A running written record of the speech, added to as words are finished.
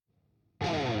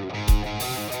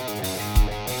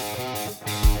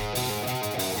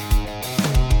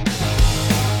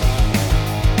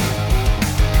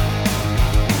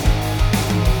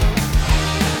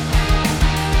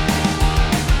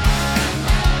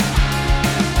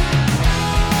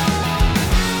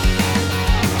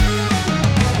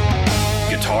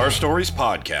Stories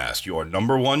Podcast, your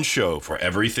number one show for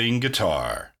everything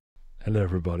guitar. Hello,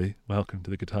 everybody. Welcome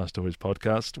to the Guitar Stories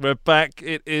Podcast. We're back.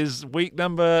 It is week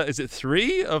number, is it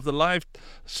 3 of the live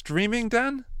streaming,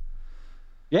 Dan?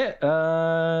 Yeah,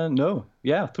 no.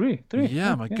 Yeah, three.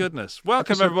 Yeah, my goodness.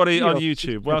 Welcome, everybody on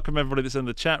YouTube. Welcome, everybody that's in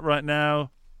the chat right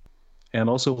now. And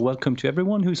also welcome to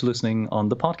everyone who's listening on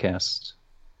the podcast.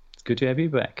 It's good to have you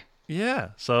back. Yeah,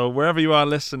 so wherever you are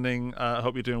listening, I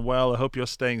hope you're doing well. I hope you're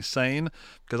staying sane,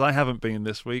 because I haven't been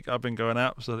this week. I've been going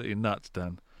absolutely nuts,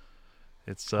 Dan.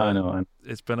 I know.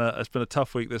 It's been a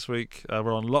tough week this week.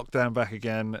 We're on lockdown back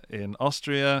again in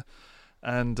Austria,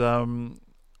 and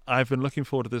I've been looking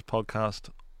forward to this podcast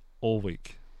all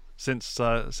week since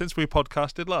we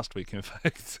podcasted last week. In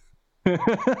fact,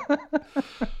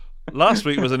 last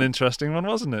week was an interesting one,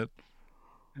 wasn't it?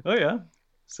 Oh yeah.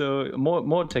 So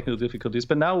more technical difficulties,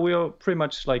 but now we are pretty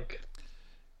much like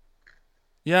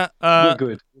we're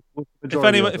good.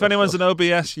 If anyone's an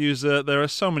OBS user, there are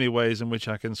so many ways in which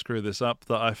I can screw this up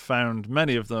that I've found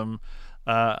many of them,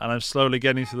 and I'm slowly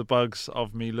getting to the bugs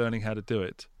of me learning how to do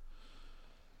it.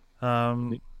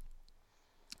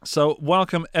 So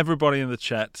welcome everybody in the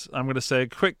chat. I'm going to say a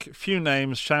quick few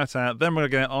names, shout out, then we're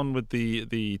going to get on with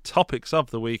the topics of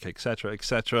the week, etc.,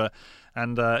 etc.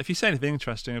 And if you say anything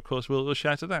interesting, of course, we'll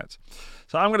shout it out.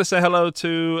 So I'm going to say hello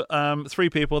to 3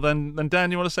 people. Then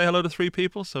Dan, you want to say hello to 3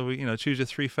 people? So we, choose your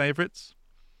 3 favorites.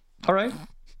 All right.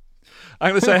 I'm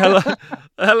going to say hello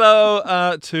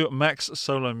to Max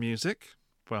Solo Music.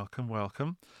 Welcome.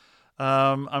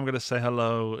 I'm going to say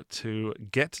hello to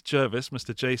Get Jervis,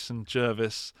 Mr. Jason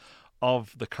Jervis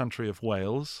of the country of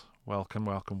Wales. Welcome.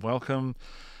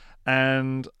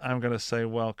 And I'm going to say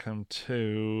welcome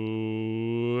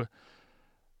to...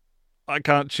 I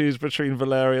can't choose between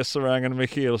Valeria, Sarang, and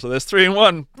Michiel, so there's 3 in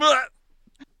 1.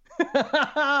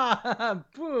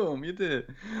 Boom, you did it.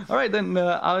 All right, then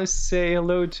I'll say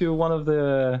hello to one of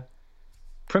the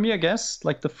premier guests,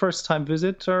 like the first-time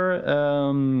visitor,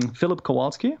 Philip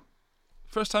Kowalski.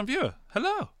 First-time viewer.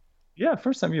 Hello. Yeah,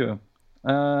 first-time viewer.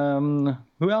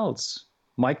 Who else?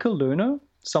 Michael Lerner,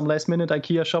 some last-minute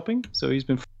IKEA shopping. So he's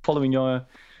been following your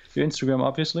Instagram,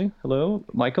 obviously. Hello,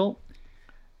 Michael.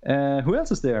 Who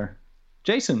else is there?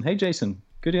 Jason. Hey, Jason.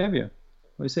 Good to have you. What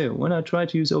do you say? When I try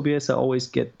to use OBS, I always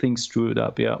get things screwed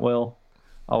up. Yeah, well,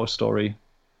 our story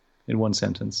in one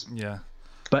sentence. Yeah.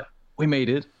 But we made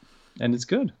it, and it's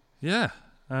good. Yeah.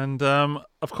 And,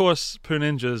 of course, Poo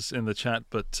Ninja's in the chat,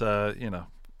 but,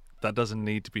 that doesn't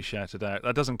need to be shouted out.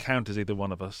 That doesn't count as either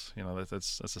one of us.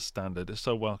 That's a standard. It's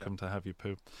so welcome to have you,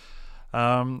 Poo.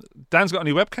 Dan's got a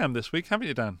new webcam this week, haven't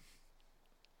you, Dan?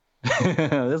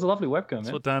 There's a lovely webcam, That's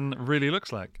man. what Dan really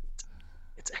looks like.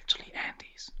 It's actually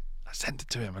Andy's. I sent it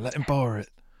to him. I let him borrow it.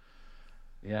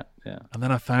 Yeah. And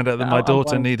then I found out that my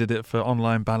daughter needed it for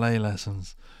online ballet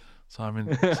lessons. So I'm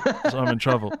in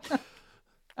trouble.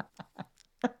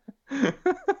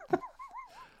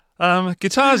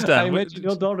 Guitars, Dan. I imagine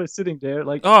your daughter sitting there,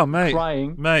 like,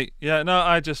 crying. Mate. Yeah, no,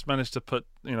 I just managed to put,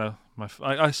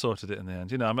 I sorted it in the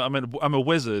end. I'm a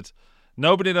wizard.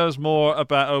 Nobody knows more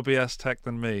about OBS tech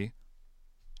than me.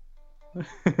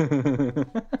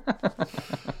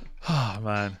 Oh,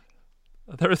 man.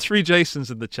 There are 3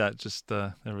 Jasons in the chat. Just,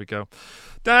 there we go.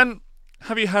 Dan,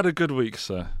 have you had a good week,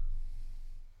 sir?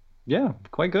 Yeah,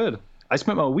 quite good. I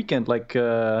spent my weekend,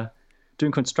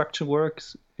 doing construction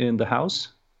works in the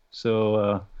house.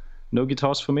 So, no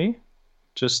guitars for me.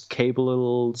 Just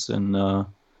cables and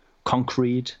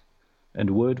concrete and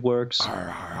woodworks.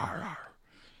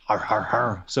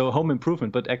 So home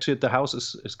improvement, but actually the house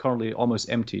is currently almost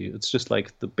empty. It's just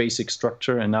like the basic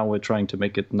structure, and now we're trying to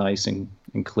make it nice and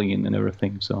clean and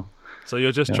everything. So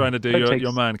you're just trying to do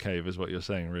your man cave, is what you're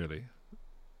saying, really?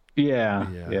 Yeah.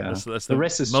 That's the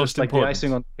rest is just like the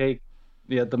icing on the cake.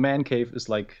 Yeah, the man cave is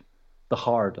like the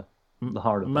heart of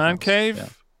the man house.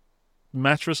 Cave,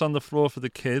 mattress on the floor for the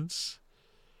kids,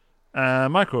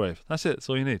 microwave. That's it. That's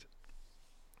all you need.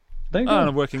 There you go. And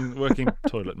a working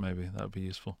toilet, maybe. That would be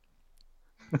useful.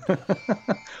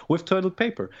 With toilet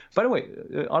paper. By the way,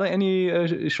 are there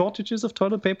any shortages of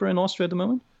toilet paper in Austria at the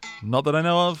moment? Not that I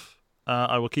know of.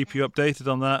 I will keep you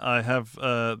updated on that. I have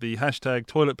the hashtag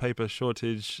toilet paper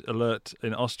shortage alert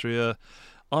in Austria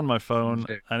on my phone,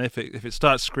 and if it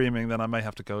starts screaming, then I may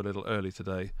have to go a little early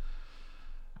today.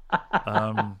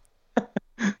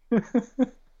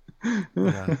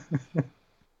 Yeah.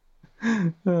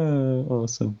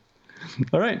 Awesome.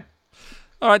 All right,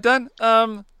 Dan.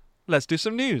 Let's do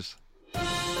some news.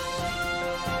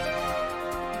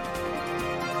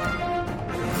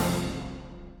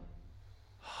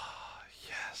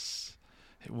 Yes,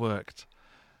 it worked.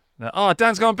 Now,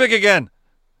 Dan's gone big again.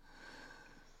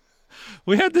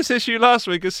 We had this issue last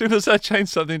week. As soon as I change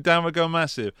something, Dan will go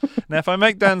massive. Now, if I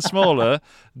make Dan smaller,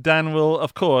 Dan will,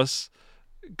 of course,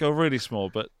 go really small.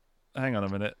 But hang on a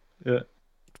minute. Yeah.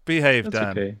 Behave, That's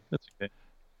Dan. okay. That's okay.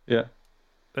 Yeah.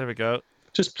 There we go.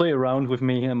 Just play around with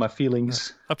me and my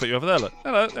feelings. I'll put you over there. Look.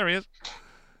 Hello. There he is.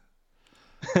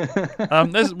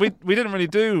 We didn't really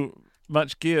do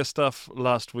much gear stuff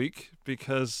last week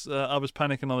because I was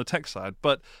panicking on the tech side,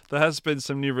 but there has been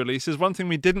some new releases. One thing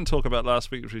we didn't talk about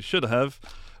last week, which we should have,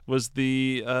 was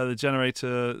the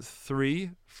Generator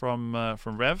 3 from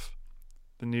Rev,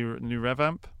 the new Rev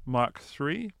amp Mark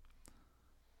 3. Is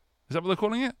that what they're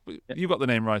calling it? Yeah. You got the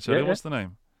name right, earlier. Yeah. What's the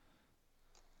name?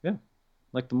 Yeah,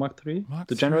 like the Mark 3, Mark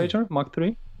the 3. Generator Mark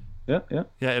 3. Yeah.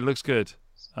 Yeah, it looks good.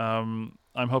 I'm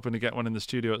hoping to get one in the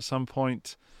studio at some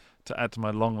point to add to my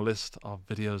long list of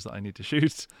videos that I need to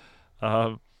shoot.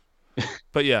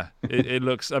 But yeah, it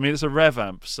looks... I mean, it's a Rev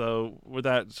amp, so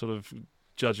without sort of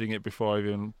judging it before I've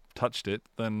even touched it,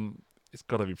 then it's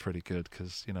got to be pretty good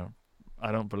because,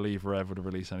 I don't believe Rev would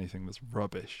release anything that's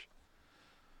rubbish.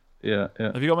 Yeah.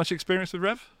 Have you got much experience with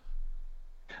Rev?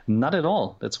 Not at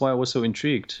all. That's why I was so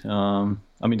intrigued. I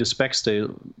mean, the specs, they're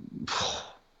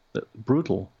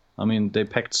brutal. I mean, they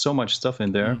packed so much stuff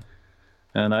in there.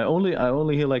 And I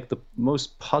only hear like the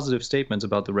most positive statements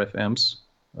about the Rev amps.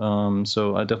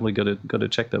 So I definitely got to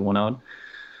check that one out.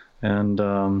 And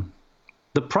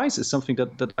the price is something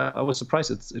that I was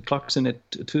surprised. It clocks in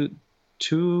at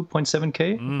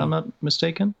 2.7K, if I'm not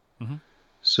mistaken. Mm-hmm.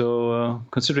 So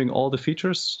considering all the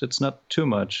features, it's not too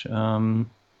much. I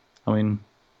mean,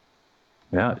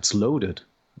 yeah, it's loaded.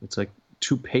 It's like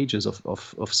 2 pages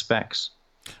of specs.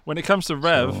 When it comes to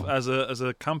Rev as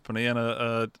a company and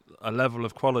a level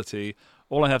of quality,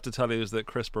 all I have to tell you is that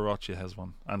Chris Barocci has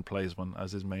one and plays one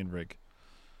as his main rig.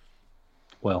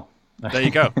 Well, there you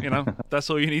go.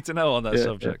 That's all you need to know on that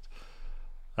subject.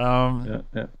 Yeah.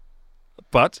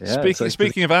 But Yeah,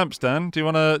 speaking of amps, Dan, do you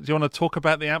want to talk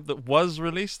about the amp that was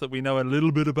released that we know a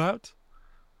little bit about?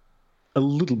 A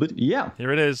little bit, yeah.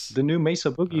 Here it is. The new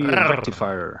Mesa Boogie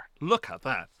rectifier. Look at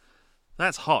that.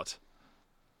 That's hot.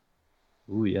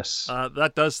 Ooh, yes.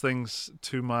 That does things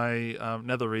to my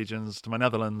nether regions, to my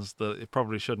Netherlands, that it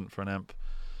probably shouldn't for an amp.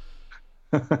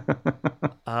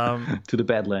 To the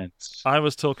Badlands. I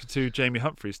was talking to Jamie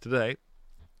Humphreys today,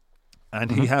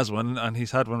 and he has one, and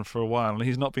he's had one for a while, and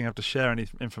he's not being able to share any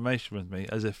information with me,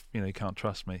 as if he can't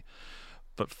trust me.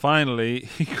 But finally,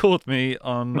 he called me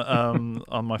on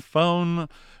my phone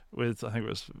with, I think it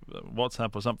was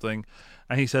WhatsApp or something,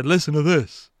 and he said, "Listen to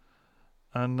this,"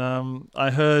 and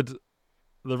I heard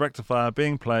the rectifier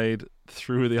being played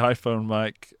through the iPhone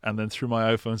mic and then through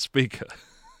my iPhone speaker.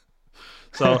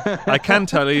 So I can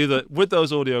tell you that with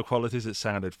those audio qualities, it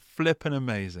sounded flippin'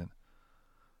 amazing.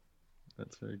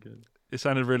 That's very good. It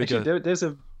sounded really good.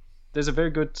 There's a very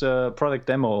good product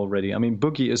demo already. I mean,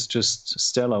 Boogie is just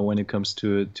stellar when it comes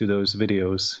to those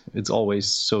videos. It's always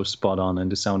so spot on,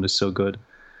 and the sound is so good.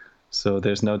 So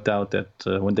there's no doubt that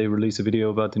when they release a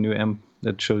video about the new amp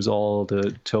that shows all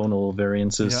the tonal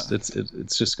variances,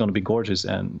 it's just going to be gorgeous.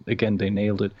 And again, they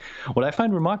nailed it. What I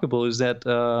find remarkable is that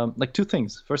like 2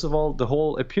 things. First of all, the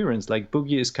whole appearance, like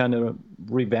Boogie is kind of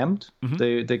revamped.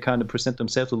 Mm-hmm. They kind of present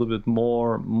themselves a little bit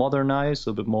more modernized,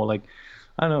 a little bit more like,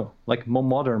 I don't know, like more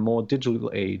modern, more digital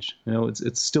age.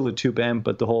 It's still a tube amp,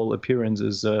 but the whole appearance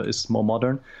is more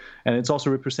modern, and it's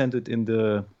also represented in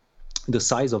the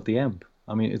size of the amp.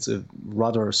 I mean, it's a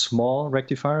rather small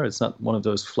rectifier. It's not one of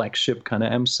those flagship kind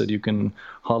of amps that you can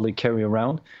hardly carry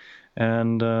around.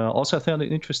 And also, I found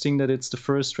it interesting that it's the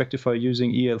first rectifier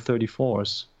using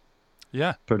EL34s.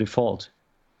 Yeah. Per default.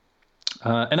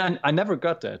 And I never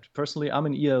got that. Personally, I'm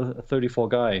an EL34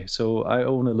 guy. So I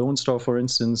own a Lone Star, for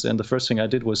instance, and the first thing I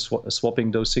did was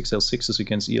swapping those 6L6s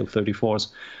against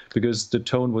EL34s because the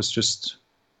tone was just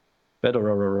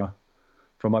better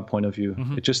from my point of view.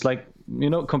 Mm-hmm. It's just like,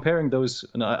 comparing those,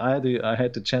 and I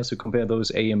had the chance to compare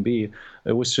those A and B.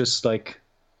 It was just like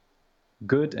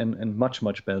good and much,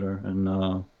 much better.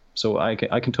 And so I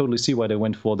can totally see why they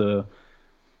went for the,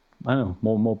 I don't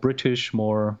know, more British,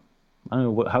 more, I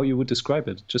don't know how you would describe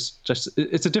it. Just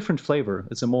it's a different flavor.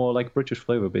 It's a more like British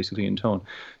flavor, basically, in tone.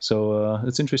 So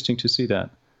it's interesting to see that.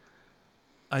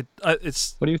 I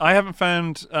haven't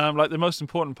found like the most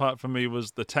important part for me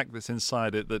was the tech that's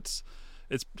inside it. It's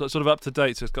sort of up to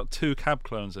date. So it's got 2 cab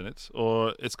clones in it,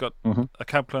 or it's got a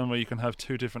cab clone where you can have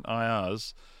 2 different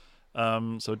IRs,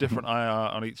 so a different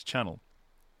IR on each channel.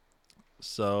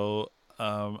 So.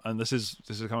 And this is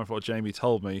coming from what Jamie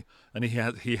told me, and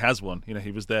he has one.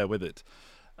 He was there with it,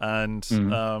 and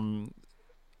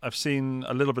I've seen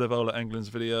a little bit of Ola Englund's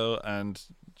video, and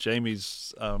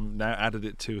Jamie's now added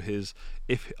it to his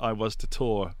 "if I was to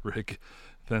tour" rig,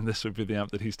 then this would be the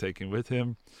amp that he's taking with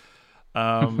him.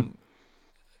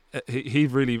 He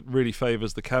really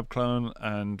favors the cab clone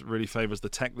and really favors the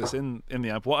tech that's in the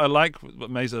amp. What I like what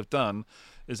Mesa have done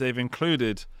is they've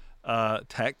included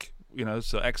tech,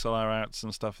 so XLR outs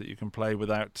and stuff that you can play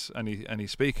without any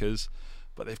speakers,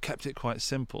 but they've kept it quite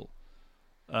simple.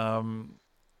 And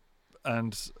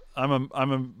I'm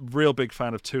a real big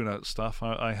fan of two note stuff.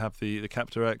 I have the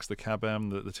Captor X, the Cab M,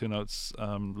 the two notes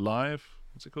live.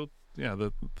 What's it called? Yeah,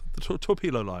 the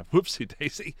Torpedo Live. Whoopsie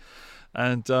daisy,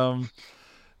 and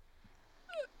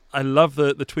I love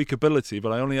the tweakability,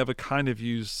 but I only ever kind of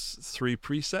use 3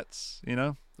 presets,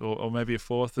 or maybe a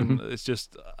 4th, and it's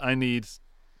just I need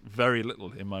very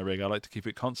little in my rig. I like to keep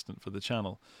it constant for the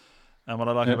channel. And what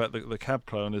I like about the cab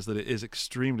clone is that it is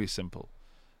extremely simple,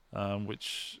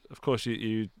 which of course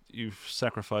you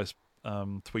sacrifice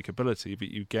tweakability, but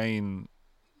you gain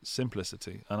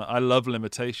simplicity. And I love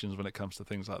limitations when it comes to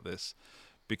things like this,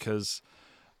 because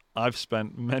I've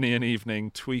spent many an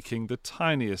evening tweaking the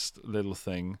tiniest little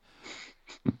thing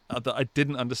that I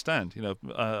didn't understand.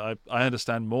 I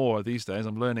understand more these days.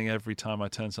 I'm learning every time I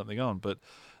turn something on. But,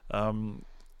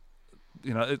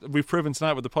 we've proven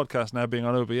tonight with the podcast now being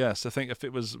on OBS, I think if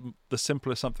it was the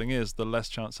simpler something is, the less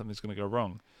chance something's going to go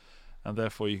wrong. And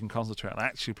therefore you can concentrate on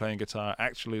actually playing guitar,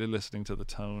 actually listening to the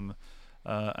tone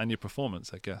and your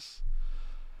performance, I guess.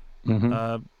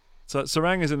 So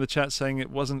Sarang is in the chat saying it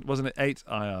wasn't it 8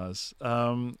 IRs.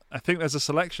 I think there's a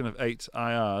selection of 8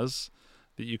 IRs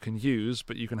that you can use,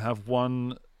 but you can have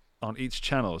one on each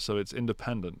channel, so it's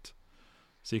independent.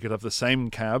 So you could have the same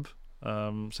cab,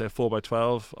 say a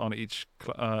 4x12 on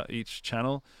each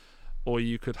channel, or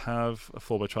you could have a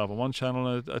 4x12 on one channel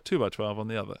and a 2x12 on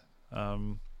the other.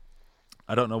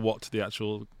 I don't know what the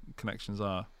actual connections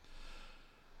are.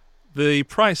 The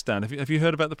price, Dan, have you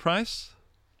heard about the price?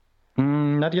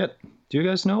 Not yet. Do you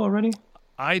guys know already?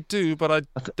 I do, but I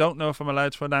don't know if I'm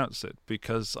allowed to announce it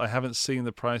because I haven't seen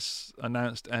the price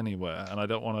announced anywhere, and I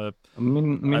don't want to. I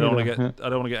don't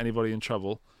want to get anybody in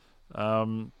trouble.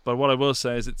 But what I will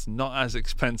say is it's not as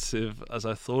expensive as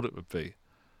I thought it would be.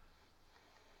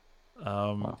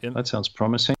 Wow, that sounds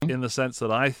promising. In the sense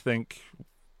that I think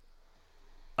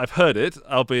I've heard it,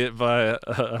 albeit via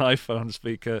an iPhone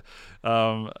speaker,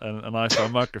 and an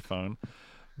iPhone microphone,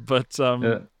 but.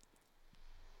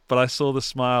 But I saw the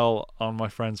smile on my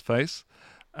friend's face,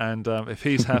 and if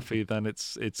he's happy, then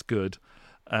it's good.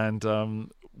 And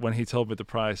when he told me the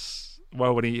price,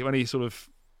 when he sort of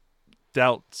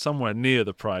dealt somewhere near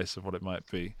the price of what it might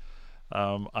be,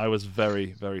 I was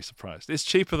very, very surprised. It's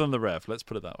cheaper than the Rev. Let's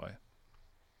put it that way.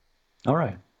 All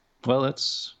right. Well,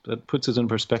 that puts it in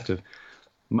perspective.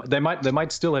 They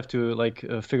might still have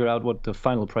to figure out what the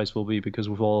final price will be, because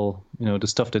with all the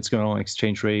stuff that's going on,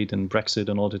 exchange rate and Brexit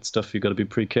and all that stuff, you got to be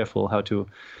pretty careful how to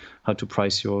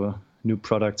price your new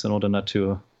products in order not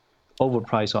to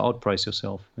overprice or outprice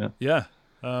yourself. Yeah.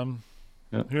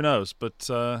 Who knows? But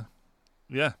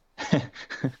yeah.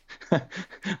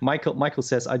 Michael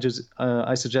says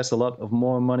I suggest a lot of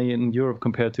more money in Europe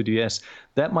compared to the US.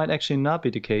 That might actually not be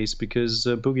the case, because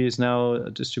Boogie is now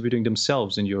distributing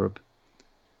themselves in Europe.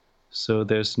 So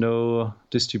there's no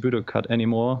distributor cut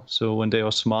anymore. So when they are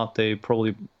smart, they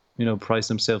probably, price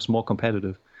themselves more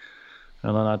competitive,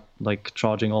 and are not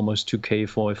charging almost 2K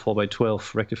for a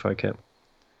 4x12 rectifier cab.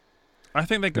 I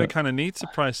think they kind of need to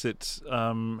price it in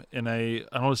I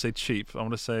don't want to say cheap. I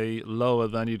want to say lower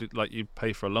than you'd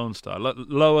pay for a Lone Star,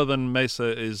 lower than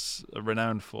Mesa is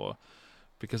renowned for,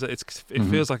 because it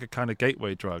feels like a kind of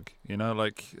gateway drug.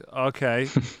 Okay.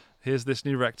 Here's this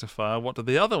new rectifier. What do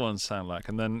the other ones sound like?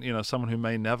 And then someone who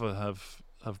may never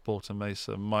have bought a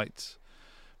Mesa might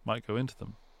go into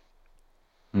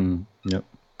them. Yep.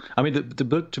 I mean, the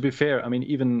build. To be fair, I mean,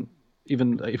 even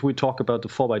if we talk about the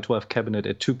 4x12 cabinet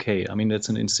at 2K, I mean that's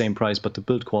an insane price. But the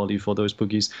build quality for those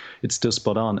Boogies, it's still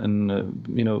spot on.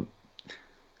 And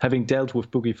having dealt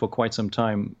with Boogie for quite some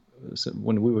time,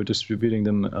 when we were distributing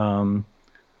them,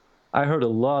 I heard a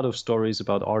lot of stories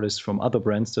about artists from other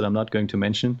brands that I'm not going to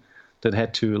mention, that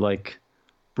had to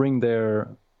bring their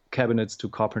cabinets to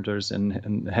carpenters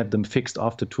and have them fixed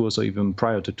after tours or even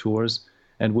prior to tours.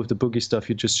 And with the Boogie stuff,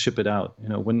 you just ship it out.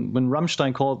 When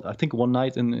Rammstein called, I think one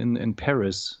night in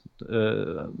Paris,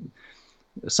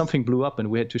 something blew up and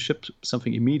we had to ship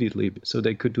something immediately so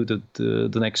they could do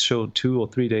the next show 2 or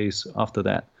 3 days after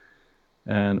that.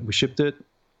 And we shipped it,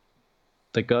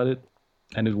 they got it,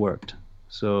 and it worked.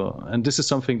 So, and this is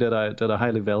something that I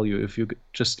highly value. If you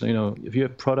just, if you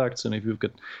have products and if you've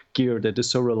got gear that is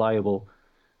so reliable,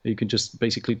 you can just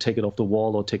basically take it off the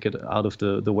wall or take it out of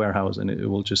the warehouse, and it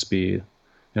will just be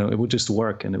it will just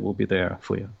work and it will be there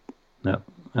for you. Yeah.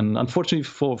 And unfortunately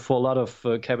for a lot of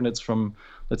cabinets from,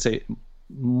 let's say,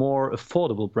 more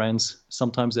affordable brands,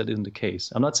 sometimes that isn't the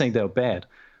case. I'm not saying they're bad,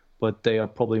 but they are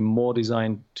probably more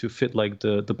designed to fit like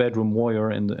the bedroom warrior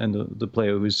and the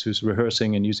player who's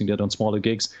rehearsing and using that on smaller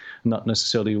gigs, not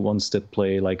necessarily ones that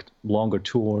play like longer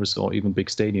tours or even big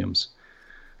stadiums.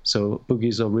 So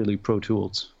Boogies are really pro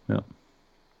tools. Yeah.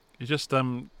 You just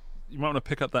you might want to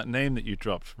pick up that name that you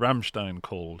dropped, Rammstein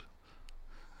called.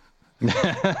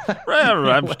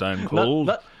 Rammstein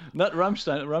called. Not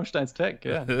Rammstein. Rammstein's tech.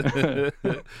 Yeah.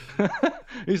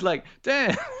 He's like,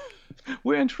 Dan,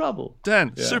 we're in trouble.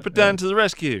 Dan, Super Dan to the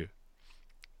rescue.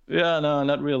 Yeah, no,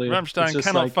 not really. Rammstein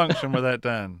cannot function without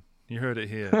Dan. You heard it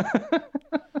here.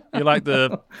 You're like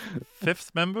the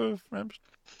fifth member of Rammstein.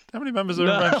 How many members are in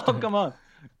Rammstein? Oh, come on,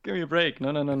 give me a break.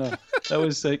 No. That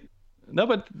was like. No,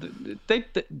 but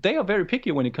they are very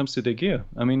picky when it comes to their gear.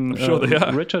 I mean, I'm sure they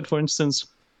are. Richard, for instance,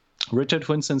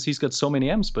 he's got so many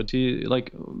amps, but he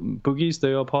like Boogies.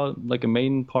 They are a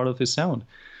main part of his sound.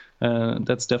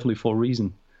 That's definitely for a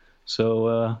reason.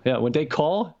 So when they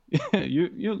call,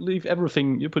 you leave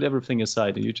everything, you put everything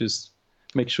aside, and you just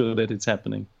make sure that it's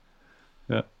happening.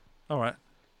 Yeah. All right.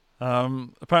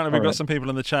 Apparently, we've got some people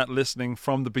in the chat listening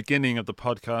from the beginning of the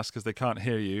podcast because they can't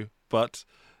hear you, but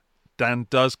Dan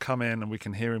does come in and we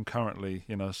can hear him currently,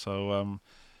 so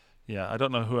I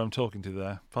don't know who I'm talking to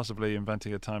there, possibly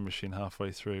inventing a time machine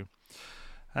halfway through.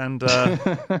 And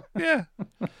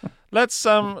let's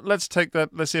take that,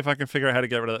 let's see if I can figure out how to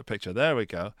get rid of that picture. There we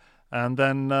go. And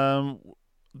then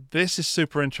this is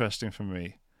super interesting for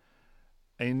me.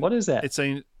 What is that?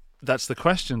 That's the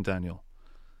question, Daniel.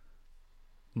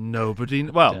 A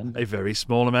very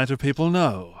small amount of people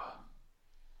know.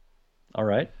 All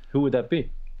right. Who would that be?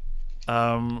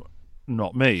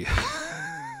 Not me.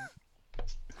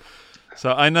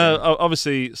 So I know,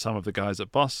 obviously, some of the guys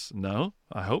at Boss know,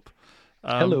 I hope.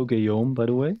 Hello, Guillaume, by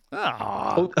the way.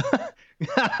 Oh.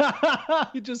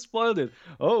 You just spoiled it.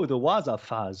 Oh, the Waza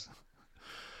Faz.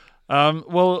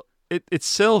 Well, it's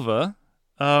silver.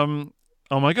 Oh,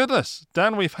 my goodness.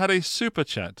 Dan, we've had a super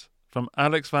chat from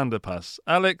Alex Vanderpass.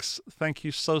 Alex, thank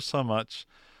you so much.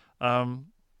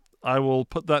 I will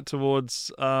put that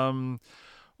towards...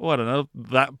 I don't know,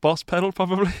 that Boss pedal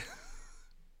probably.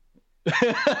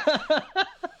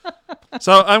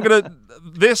 So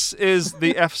this is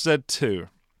the FZ2.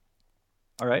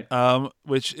 All right.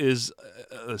 Which is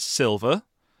silver.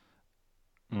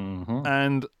 Mm-hmm.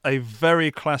 And a very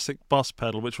classic Boss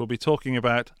pedal, which we'll be talking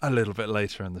about a little bit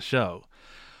later in the show.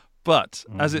 But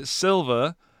as it's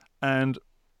silver and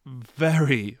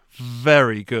very,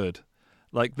 very good.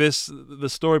 Like the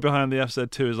story behind the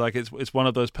FZ2 is like it's one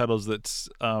of those pedals that's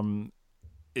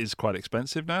is quite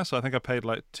expensive now. So I think I paid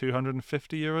like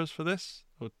 €250 for this,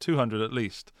 or 200 at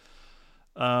least.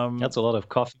 That's a lot of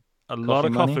coffee. A lot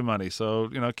of coffee money. So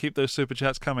keep those super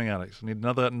chats coming, Alex. I need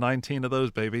another 19 of those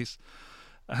babies.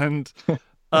 And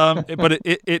but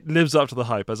it lives up to the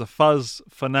hype. As a fuzz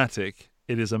fanatic,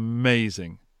 it is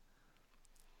amazing.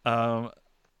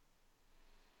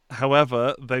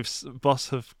 However, Boss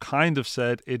have kind of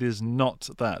said it is not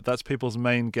that. That's people's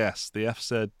main guess, the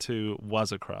FZ2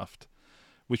 Wazacraft,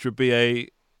 which would be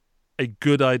a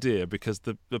good idea because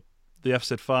the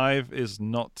FZ5 is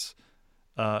not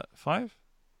 5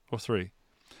 or 3.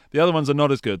 The other ones are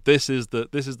not as good. This is the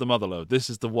motherlode. This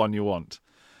is the one you want.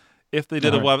 If they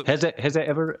did has there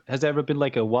ever been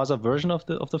like a Waza version of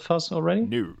the fuzz already?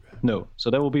 No.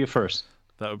 So that will be a first.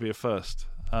 That would be a first.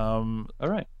 All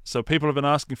right. So people have been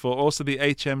asking for also the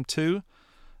HM2,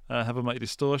 Have a Mighty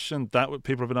Distortion.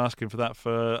 People have been asking for that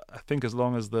for I think as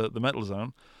long as the Metal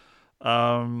Zone.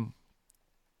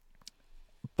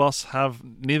 Boss have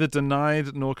neither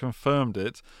denied nor confirmed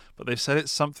it, but they've said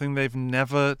it's something they've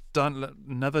never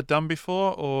done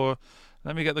before. Or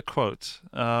let me get the quote.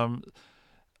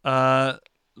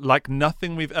 Like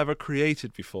nothing we've ever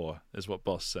created before is what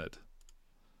Boss said.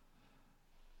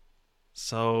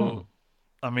 So,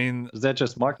 I mean, is that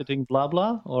just marketing blah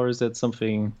blah, or is that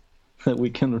something that we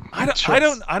can? I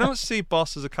don't see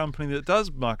Boss as a company that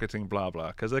does marketing blah blah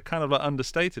because they're kind of like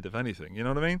understated, if anything. You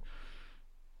know what I mean?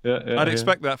 Yeah, I'd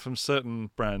expect that from certain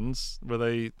brands where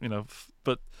they,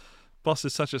 but Boss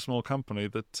is such a small company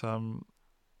that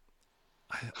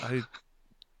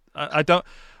I don't.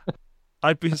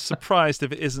 I'd be surprised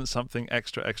if it isn't something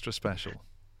extra special.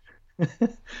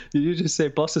 Did you just say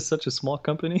Boss is such a small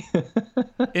company?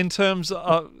 in terms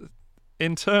of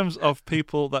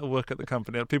people that work at the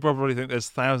company, people probably think there's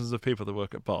thousands of people that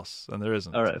work at Boss, and there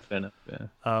isn't. All right, fair enough. Yeah.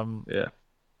 Yeah.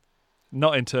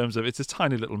 Not in terms of it's a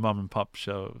tiny little mum and pop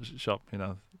shop,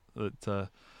 that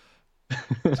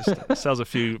Just sells a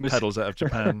few pedals out of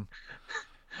Japan.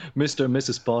 Mr. and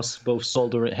Mrs. Boss both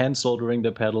hand soldering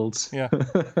the pedals. Yeah.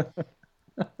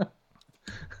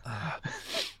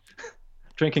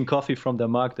 Drinking coffee from their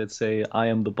mug that say, "I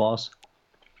am the boss."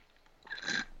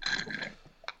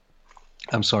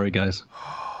 I'm sorry, guys.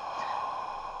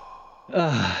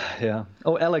 Yeah.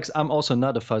 Oh, Alex, I'm also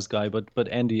not a fuzz guy, but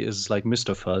Andy is like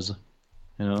Mr. Fuzz.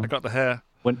 You know. I got the hair.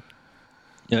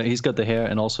 Yeah, he's got the hair,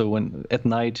 and also when at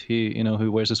night he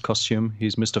wears his costume,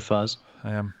 he's Mr. Fuzz.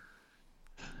 I am.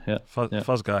 Yeah.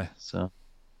 Fuzz guy. So,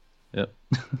 yeah.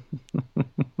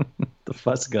 The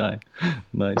fuzz guy.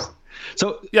 Nice.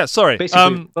 So yeah, sorry.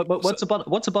 Basically, but what's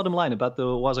the bottom line about the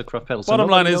Wazacraft pedals? Bottom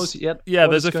line is,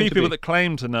 there's a few people that that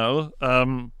claim to know,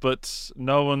 but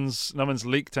no one's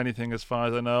leaked anything as far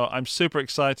as I know. I'm super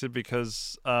excited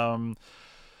because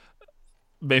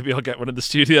maybe I'll get one in the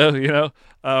studio. You know,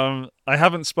 I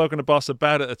haven't spoken to Boss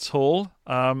about it at all.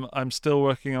 I'm still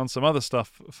working on some other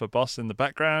stuff for Boss in the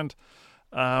background,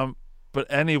 but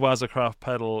any Wazacraft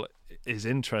pedal is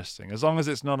interesting as long as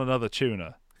it's not another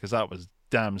tuner, because that was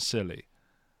damn silly.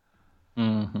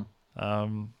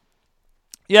 Mm-hmm.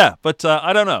 Yeah, but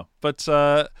I don't know. But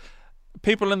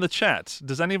people in the chat,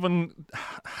 does anyone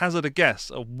hazard a guess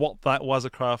of what that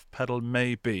Wazacraft pedal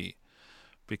may be?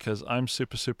 Because I'm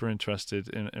super, super interested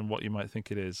in what you might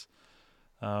think it is.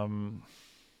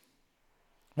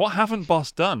 What haven't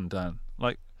Boss done, Dan?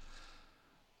 Like,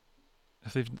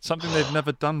 if something they've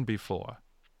never done before.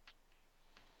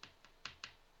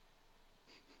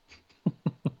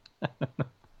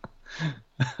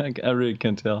 I really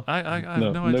can't tell. I have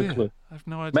no idea. Clue. I have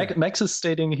no idea. Max is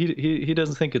stating he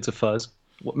doesn't think it's a fuzz.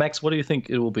 Max, what do you think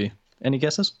it will be? Any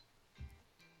guesses?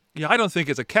 Yeah, I don't think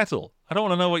it's a kettle. I don't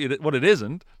want to know what it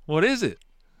isn't. What is it?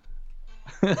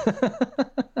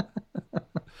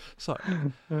 Sorry.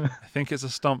 I think it's a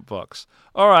stomp box.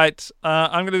 All right.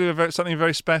 I'm going to do something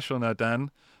very special now,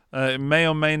 Dan. It may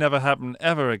or may never happen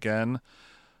ever again,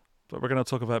 but we're going to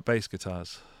talk about bass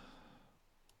guitars.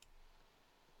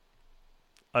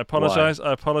 I apologize. Why?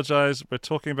 I apologize. We're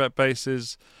talking about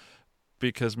basses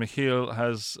because Michiel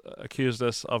has accused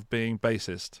us of being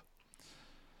bassist.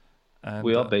 And,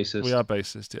 we are bassist. We are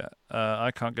bassist, yeah.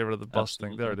 I can't get rid of the Boss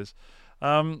thing. There it is.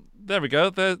 Absolutely. There we go.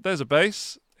 There's a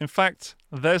bass. In fact,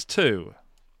 there's two.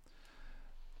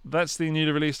 That's the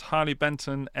newly released Harley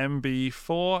Benton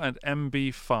MB4 and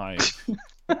MB5.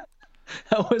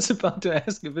 I was about to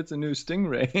ask if it's a new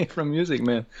Stingray from Music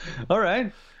Man. All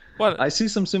right. Well, I see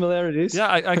some similarities.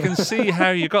 Yeah, I can see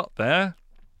how you got there.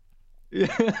 Yeah.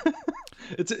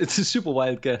 It's a super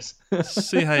wild guess.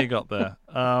 See how you got there.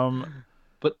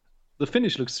 But the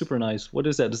finish looks super nice. What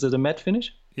is that? Is it a matte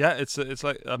finish? Yeah, it's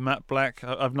like a matte black.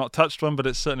 I've not touched one, but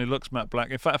it certainly looks matte black.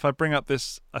 In fact, if I bring up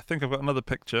this, I think I've got another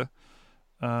picture.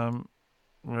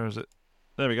 Where is it?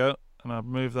 There we go. And I'll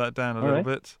move that down a little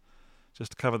bit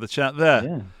just to cover the chat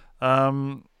there.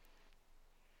 Yeah.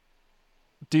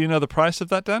 Do you know the price of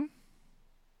that, Dan?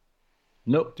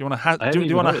 Nope. Do you want to do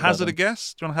you want to hazard a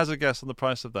guess? Do you want to hazard a guess on the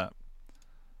price of that?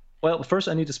 Well, first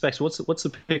I need the specs. What's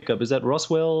the pickup? Is that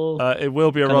Roswell? It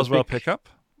will be a Roswell pickup.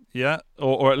 Yeah,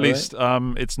 or at least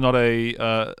it's not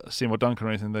a Seymour Duncan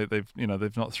or anything.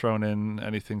 They've not thrown in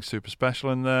anything super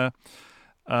special in there.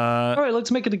 All right,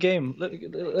 let's make it a game.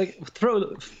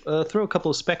 Throw a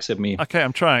couple of specs at me. Okay,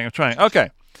 I'm trying. Okay,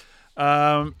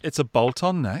 it's a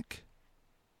bolt-on neck.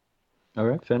 All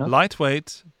right, fair enough.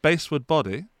 Lightweight basswood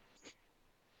body.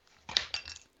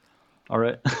 All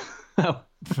right.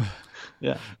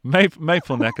 Yeah.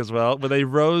 Maple neck as well, with a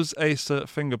Rose Acer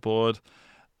fingerboard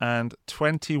and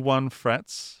 21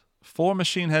 frets, 4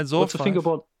 machine heads or What's 5. a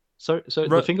fingerboard? Sorry,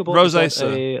 the fingerboard. Rose is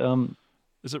Acer.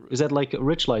 Is that like a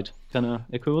Richlight kind of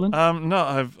equivalent?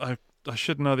 No, I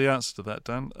should know the answer to that,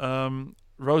 Dan.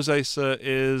 Rose Acer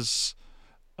is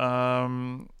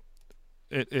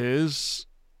it is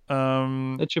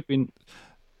It should be.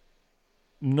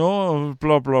 No,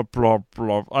 blah blah blah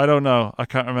blah. I don't know. I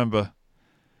can't remember.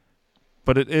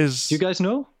 But it is. Do you guys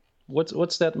know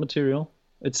what's that material?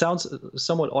 It sounds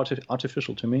somewhat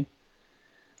artificial to me,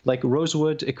 like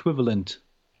rosewood equivalent.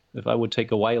 If I would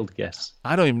take a wild guess,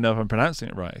 I don't even know if I'm pronouncing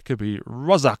it right. It could be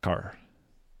Rosacker.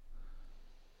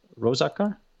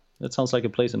 Rosacker? That sounds like a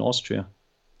place in Austria.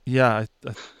 Yeah,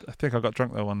 I think I got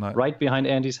drunk there one night. Right behind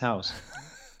Andy's house.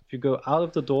 If you go out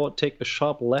of the door, take a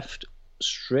sharp left,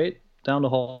 straight down the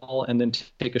hall, and then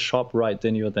take a sharp right,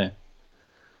 then you're there.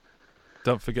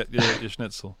 Don't forget your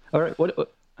schnitzel. All right. What?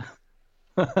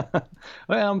 Well,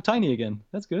 I'm tiny again.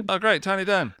 That's good. Oh, great, Tiny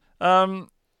Dan.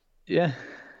 Yeah.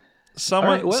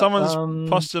 Someone's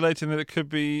postulating that it could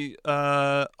be.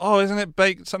 Isn't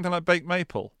it something like baked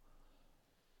maple?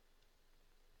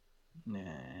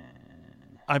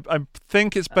 I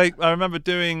think it's baked. I remember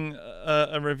doing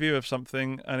a review of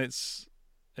something, and it's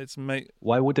made.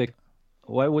 Why would they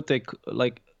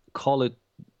like call it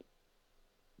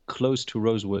close to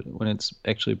rosewood when it's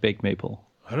actually baked maple?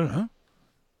 I don't know.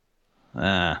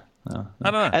 No.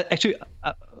 I don't know. Actually,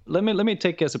 let me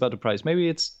take a guess about the price. Maybe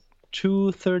it's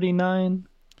 $239.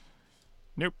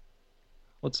 Nope.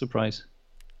 What's the price?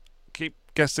 Keep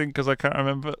guessing because I can't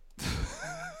remember.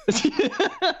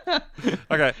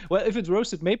 Okay. Well, if it's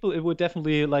roasted maple, it would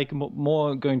definitely like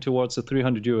more going towards the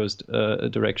 300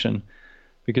 euros direction,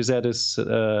 because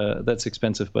that's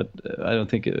expensive. But I don't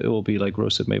think it will be like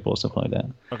roasted maple or something like that.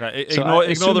 Okay. So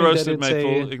Ignore the roasted that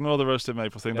maple. Ignore the roasted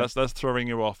maple thing. Yeah. That's throwing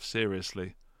you off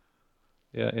seriously.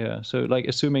 Yeah. So like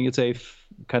assuming it's a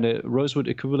kind of rosewood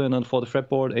equivalent for the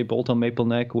fretboard, a bolt-on maple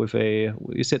neck with a,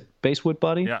 you said basswood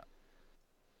body? Yeah.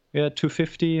 Yeah,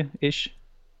 250-ish.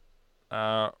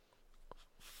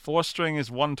 4-string is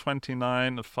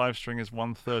 129. The 5-string is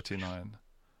 139.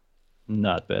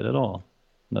 Not bad at all.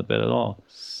 Not bad at all.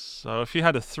 So if you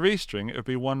had a 3-string, it would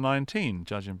be 119,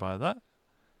 judging by that.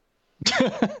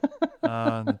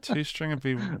 The 2-string would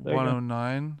be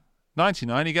 109.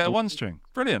 99, you get a 1-string.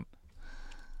 Brilliant.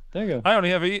 There you go. I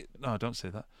only ever eat... Oh, don't say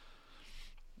that.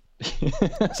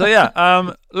 So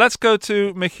yeah, let's go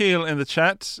to Michiel in the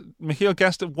chat. Michiel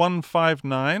guessed at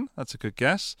 159. That's a good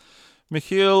guess.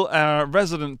 Michiel, our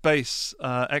resident bass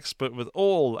expert with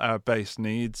all our bass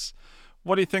needs.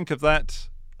 What do you think of that?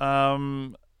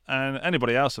 And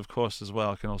anybody else, of course, as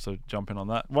well, can also jump in on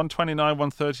that. 129,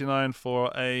 139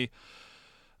 for a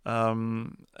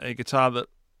guitar that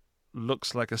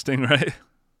looks like a Stingray.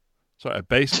 Sorry, a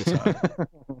bass guitar.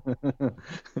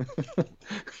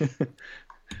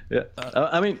 Yeah,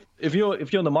 I mean, if you're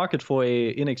in the market for a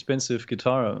inexpensive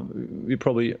guitar, you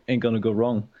probably ain't gonna go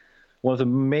wrong. One of the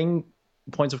main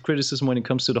points of criticism when it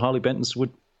comes to the Harley Bentons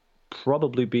would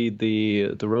probably be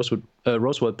the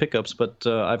Rosewood pickups, but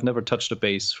I've never touched a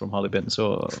bass from Harley Benton,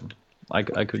 so I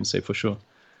couldn't say for sure.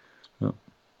 No.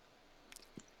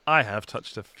 I have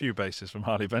touched a few basses from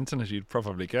Harley Benton, as you'd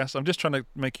probably guess. I'm just trying to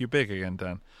make you big again,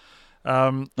 Dan.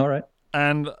 All right.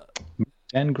 And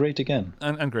great again.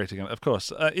 And great again, of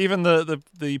course. Even the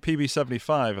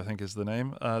PB75, I think is the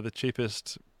name, the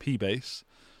cheapest P bass.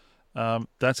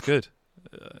 That's good.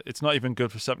 It's not even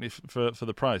good for 70 for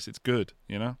the price. It's good,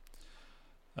 you know.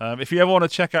 If you ever want to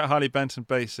check out Harley Benton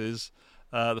basses,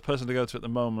 the person to go to at the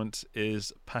moment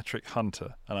is Patrick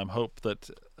Hunter, and I hope that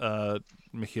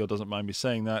Michiel doesn't mind me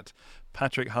saying that.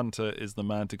 Patrick Hunter is the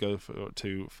man to go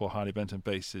for Harley Benton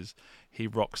basses. He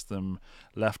rocks them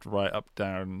left, right, up,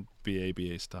 down,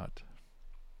 BA start.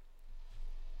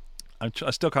 I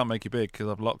still can't make you big because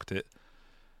I've locked it.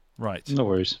 Right. No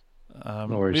worries. No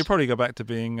worries. You'll probably go back to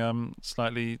being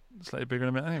slightly bigger in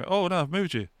a minute anyway. Oh no, I've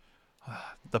moved you.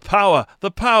 The power,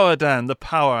 Dan, the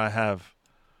power I have.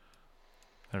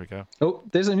 There we go. Oh,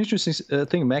 there's an interesting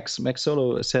thing. Max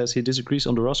Solo says he disagrees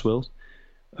on the Roswell.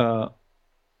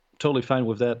 Totally fine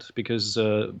with that because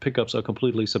pickups are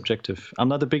completely subjective. I'm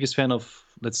not the biggest fan of,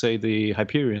 let's say, the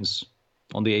Hyperions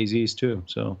on the AZs too.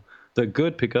 So they're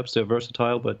good pickups, they're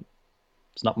versatile, but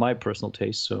it's not my personal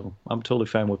taste. So I'm totally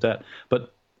fine with that.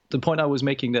 But the point I was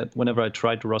making that whenever I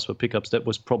tried the Roswell pickups, that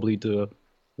was probably the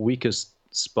weakest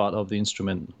spot of the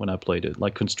instrument when I played it.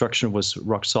 Like construction was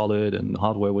rock solid and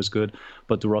hardware was good,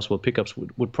 but the Roswell pickups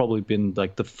would probably been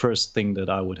like the first thing that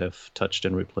I would have touched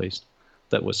and replaced.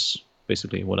 That was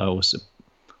basically what I was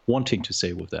wanting to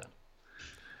say with that.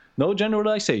 No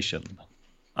generalization.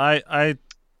 I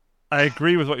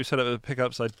agree with what you said about the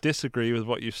pickups. I disagree with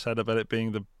what you said about it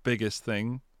being the biggest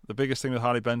thing. The biggest thing with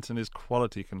Harley Benton is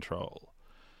quality control.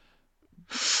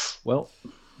 Well,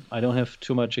 I don't have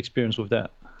too much experience with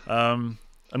that. I'm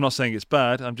not saying it's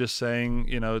bad. I'm just saying,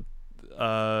 you know,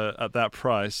 at that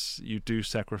price, you do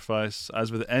sacrifice,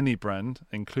 as with any brand,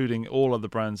 including all of the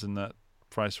brands in that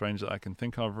price range that I can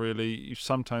think of, really. You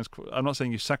sometimes, I'm not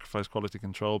saying you sacrifice quality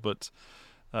control, but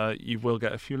you will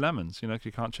get a few lemons, you know, 'cause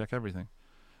you can't check everything.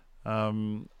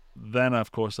 Then,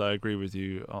 of course, I agree with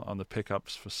you on the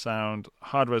pickups for sound.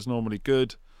 Hardware's normally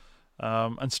good,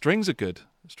 and strings are good.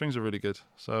 Strings are really good.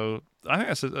 So I think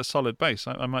that's a solid bass.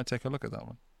 I might take a look at that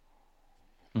one.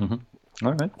 Mm-hmm.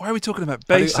 All right. Why are we talking about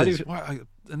basses? How do you,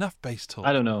 enough bass talk.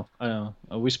 I don't know.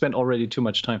 We spent already too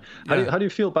much time. How do you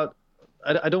feel about?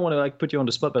 I don't want to like put you on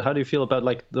the spot, but how do you feel about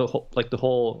like the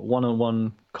whole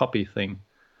one-on-one copy thing?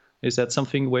 Is that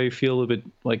something where you feel a little bit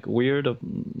like weird of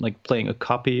like playing a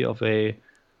copy of a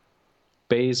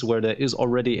bass where there is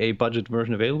already a budget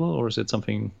version available, or is it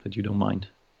something that you don't mind?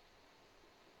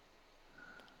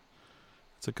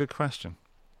 It's a good question.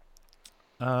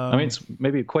 I mean, it's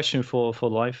maybe a question for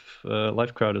live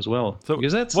crowd as well. So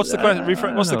because that's what's the question?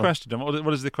 What's the know. question?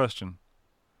 What is the question?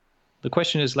 The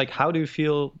question is like, how do you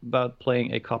feel about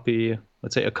playing a copy?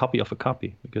 Let's say a copy of a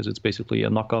copy, because it's basically a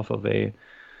knockoff of a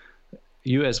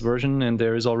US version, and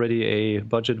there is already a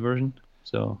budget version.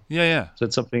 So Yeah. Is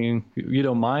that something you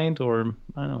don't mind, or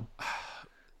I don't know?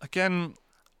 Again,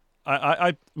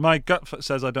 I my gut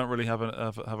says I don't really have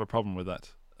a problem with that.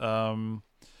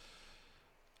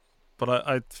 But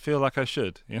I feel like I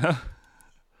should, you know.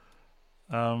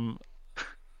 I'm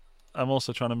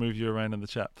also trying to move you around in the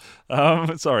chat.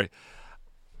 Sorry.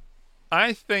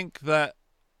 I think that.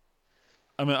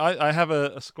 I mean, I have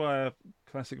a Squier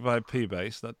Classic Vibe P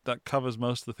bass that covers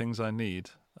most of the things I need.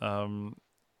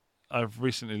 I've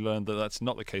recently learned that that's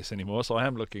not the case anymore, so I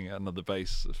am looking at another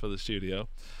bass for the studio.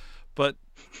 But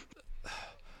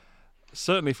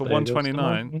certainly for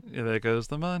 129, there goes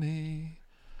the money.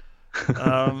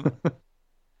 I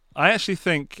actually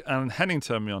think, and Henning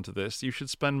turned me onto this, you should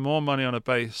spend more money on a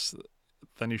bass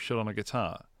than you should on a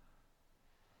guitar.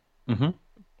 Mm-hmm.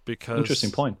 Because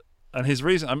interesting point. And his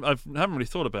reason, I haven't really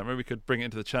thought about it. Maybe we could bring it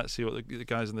into the chat, see what the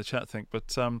guys in the chat think.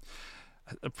 But I'm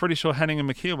pretty sure Henning and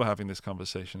McKeel were having this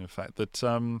conversation, in fact, that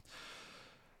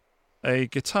a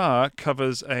guitar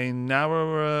covers a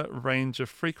narrower range of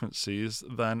frequencies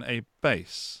than a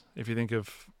bass. If you think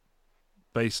of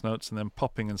bass notes and then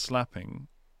popping and slapping,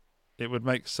 it would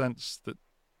make sense that,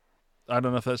 I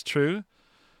don't know if that's true,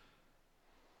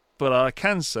 but I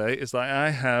can say is that I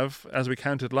have, as we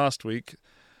counted last week,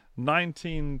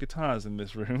 19 guitars in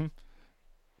this room.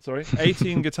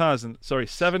 17 guitars in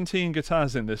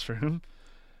this room,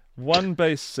 1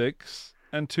 bass 6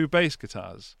 and 2 bass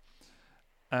guitars.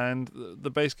 And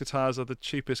the bass guitars are the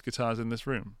cheapest guitars in this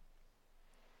room.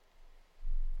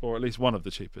 Or at least one of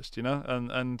the cheapest, you know?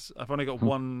 And I've only got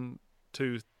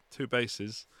two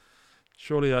basses.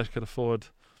 Surely I could afford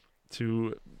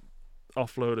to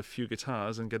offload a few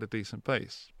guitars and get a decent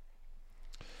bass.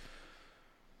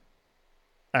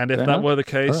 And if that were the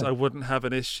case, I wouldn't have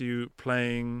an issue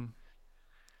playing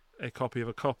a copy of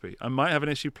a copy. I might have an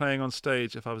issue playing on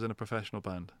stage if I was in a professional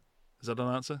band. Is that an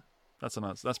answer? That's an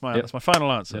answer. That's my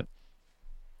final answer.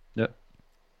 Yeah.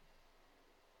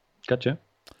 Gotcha.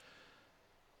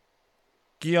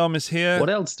 Guillaume is here. What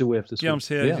else do we have to say? Guillaume's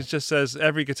here. He just says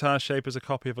every guitar shape is a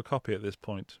copy of a copy at this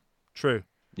point. True.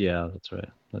 Yeah, that's right.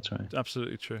 That's right.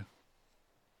 Absolutely true.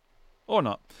 Or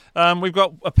not. We've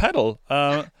got a pedal.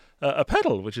 A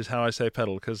pedal, which is how I say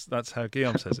pedal, because that's how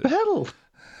Guillaume says it. Pedal.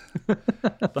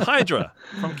 The Hydra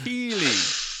from Keeley.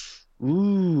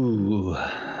 Ooh,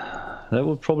 that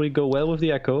would probably go well with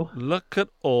the Echo. Look at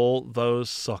all those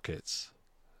sockets.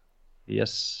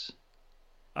 Yes.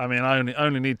 I mean, I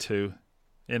only need 2,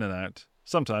 in and out.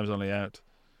 Sometimes only out.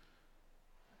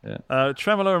 Yeah.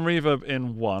 Tremolo and reverb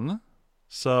in 1.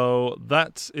 So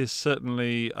that is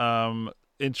certainly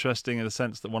interesting in the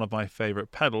sense that one of my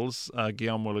favorite pedals,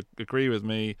 Guillaume will agree with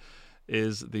me,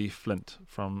 is the Flint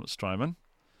from Strymon.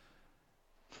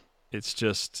 It's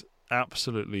just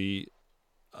absolutely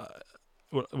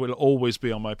will always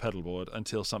be on my pedal board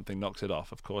until something knocks it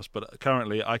off, of course. But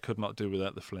currently, I could not do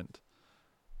without the Flint.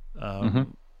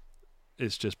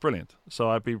 It's just brilliant. So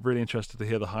I'd be really interested to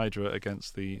hear the Hydra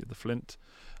against the Flint.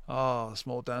 Oh,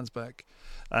 small Dan's back.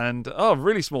 And,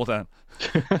 really small Dan.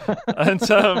 And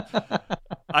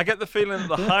I get the feeling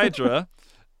that the Hydra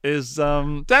is...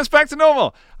 Dan's back to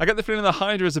normal! I get the feeling the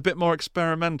Hydra is a bit more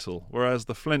experimental, whereas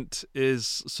the Flint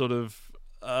is sort of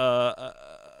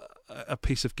a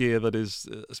piece of gear that is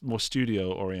more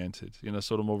studio-oriented,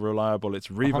 sort of more reliable. It's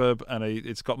reverb and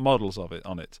it's got models of it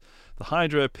on it. The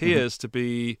Hydra appears to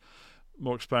be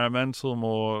more experimental,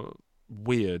 more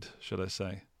weird, should I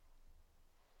say.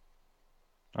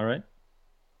 All right.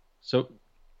 So,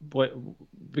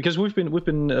 because we've been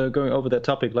going over that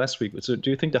topic last week. So, do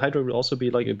you think the Hydra would also be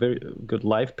like a very good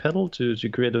live pedal to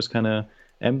create those kind of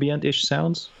ambient-ish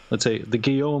sounds? Let's say the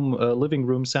Guillaume living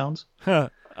room sounds.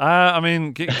 I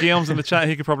mean, Guillaume's in the chat.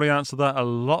 He could probably answer that a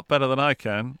lot better than I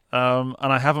can. And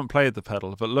I haven't played the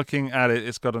pedal, but looking at it,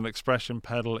 it's got an expression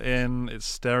pedal in, it's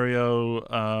stereo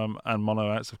and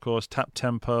mono outs, of course, tap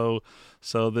tempo.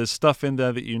 So there's stuff in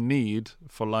there that you need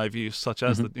for live use, such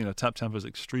as the tap tempo is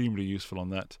extremely useful on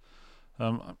that.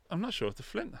 I'm not sure if the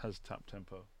Flint has tap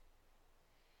tempo.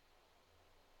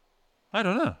 I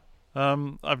don't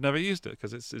know. I've never used it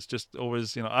because it's just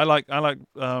always I like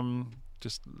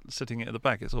just sitting it at the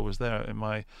back. It's always there in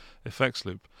my effects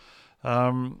loop.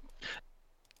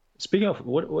 Speaking of,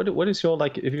 what is your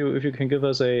if you can give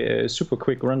us a super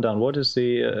quick rundown? What is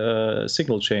the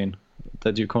signal chain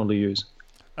that you currently use?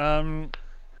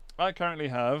 I currently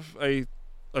have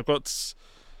I've got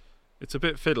It's a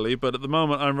bit fiddly, but at the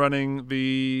moment I'm running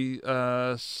the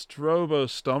Strobo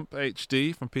Stomp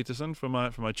HD from Peterson for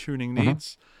my tuning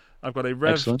needs. I've got a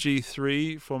Rev Excellent.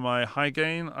 G3 for my high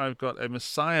gain. I've got a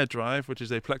Messiah Drive, which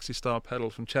is a Plexi-Star pedal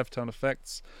from Cheftone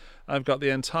Effects. I've got the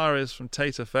Antares from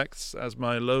Tate Effects as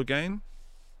my low gain.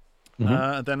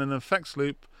 Then in effects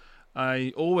loop,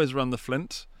 I always run the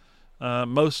Flint,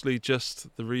 mostly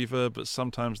just the reverb, but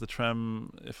sometimes the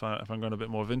trem if I'm going a bit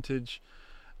more vintage.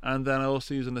 And then I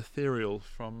also use an ethereal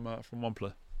from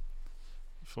Wampler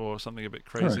for something a bit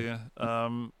crazier.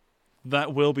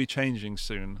 That will be changing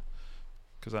soon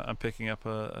because I'm picking up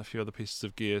a few other pieces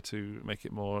of gear to make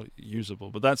it more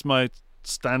usable. But that's my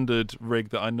standard rig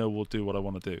that I know will do what I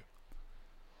want to do.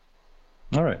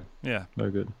 All right. Yeah.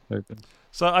 Very good. Very good.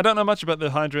 So I don't know much about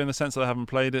the Hydra in the sense that I haven't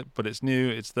played it, but it's new,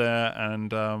 it's there,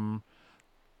 and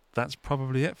that's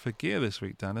probably it for gear this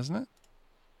week, Dan, isn't it?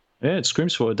 Yeah, it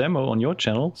screams for a demo on your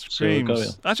channel.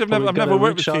 Screams. So Actually, I've never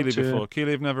worked with Keeley before.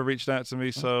 Keeley have never reached out to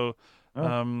me, so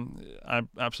I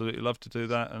absolutely love to do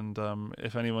that. And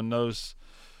if anyone knows,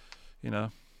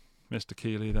 Mr.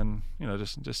 Keeley, then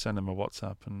just send him a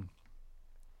WhatsApp and.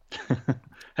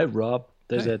 Hey Rob,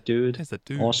 there's that dude. There's that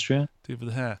dude. Austria. Dude with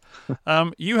the hair.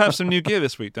 You have some new gear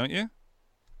this week, don't you?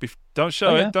 Don't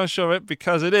show it. Don't show it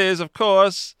because it is, of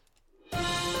course.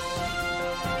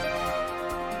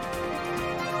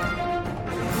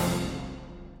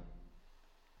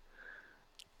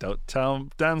 Don't tell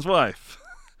Dan's wife.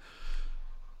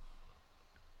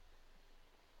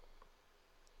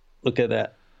 Look at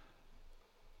that.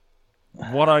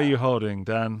 What are you holding,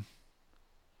 Dan?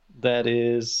 That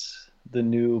is the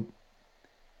new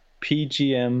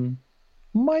PGM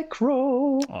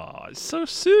Micro. Oh, it's so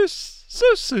sus.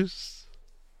 So sus.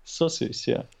 So sus,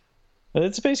 yeah.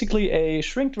 It's basically a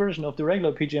shrinked version of the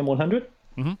regular PGM 100.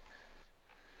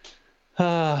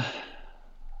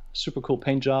 Super cool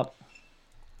paint job.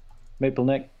 Maple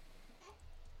neck,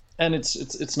 and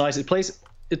it's nice. It plays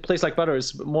like butter.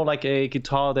 It's more like a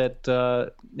guitar that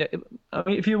I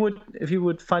mean, if you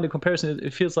would find a comparison,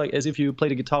 it feels like as if you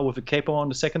played a guitar with a capo on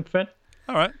the second fret.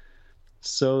 All right.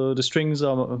 So the strings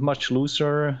are much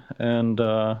looser, and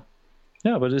but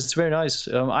it's very nice.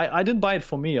 I didn't buy it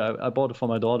for me. I bought it for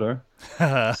my daughter.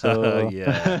 So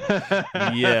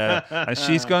yeah, and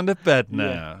she's gone to bed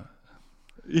now.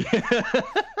 Yeah.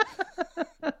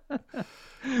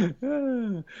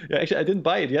 Yeah, actually, I didn't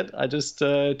buy it yet. I just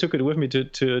took it with me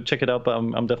to check it out. But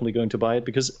I'm definitely going to buy it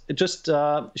because it just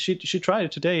she tried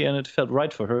it today and it felt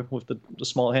right for her with the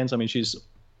small hands. I mean, she's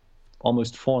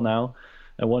almost 4 now.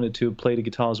 I wanted to play the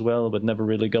guitar as well, but never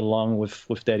really got along with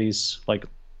Daddy's like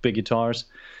big guitars.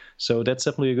 So that's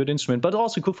definitely a good instrument, but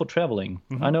also good for traveling.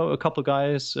 I know a couple of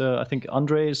guys. I think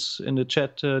Andres in the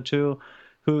chat too,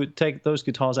 who take those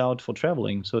guitars out for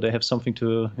traveling. So they have something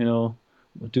to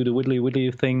do the widdly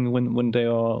thing when they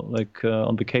are like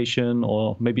on vacation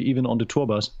or maybe even on the tour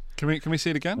bus. Can we see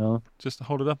it again? Just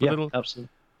hold it up a little. Absolutely.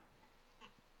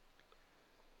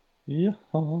 Yeah.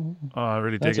 Oh, I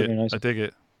really dig it. Nice. I dig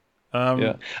it.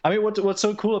 Yeah. I mean, what's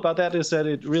so cool about that is that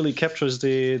it really captures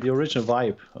the original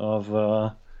vibe of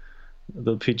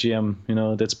the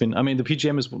PGM. That's been. I mean, the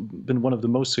PGM has been one of the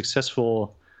most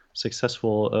successful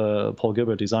Paul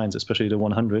Gilbert designs, especially the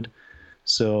 100.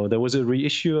 So there was a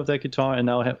reissue of that guitar, and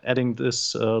now adding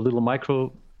this little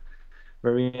micro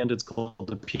variant. It's called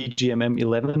the PGM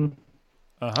M11,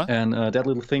 and that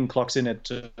little thing clocks in at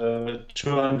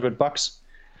 $200.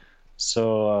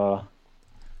 So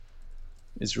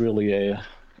it's really a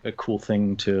cool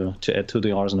thing to add to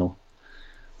the arsenal.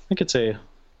 I think it's a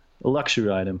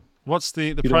luxury item. What's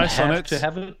the price on it? You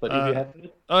don't have to have it, but if you have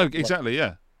it. Oh, exactly,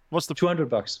 yeah. What's the $200?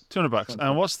 $200.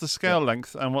 And what's the scale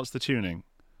length and what's the tuning?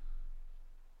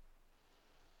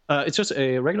 It's just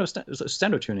a regular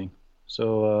standard tuning.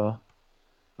 So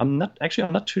I'm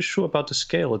not too sure about the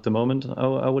scale at the moment.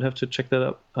 I would have to check that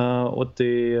up. What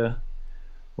the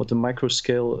micro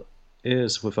scale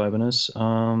is with Ibanez.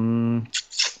 I mean,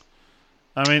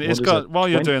 it's got. While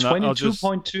you're doing that,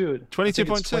 22.2.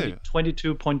 22.2.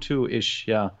 22.2-ish.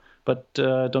 Yeah. But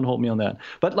don't hold me on that.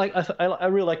 But like I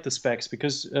really like the specs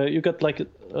because you got like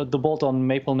the bolt-on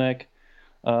maple neck.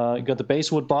 You got the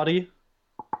basswood body.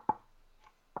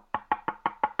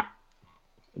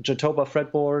 Jatoba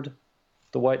fretboard,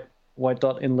 the white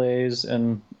dot inlays,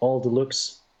 and all the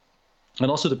looks, and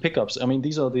also the pickups. I mean,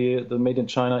 these are the made in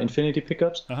China Infinity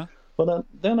pickups, but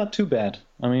they're not too bad.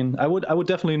 I mean, I would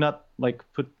definitely not like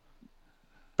put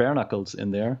bare knuckles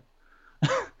in there,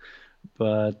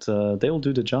 but they will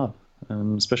do the job,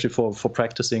 especially for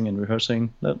practicing and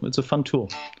rehearsing. It's a fun tool.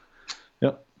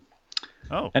 Yep.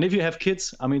 Oh. And if you have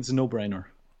kids, I mean, it's a no-brainer.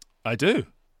 I do.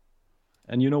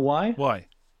 And you know why? Why?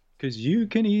 Because you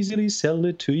can easily sell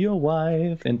it to your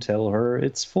wife and tell her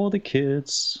it's for the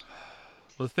kids.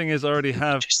 Well, the thing is, I already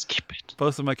have Just keep it.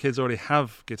 both of my kids already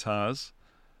have guitars,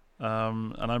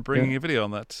 and I'm bringing a video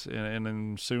on that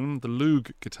in soon. The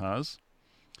Loog guitars,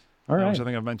 All right. which I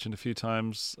think I've mentioned a few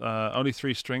times. Only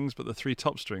 3 strings, but the 3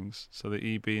 top strings, so the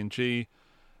E, B, and G,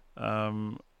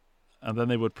 and then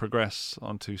they would progress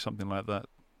onto something like that.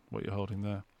 What you're holding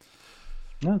there.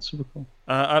 That's super cool.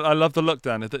 I love the look,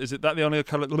 Dan. Is it that the only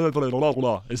color?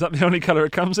 Is that the only color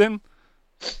it comes in?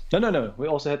 No. We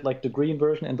also had like the green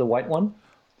version and the white one.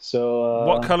 So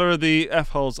What color are the F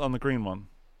holes on the green one?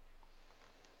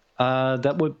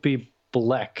 that would be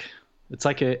black. It's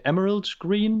like a emerald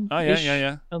green. Oh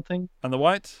yeah. Something. And the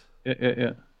white? Yeah.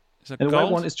 Is it And the gold?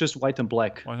 white one is just white and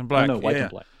black. White and black. No, white yeah. and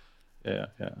black. Yeah.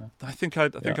 I think I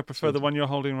prefer so the one you're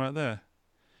holding right there.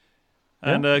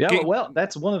 Yeah, And well,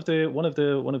 that's one of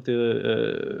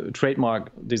the trademark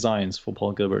designs for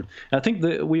Paul Gilbert. And I think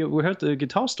we heard the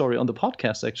guitar story on the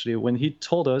podcast actually when he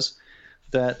told us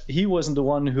that he wasn't the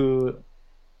one who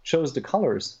chose the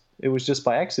colors. It was just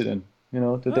by accident,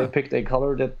 that they picked a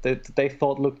color that they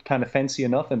thought looked kind of fancy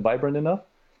enough and vibrant enough.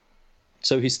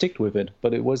 So he sticked with it,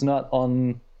 but it was not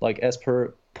on like as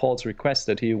per Paul's request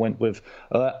that he went with.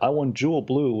 I want jewel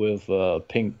blue with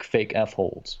pink fake F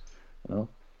holes.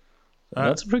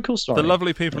 That's a pretty cool story. the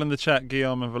lovely people in the chat,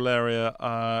 Guillaume and Valeria,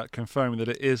 are confirming that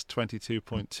it is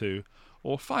 22.2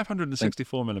 or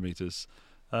 564 millimeters.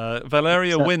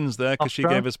 Valeria wins there because she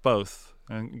gave us both,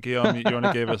 and Guillaume, you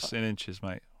only gave us in inches,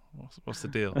 mate. What's the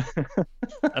deal?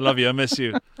 I love you. I miss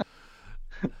you.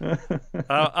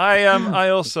 I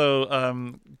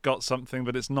also got something,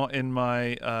 but it's not in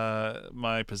my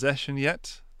my possession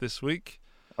yet this week.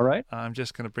 All right. I'm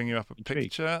just going to bring you up a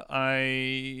picture.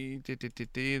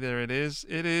 There it is.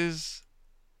 It is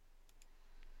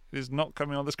not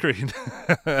coming on the screen.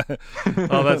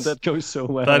 That goes so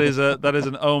well. That is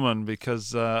an omen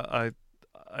because I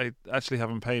actually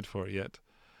haven't paid for it yet.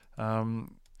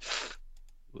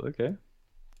 Okay.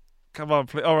 Come on,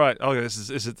 please. All right. Oh,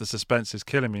 the suspense is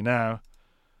killing me now.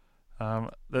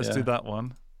 Let's do that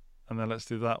one, and then let's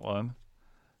do that one.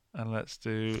 And it's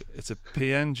a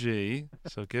PNG,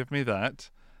 so give me that.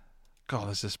 God,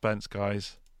 the suspense,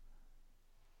 guys.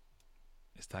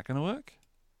 Is that going to work?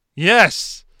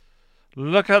 Yes!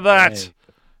 Look at that! Hey.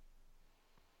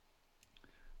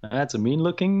 That's a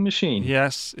mean-looking machine.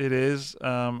 Yes, it is.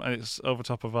 And it's over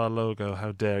top of our logo.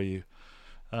 How dare you?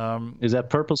 Is that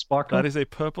Purple Sparkle? That is a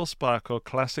Purple Sparkle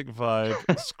Classic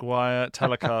Vibe Squire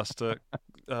Telecaster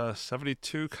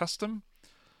 72 Custom.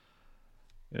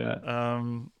 Yeah.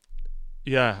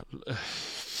 Yeah,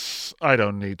 I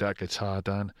don't need that guitar,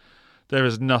 Dan. There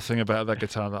is nothing about that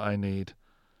guitar that I need.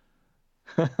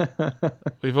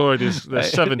 There's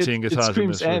 17 guitars it screams in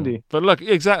this room. Andy. But look,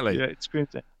 exactly. Yeah, it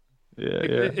screams Andy.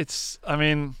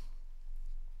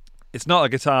 It's not a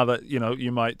guitar that,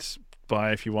 you might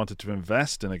buy if you wanted to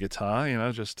invest in a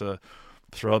guitar, just to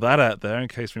throw that out there in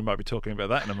case we might be talking about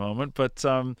that in a moment. But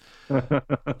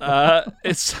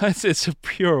it's a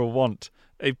pure want.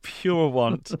 A pure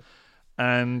want.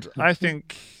 And I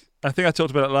think I talked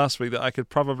about it last week that I could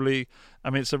probably.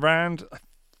 It's around. I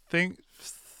think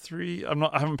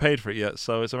I haven't paid for it yet,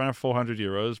 so it's around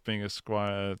 €400, being a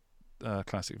Squire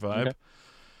Classic Vibe. Okay.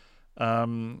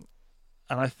 And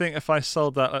I think if I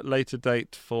sold that at a later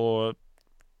date for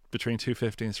between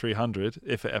 $250 and $300,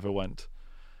 if it ever went,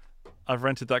 I've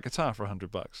rented that guitar for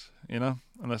 $100, and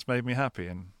that's made me happy.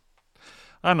 And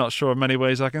I'm not sure of many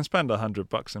ways I can spend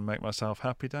 $100 and make myself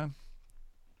happy, Dan.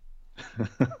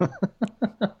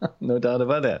 No doubt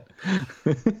about that.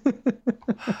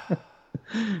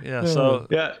 Yeah, so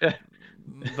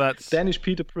that's Danish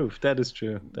Pete approved. That is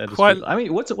true. That is Quite-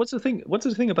 true. What's the thing? What's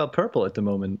the thing about purple at the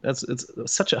moment? It's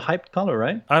such a hyped color,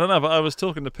 right? I don't know, but I was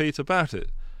talking to Pete about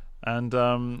it, and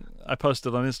I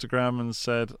posted on Instagram and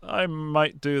said I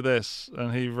might do this,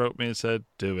 and he wrote me and said,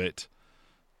 "Do it."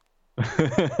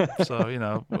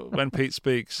 So when Pete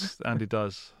speaks, Andy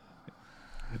does.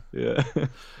 Yeah,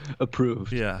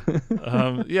 approved. Yeah,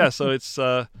 yeah. So it's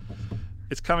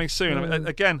coming soon.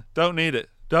 Again, don't need it.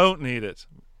 Don't need it.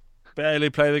 Barely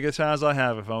play the guitars I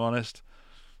have, if I'm honest.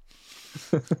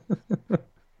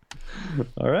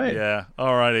 All right. Yeah.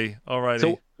 Alrighty.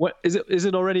 So what is it? Is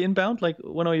it already inbound? Like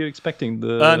when are you expecting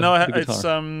the? No, the it's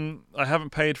guitar? I haven't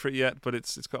paid for it yet, but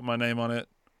it's got my name on it.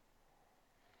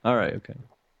 All right. Okay.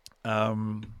 I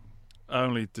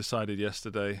only decided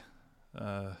yesterday,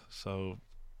 so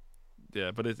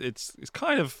yeah. But it's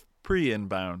kind of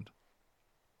pre-inbound.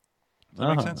 Does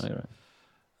that make sense? Right.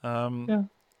 Yeah.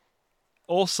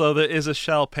 Also, there is a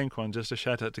shell pink one. Just a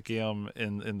shout out to Guillaume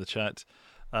in the chat.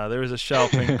 There is a Shell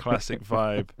Pink Classic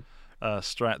Vibe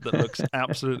Strat that looks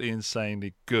absolutely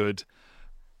insanely good,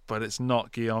 but it's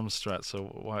not Guillaume's Strat, so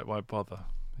why bother?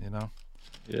 You know.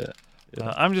 Yeah.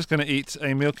 I'm just going to eat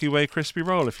a Milky Way crispy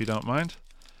roll, if you don't mind.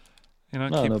 You know,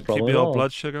 No, no keep problem the at old all.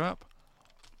 blood sugar up.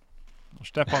 I'll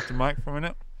step off the mic for a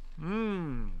minute.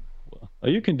 Oh,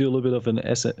 you can do a little bit of an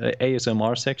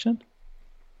ASMR section.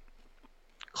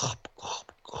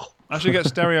 I should get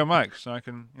stereo mics so I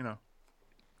can, you know.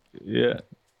 Yeah.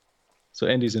 So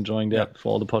Andy's enjoying that for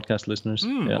all the podcast listeners.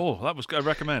 Yeah. Oh, that was good. I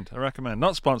recommend.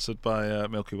 Not sponsored by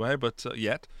Milky Way, but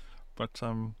yet. But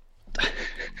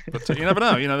you never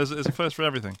know. You know, there's a first for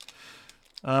everything.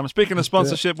 Speaking of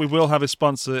sponsorship, we will have a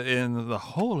sponsor in the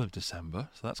whole of December,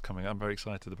 so that's coming. I'm very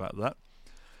excited about that.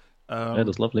 That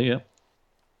is lovely. Yeah.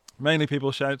 Mainly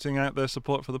people shouting out their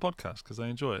support for the podcast because they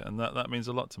enjoy it, and that means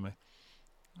a lot to me.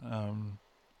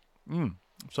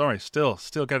 Sorry, still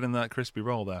getting that crispy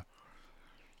roll there.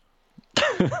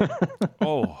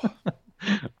 Oh,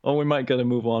 we might gotta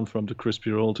move on from the crispy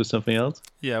roll to something else.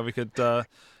 Yeah, we could. I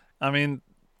mean,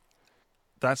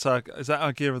 is that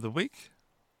our gear of the week?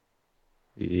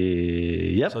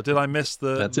 Yep. So did I miss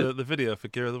the video for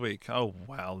gear of the week? Oh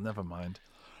well, never mind.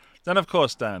 Then of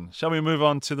course, Dan, shall we move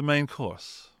on to the main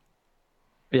course?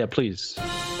 Yeah, please.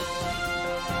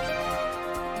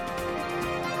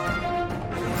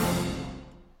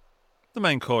 The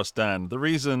main course, Dan. The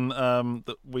reason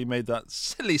that we made that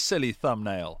silly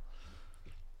thumbnail.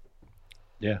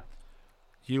 Yeah.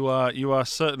 You are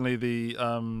certainly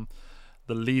the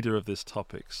leader of this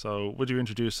topic. So would you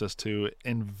introduce us to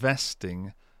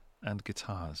investing and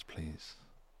guitars, please?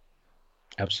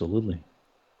 Absolutely.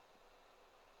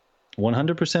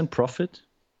 100% profit.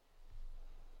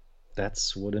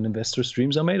 That's what an investor's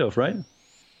dreams are made of, right?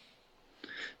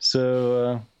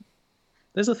 So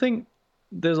there's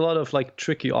a lot of like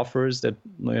tricky offers that,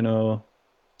 you know,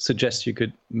 suggest you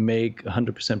could make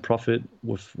 100% profit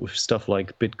with stuff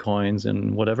like Bitcoins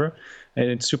and whatever, and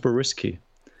it's super risky.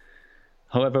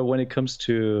 However, when it comes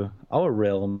to our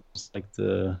realms, like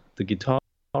the guitar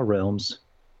realms,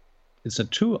 it's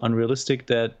not too unrealistic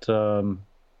that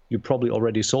you probably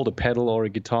already sold a pedal or a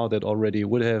guitar that already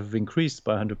would have increased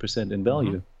by 100% in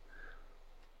value. Mm-hmm.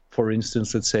 For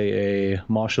instance, let's say a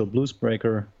Marshall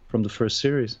Bluesbreaker from the first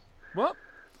series. What?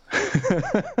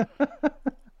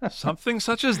 Something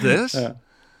such as this?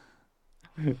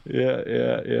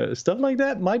 Yeah. Stuff like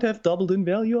that might have doubled in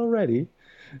value already.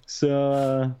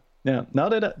 So now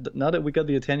that we got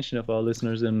the attention of our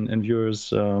listeners and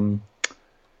viewers,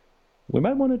 we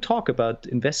might want to talk about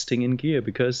investing in gear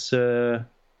because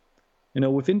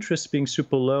with interest being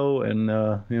super low and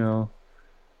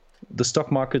the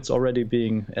stock market's already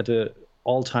being at an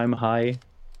all-time high,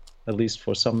 at least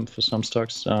for some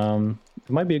stocks, it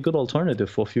might be a good alternative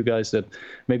for a few guys that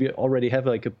maybe already have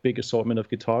like a big assortment of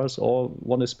guitars or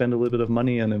want to spend a little bit of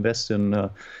money and invest in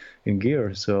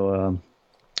gear. So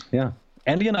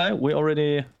Andy and I, we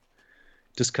already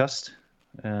discussed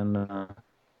and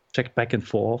checked back and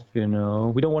forth. We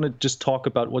don't want to just talk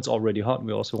about what's already hot.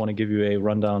 We also want to give you a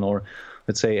rundown, or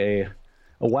let's say a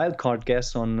wild card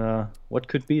guess on what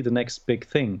could be the next big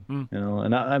thing.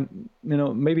 And I'm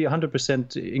maybe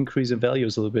 100% increase in value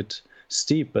is a little bit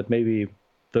steep, but maybe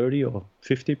 30 or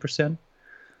 50%.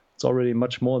 It's already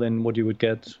much more than what you would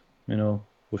get,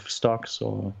 with stocks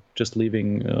or just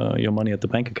leaving your money at the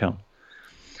bank account.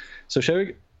 So shall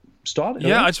we start?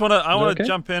 Yeah, I want to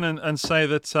jump in and say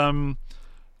that,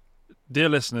 dear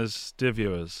listeners, dear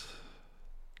viewers,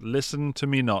 listen to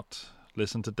me not,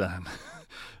 listen to Dan.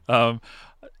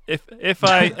 If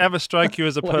I ever strike you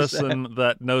as a person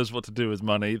that knows what to do with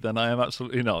money, then I am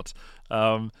absolutely not.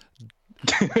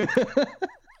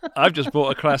 I've just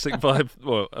bought a Classic Vibe.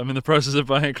 Well, I'm in the process of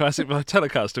buying a Classic Vibe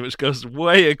Telecaster, which goes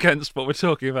way against what we're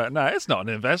talking about now. It's not an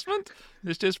investment.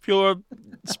 It's just pure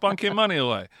spunking money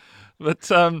away.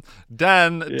 But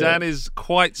Dan is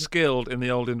quite skilled in the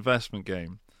old investment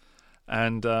game.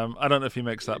 And I don't know if he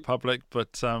makes that public,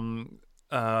 but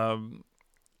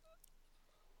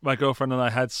my girlfriend and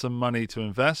I had some money to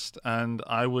invest, and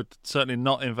I would certainly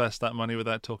not invest that money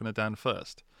without talking to Dan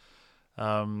first.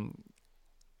 And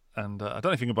I don't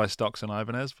know if you can buy stocks in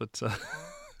Ibanez, but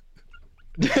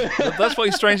that's what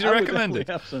he's strangely recommending.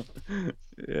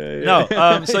 No,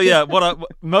 what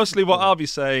I'll be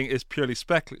saying is purely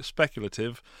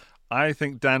speculative. I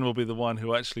think Dan will be the one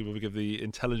who actually will give the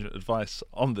intelligent advice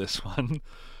on this one.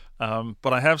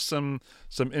 But I have some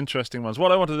interesting ones.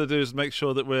 What I wanted to do is make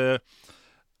sure that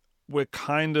we're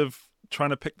kind of trying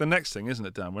to pick the next thing, isn't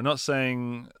it, Dan? We're not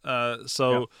saying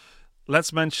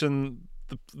Let's mention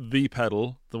the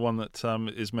pedal, the one that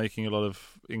is making a lot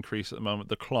of increase at the moment,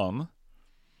 the Klon.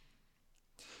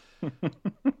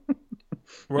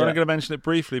 We're only going to mention it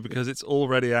briefly because it's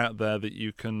already out there that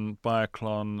you can buy a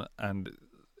Klon, and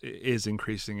it is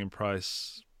increasing in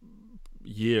price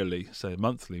yearly, so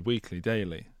monthly, weekly,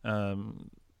 daily.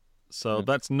 So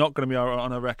that's not going to be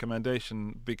on a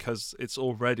recommendation because it's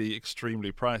already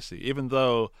extremely pricey, even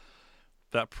though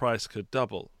that price could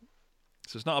double.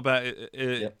 So it's not about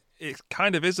it. It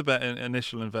kind of is about an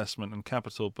initial investment and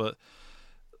capital, but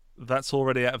that's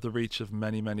already out of the reach of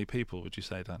many, many people. Would you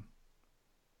say, Dan?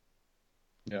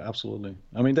 Yeah, absolutely.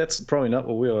 I mean, that's probably not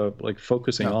what we are like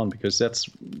focusing on, because that's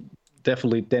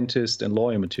definitely dentist and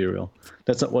lawyer material.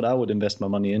 That's not what I would invest my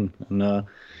money in. And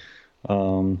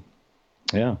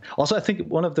yeah. Also, I think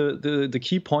one of the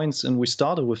key points, and we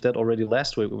started with that already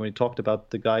last week when we talked about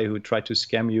the guy who tried to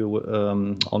scam you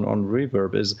on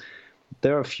Reverb, is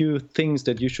there are a few things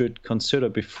that you should consider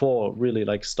before really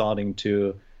like starting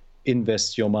to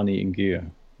invest your money in gear.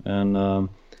 And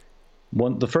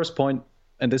the first point,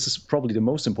 and this is probably the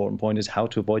most important point, is how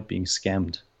to avoid being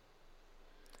scammed.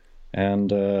 And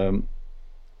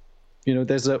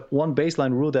there's one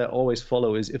baseline rule that I always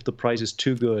follow is if the price is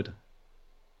too good,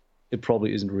 it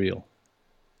probably isn't real.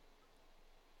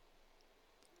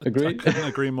 Agree? I couldn't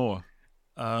agree more.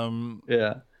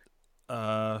 Yeah.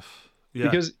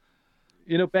 Because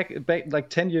back like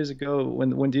 10 years ago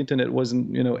when the internet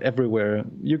wasn't everywhere,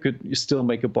 you still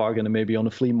make a bargain and maybe on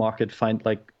a flea market find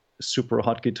like a super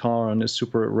hot guitar and a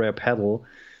super rare pedal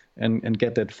and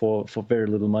get that for very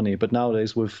little money. But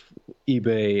nowadays with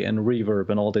eBay and Reverb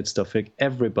and all that stuff, like,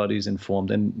 everybody's informed,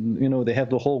 and they have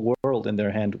the whole world in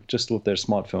their hand just with their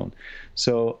smartphone.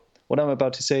 So what I'm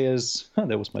about to say is,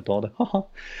 that was my daughter.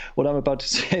 What I'm about to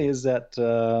say is that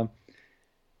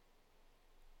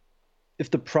if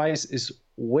the price is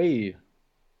way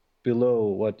below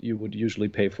what you would usually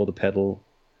pay for the pedal,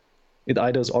 it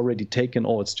either is already taken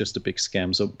or it's just a big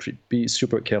scam. So be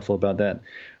super careful about that.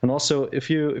 And also, if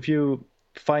you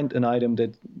find an item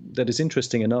that is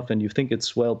interesting enough and you think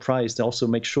it's well priced, also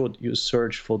make sure you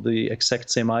search for the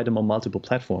exact same item on multiple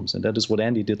platforms. And that is what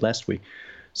Andy did last week.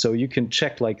 So you can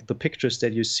check like the pictures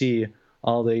that you see,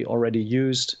 are they already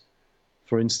used,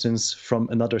 for instance, from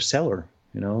another seller?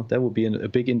 That would be a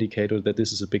big indicator that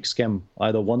this is a big scam,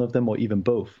 either one of them or even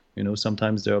both.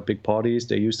 Sometimes there are big parties,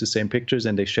 they use the same pictures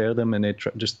and they share them and they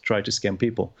just try to scam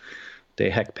people. They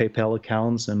hack PayPal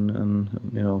accounts and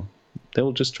they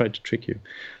will just try to trick you.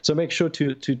 So make sure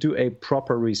to do a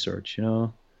proper research.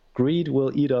 Greed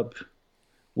will eat up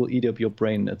your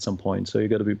brain at some point. So you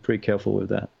got to be pretty careful with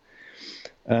that.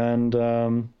 And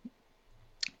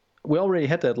we already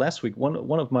had that last week. One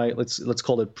of my let's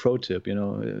call it pro tip.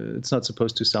 It's not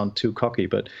supposed to sound too cocky,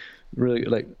 but really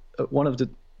like one of the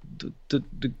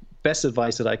best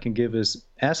advice that I can give is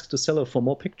ask the seller for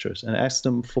more pictures and ask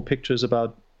them for pictures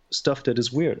about stuff that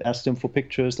is weird. Ask them for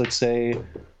pictures, let's say,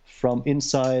 from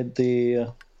inside the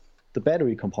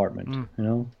battery compartment.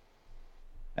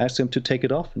 Ask them to take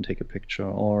it off and take a picture,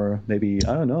 or maybe,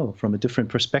 I don't know, from a different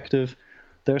perspective.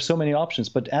 There are so many options,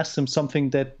 but ask them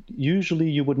something that usually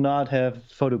you would not have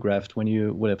photographed when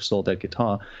you would have sold that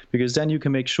guitar, because then you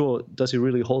can make sure, does he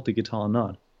really hold the guitar or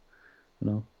not?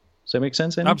 Does that make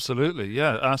sense, Andy? Absolutely,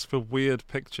 yeah. Ask for weird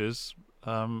pictures.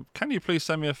 Can you please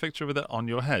send me a picture with it on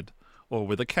your head or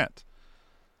with a cat?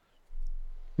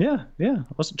 Yeah.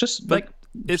 Just but like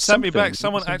it sent me back.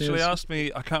 Someone actually asked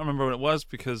me, I can't remember what it was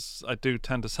because I do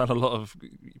tend to sell a lot of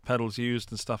pedals used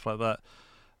and stuff like that.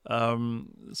 I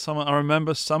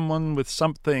remember someone with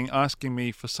something asking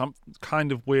me for some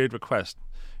kind of weird request,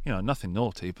 nothing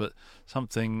naughty, but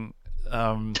something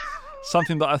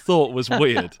something that I thought was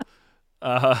weird.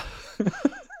 I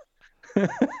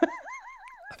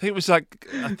think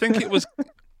it was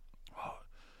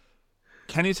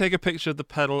can you take a picture of the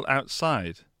pedal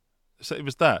outside? So it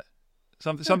was that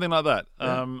something like that.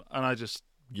 And I just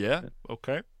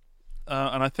okay.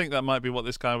 And I think that might be what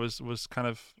this guy was kind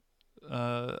of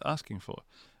asking for.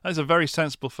 That's a very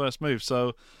sensible first move.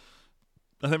 So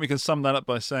I think we can sum that up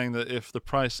by saying that if the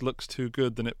price looks too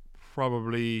good, then it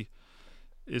probably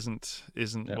isn't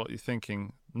what you're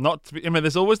thinking. Not to be. I mean,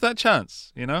 there's always that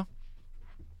chance,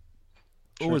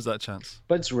 Always that chance.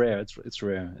 But it's rare. It's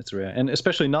rare, and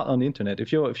especially not on the internet.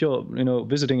 If you're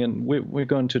visiting, and we're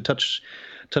going to touch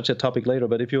that topic later.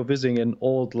 But if you're visiting an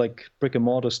old like brick and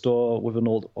mortar store with an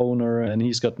old owner, and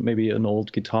he's got maybe an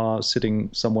old guitar sitting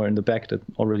somewhere in the back that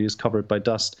already is covered by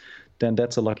dust, then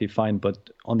that's a lucky find. But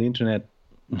on the internet,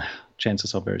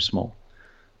 chances are very small.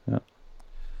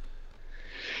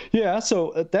 Yeah,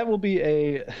 so that will be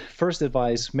a first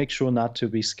advice. Make sure not to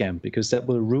be scammed, because that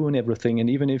will ruin everything. And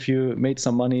even if you made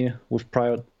some money with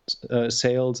prior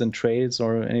sales and trades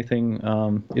or anything,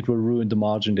 it will ruin the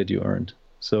margin that you earned.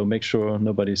 So make sure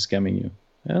nobody's scamming you.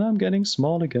 And I'm getting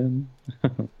small again.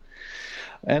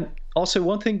 And also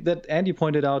one thing that Andy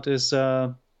pointed out is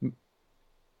you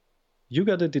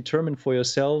got to determine for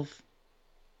yourself,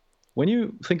 when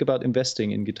you think about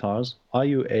investing in guitars, are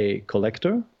you a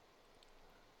collector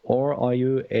or are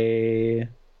you a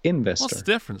investor? What's the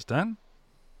difference, Dan?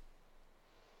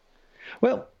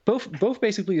 Well, both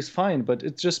basically is fine, but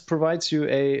it just provides you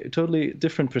a totally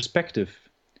different perspective.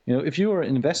 You know, if you are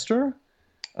an investor,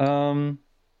 you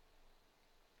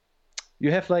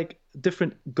have like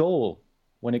different goal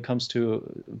when it comes to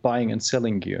buying and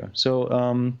selling gear.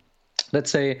 So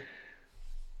let's say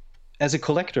as a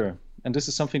collector, and this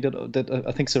is something that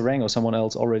I think Sarang or someone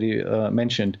else already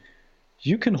mentioned,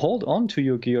 you can hold on to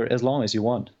your gear as long as you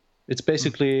want. It's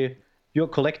basically you're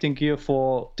collecting gear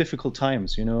for difficult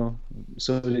times, you know,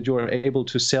 so that you're able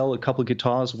to sell a couple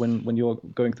guitars when you're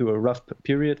going through a rough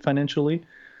period financially.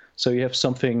 So you have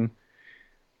something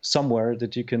somewhere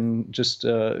that you can just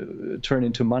turn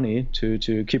into money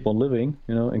to keep on living,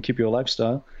 you know, and keep your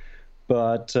lifestyle.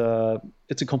 But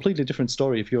it's a completely different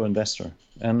story if you're an investor,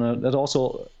 and that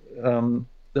also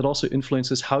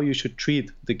influences how you should treat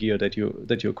the gear that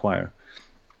you acquire.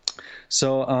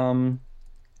 So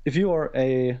if you are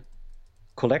a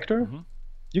collector,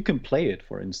 you can play it,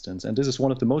 for instance, and this is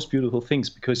one of the most beautiful things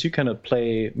because you cannot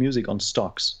play music on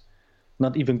stocks,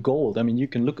 not even gold. I mean, you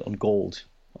can look on gold.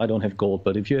 I don't have gold,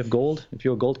 but if you have gold, if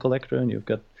you're a gold collector and you've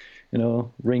got, you know,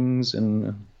 rings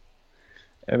and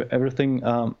everything,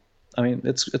 I mean,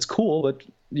 it's cool, but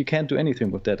you can't do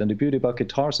anything with that. And the beauty about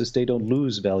guitars is they don't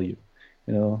lose value.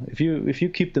 You know, if you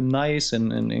keep them nice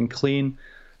and clean,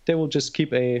 they will just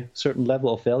keep a certain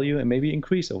level of value and maybe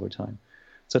increase over time.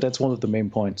 So that's one of the main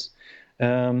points.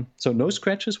 So no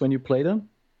scratches when you play them,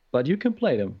 but you can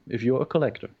play them if you're a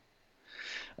collector.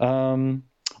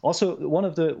 Also, one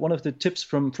of the tips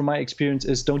from my experience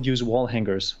is don't use wall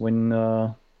hangers when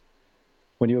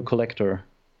you're a collector,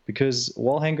 because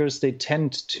wall hangers, they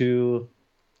tend to,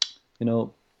 you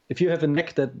know, if you have a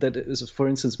neck that is, for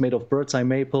instance, made of bird's eye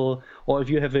maple, or if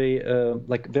you have a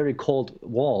like very cold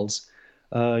walls,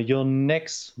 your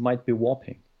necks might be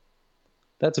warping.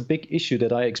 That's a big issue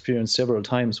that I experienced several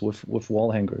times with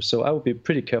wall hangers. So I would be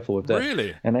pretty careful with that.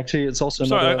 Really? And actually, it's also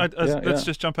let's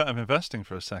just jump out of investing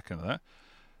for a second there.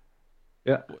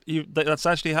 Yeah. That's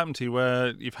actually happened to you where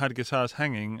you've had guitars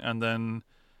hanging and then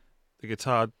the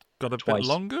guitar got a bit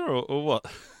longer, or what?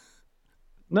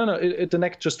 No, the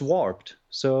neck just warped.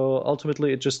 So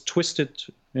ultimately, it just twisted,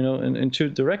 you know, in two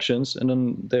directions, and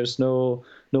then there's no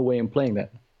way in playing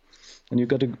that. And you've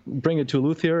got to bring it to a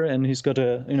luthier, and he's got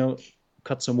to, you know,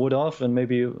 cut some wood off and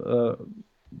maybe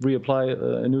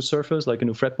reapply a new surface, like a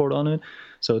new fretboard on it.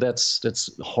 So that's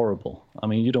horrible. I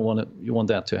mean, you want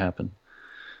that to happen.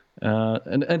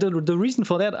 And the reason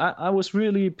for that, I was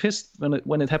really pissed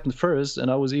when it happened first, and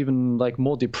I was even like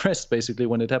more depressed basically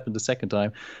when it happened the second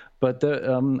time. But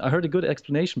I heard a good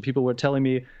explanation. People were telling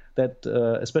me that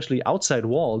especially outside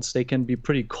walls, they can be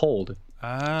pretty cold.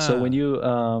 So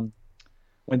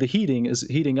when the heating is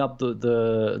heating up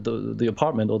the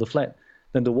apartment or the flat,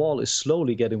 then the wall is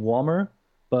slowly getting warmer.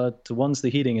 But once the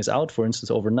heating is out, for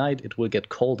instance, overnight, it will get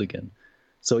cold again.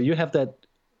 So you have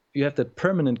that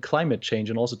permanent climate change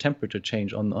and also temperature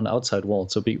change on outside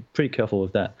walls. So be pretty careful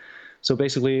with that. So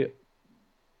basically,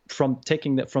 from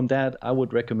that, I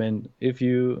would recommend, if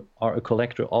you are a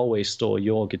collector, always store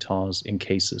your guitars in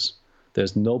cases.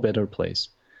 There's no better place.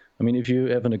 I mean, if you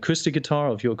have an acoustic guitar,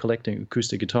 or if you're collecting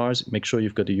acoustic guitars, make sure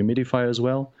you've got a humidifier as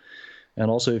well. And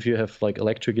also, if you have like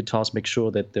electric guitars, make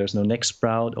sure that there's no neck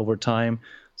sprout over time.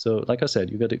 So, like I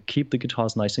said, you got to keep the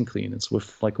guitars nice and clean. It's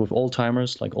with old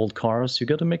timers, like old cars. You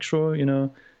got to make sure, you know,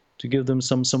 to give them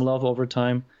some love over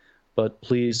time. But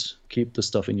please keep the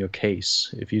stuff in your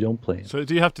case if you don't play it. So,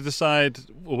 do you have to decide,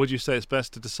 or would you say it's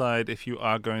best to decide if you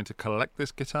are going to collect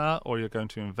this guitar or you're going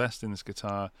to invest in this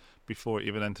guitar before it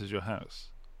even enters your house?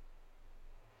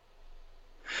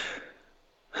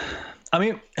 I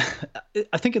mean,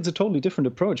 I think it's a totally different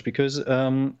approach because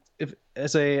if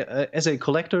as a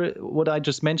collector, what I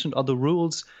just mentioned are the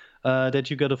rules that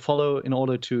you got to follow in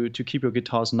order to keep your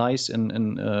guitars nice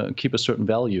and keep a certain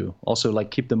value. Also,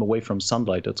 like keep them away from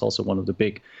sunlight. That's also one of the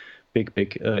big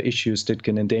issues that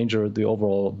can endanger the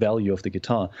overall value of the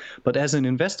guitar. But as an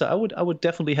investor, I would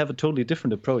definitely have a totally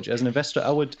different approach. As an investor,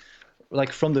 I would,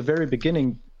 like from the very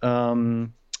beginning,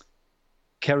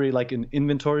 carry like an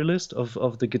inventory list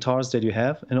of the guitars that you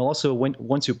have. And also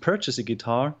once you purchase a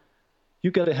guitar,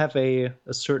 you got to have a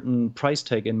certain price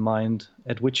tag in mind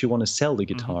at which you want to sell the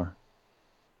guitar.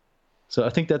 Mm-hmm. So I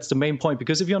think that's the main point,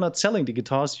 because if you're not selling the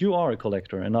guitars, you are a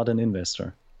collector and not an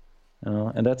investor.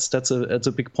 And that's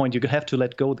a big point. You have to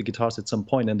let go of the guitars at some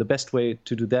point, and the best way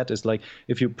to do that is like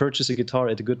if you purchase a guitar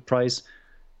at a good price,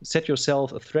 set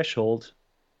yourself a threshold,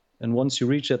 and once you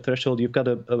reach that threshold, you've got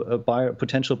a buyer,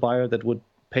 potential buyer that would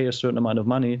pay a certain amount of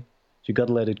money. You got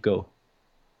to let it go.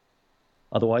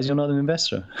 Otherwise, you're not an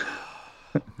investor.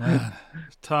 Man,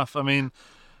 it's tough. I mean,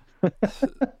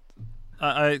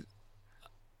 the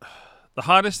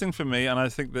hardest thing for me, and I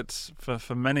think that's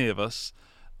for many of us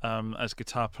as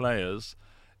guitar players,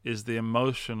 is the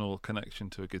emotional connection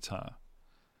to a guitar.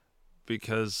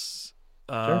 Because,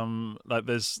 like,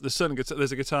 there's certain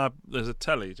guitar, there's a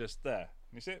telly just there.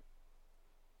 Can you see it?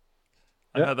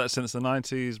 I've had that since the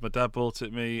 90s. My dad bought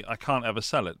it me. I can't ever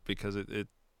sell it because it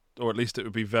or at least it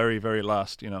would be very, very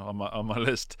last, on my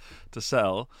list to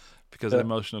sell because of the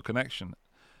emotional connection.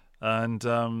 And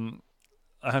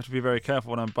I have to be very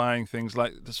careful when I'm buying things,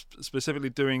 like specifically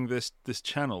doing this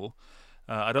channel.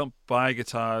 I don't buy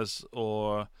guitars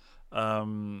or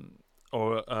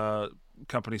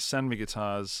companies send me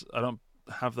guitars. I don't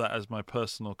have that as my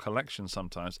personal collection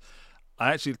sometimes.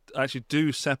 I actually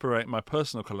do separate my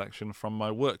personal collection from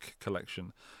my work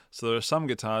collection. So there are some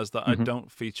guitars that I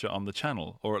don't feature on the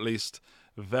channel, or at least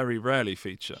very rarely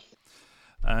feature.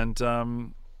 And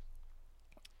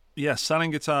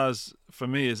selling guitars for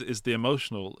me is the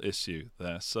emotional issue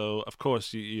there. So of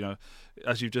course you know,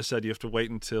 as you've just said, you have to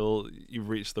wait until you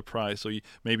reach the price, or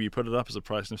maybe you put it up as a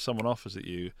price, and if someone offers it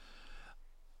you,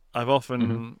 I've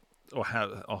often.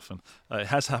 It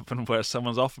has happened where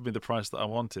someone's offered me the price that I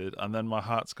wanted, and then my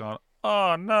heart's gone,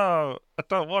 oh no, I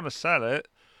don't want to sell it.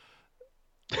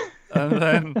 And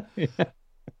then,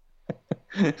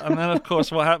 of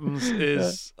course, what happens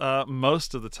is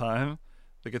most of the time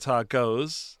the guitar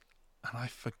goes, and I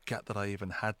forget that I even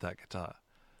had that guitar.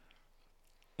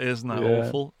 Isn't that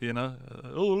awful?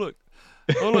 Oh look,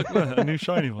 a new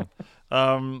shiny one.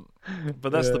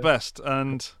 But that's the best.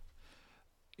 And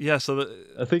yeah, so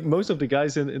I think most of the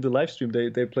guys in the live stream,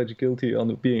 they pledge guilty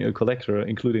on being a collector,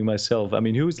 including myself. I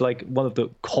mean, who's like one of the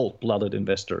cold-blooded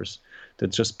investors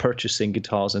that's just purchasing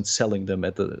guitars and selling them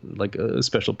at a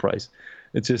special price.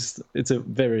 It's a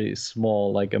very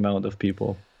small amount of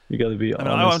people. You got to be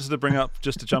honest. I wanted to bring up,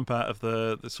 just to jump out of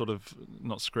the sort of,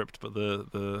 not script, but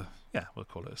the we'll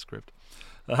call it a script.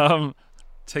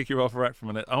 Take you off rack for a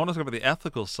minute. I want to talk about the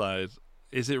ethical side.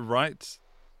 Is it right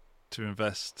to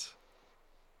invest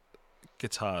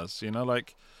guitars?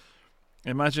 Like,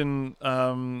 imagine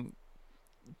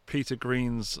Peter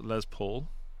Green's Les Paul,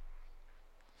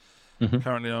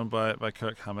 currently owned by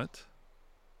Kirk Hammett.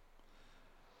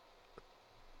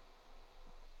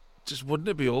 Just wouldn't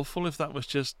it be awful if that was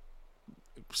just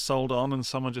sold on and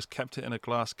someone just kept it in a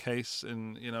glass case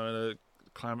in a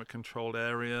climate controlled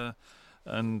area?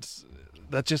 And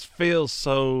that just feels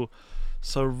so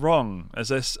wrong,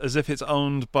 as if it's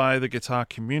owned by the guitar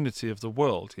community of the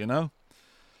world,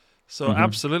 So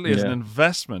absolutely, as an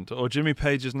investment, or Jimmy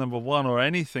Page's number one, or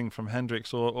anything from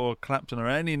Hendrix or Clapton, or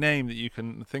any name that you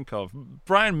can think of.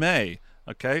 Brian May,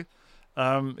 okay,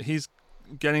 he's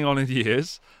getting on in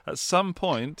years. At some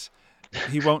point,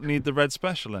 he won't need the Red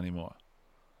Special anymore.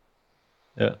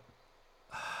 Yeah.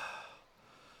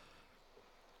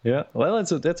 Yeah, well,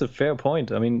 that's a fair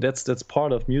point. I mean, that's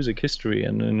part of music history,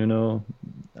 and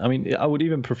I mean, I would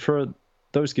even prefer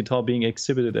those guitar being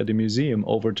exhibited at a museum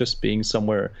over just being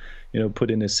somewhere,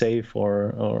 put in a safe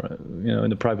or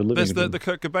in a private living room. The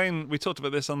Kurt Cobain, we talked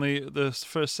about this on the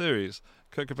first series.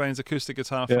 Kurt Cobain's acoustic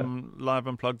guitar from Live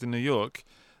Unplugged in New York,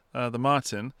 the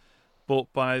Martin,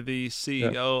 bought by the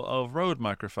CEO of Rode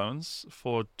Microphones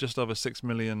for just over $6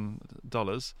 million,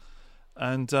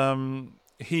 and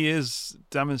he is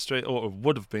or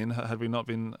would have been, had we not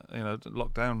been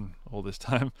locked down all this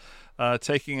time,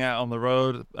 taking it out on the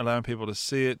road, allowing people to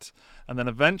see it, and then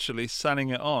eventually selling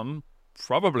it on,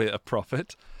 probably at a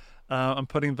profit, and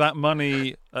putting that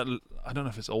money at, I don't know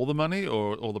if it's all the money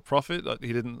or all the profit. I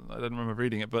didn't remember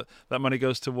reading it, but that money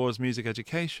goes towards music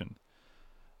education.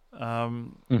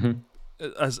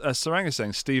 As Sarang is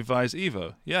saying, Steve Vai's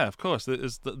Evo. Yeah, of course.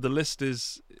 The list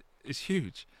is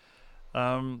huge.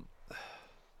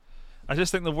 I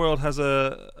just think the world has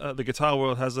the guitar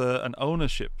world has an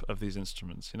ownership of these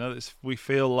instruments. We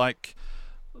feel like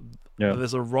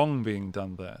there's a wrong being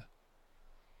done there.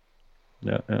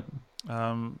 Yeah.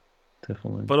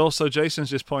 Definitely. But also, Jason's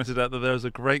just pointed out that there's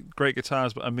a great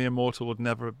guitars, but a mere mortal would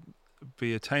never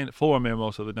be attainable. For a mere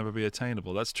mortal, would never be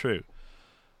attainable. That's true.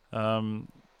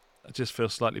 I just feel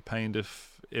slightly pained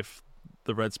if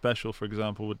the Red Special, for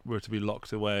example, were to be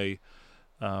locked away,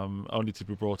 only to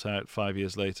be brought out 5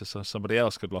 years later, so somebody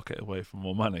else could lock it away for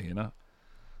more money.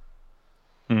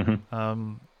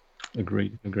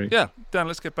 Agreed. Yeah, Dan,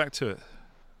 let's get back to it.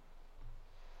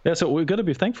 Yeah, so we're gonna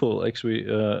be thankful actually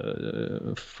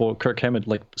for Kirk Hammett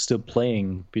like still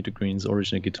playing Peter Green's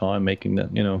original guitar and making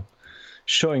that,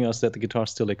 showing us that the guitar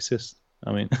still exists.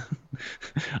 I mean,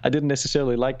 I didn't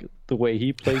necessarily like the way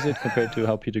he plays it compared to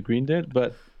how Peter Green did,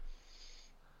 but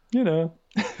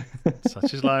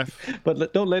such is life.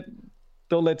 But don't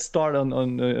let start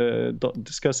on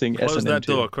discussing Close S&M that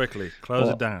too. door quickly. Close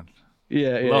it down.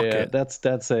 Yeah. Lock it.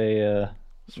 That's a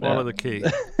Swallow the key.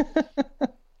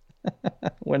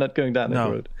 We're not going down that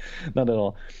No. road, not at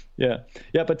all. Yeah,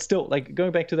 but still, like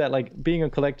going back to that, like being a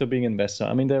collector, being an investor.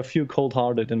 I mean, there are a few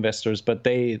cold-hearted investors, but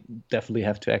they definitely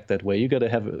have to act that way. You got to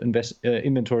have an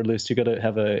inventory list. You got to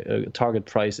have a target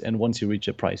price, and once you reach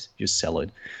a price, you sell it,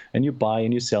 and you buy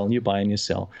and you sell, and you buy and you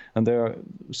sell. And there are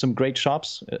some great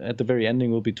shops at the very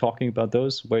ending. We'll be talking about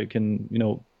those where you can,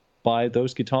 buy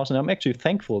those guitars. And I'm actually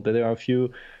thankful that there are a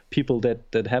few people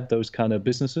that have those kind of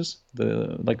businesses,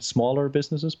 like smaller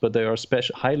businesses, but they are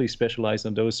highly specialized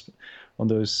on those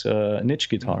niche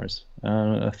guitars.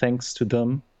 Thanks to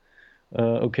them,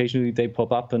 occasionally they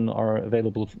pop up and are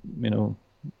available,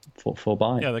 for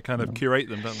buying. Yeah, they kind of curate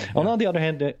them, don't they? On the other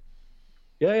hand,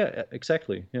 yeah,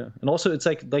 exactly. Yeah, and also it's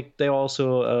like they're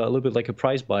also a little bit like a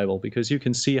price Bible because you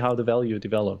can see how the value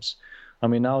develops. I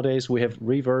mean, nowadays we have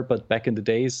Reverb, but back in the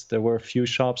days there were a few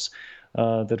shops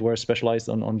that were specialized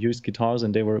on used guitars,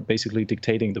 and they were basically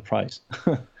dictating the price.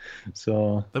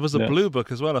 So there was a Blue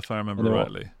Book as well, if I remember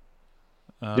rightly.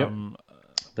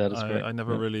 That is correct. I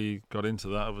never really got into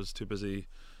that. I was too busy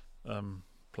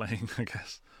playing, I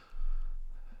guess.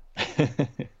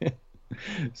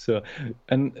 So,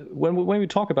 and when we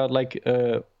talk about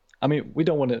we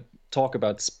don't want to talk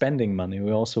about spending money.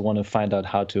 We also want to find out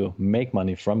how to make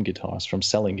money from guitars, from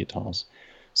selling guitars.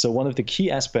 So one of the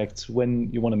key aspects when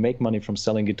you want to make money from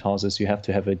selling guitars is you have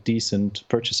to have a decent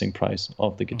purchasing price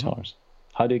of the guitars.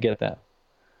 How do you get that?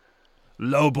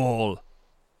 Lowball.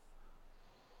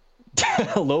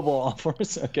 Lowball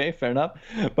offers, okay, fair enough.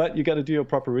 But you got to do your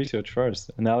proper research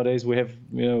first. Nowadays we have,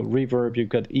 Reverb, you've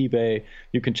got eBay.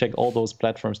 You can check all those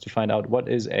platforms to find out what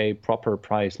is a proper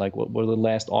price. Like what were the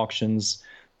last auctions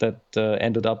that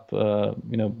ended up,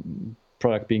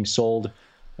 product being sold,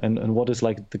 and what is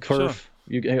like the curve. Sure.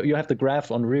 You have the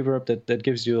graph on Reverb that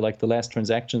gives you like the last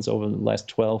transactions over the last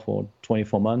 12 or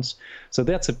 24 months. So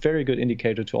that's a very good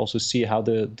indicator to also see how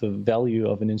the value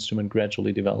of an instrument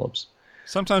gradually develops.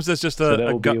 Sometimes there's just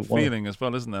a gut feeling as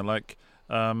well, isn't there? Like,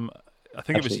 I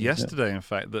think it was yesterday, in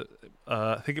fact, that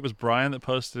I think it was Brian that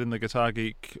posted in the Guitar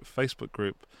Geek Facebook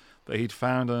group that he'd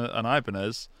found an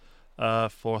Ibanez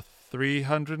for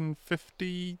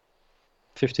 350.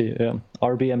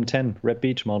 RBM 10 Red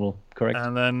Beach model, correct?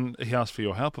 And then he asked for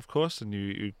your help, of course, and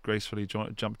you gracefully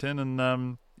jumped in,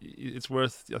 and it's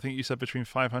worth, I think you said, between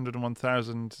 500 and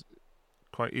 1,000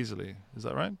 quite easily. Is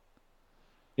that right?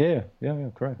 Yeah,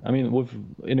 correct. I mean,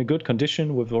 in a good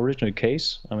condition with original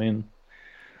case. I mean,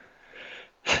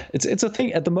 it's a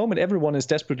thing at the moment. Everyone is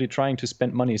desperately trying to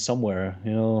spend money somewhere.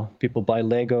 People buy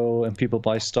Lego, and people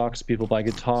buy stocks. People buy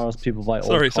guitars. People buy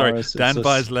old cars. Dan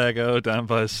buys Lego. Dan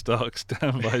buys stocks.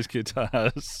 Dan buys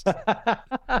guitars.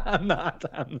 I'm not.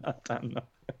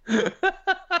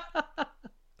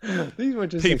 These were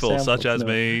just people examples, such as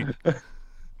me.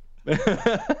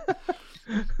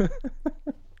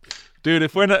 Dude,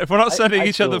 if we're not sending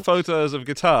each other photos of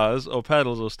guitars or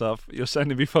pedals or stuff, you're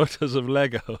sending me photos of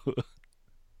Lego.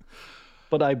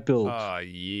 But I built. Oh,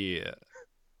 yeah.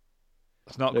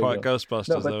 It's not quite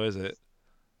Ghostbusters, though, is it?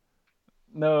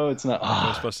 No, it's not.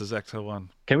 Ghostbusters Ecto 1.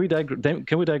 Can we digress?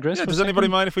 Yeah, for does a anybody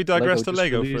second? mind if we digress to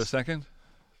Lego released... for a second?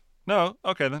 No?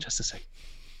 Okay, then. Just a second.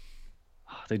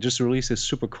 They just released this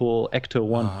super cool Ecto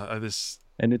 1.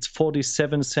 And it's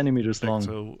 47 centimeters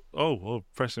long.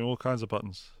 Pressing all kinds of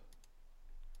buttons.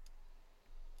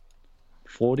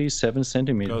 47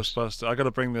 centimeters. Ghostbusters. I got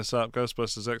to bring this up.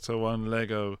 Ghostbusters Ecto 1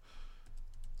 Lego.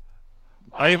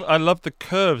 I love the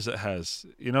curves it has.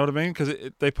 You know what I mean? Because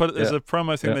there's a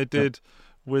promo thing they did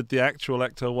with the actual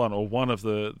Ecto 1, or one of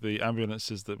the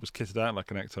ambulances that was kitted out like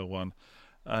an Ecto 1,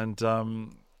 and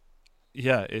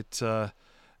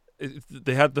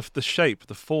they had the shape,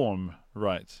 the form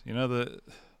right.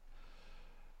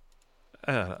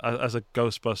 As a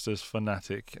Ghostbusters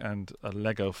fanatic and a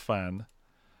Lego fan,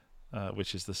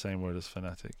 which is the same word as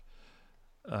fanatic.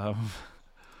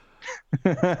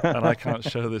 And I can't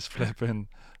show this flipping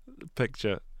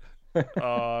picture.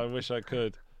 I wish I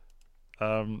could,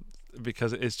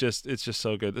 because it's just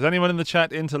so good. Is anyone in the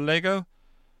chat into Lego?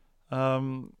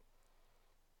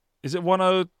 Is it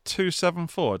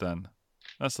 10274, Dan?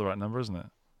 That's the right number, isn't it?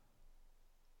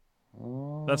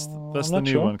 That's I'm the not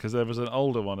new sure. one, because there was an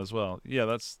older one as well. Yeah,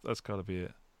 that's got to be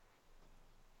it.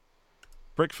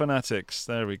 Brick Fanatics.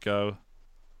 There we go.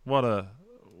 What a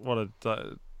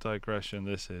digression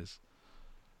this is.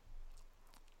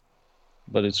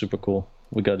 But it's super cool.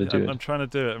 We got to do I'm it. trying to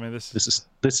do it. I mean, This is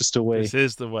the way. This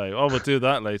is the way. Oh, we'll do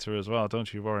that later as well.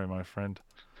 Don't you worry, my friend.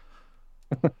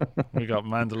 We got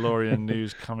Mandalorian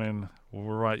news coming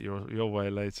right your way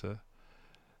later.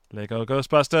 Lego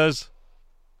Ghostbusters.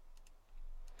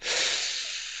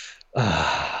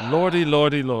 Lordy.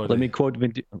 Let me quote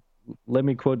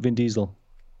Vin Diesel.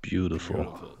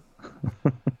 Beautiful.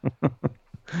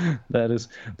 That is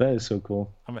so cool.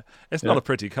 I mean, it's not a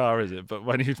pretty car, is it? But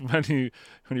when you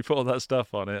put all that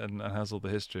stuff on it and has all the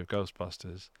history of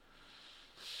Ghostbusters.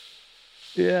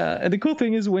 Yeah, and the cool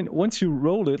thing is once you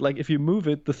roll it, like if you move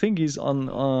it, the thingies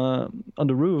on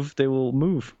the roof, they will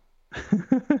move.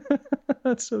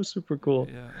 That's so super cool.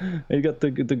 Yeah. And you got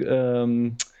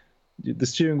the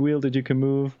steering wheel that you can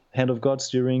move, hand of God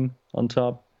steering on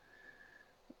top.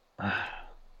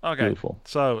 Okay. Beautiful.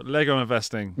 So Lego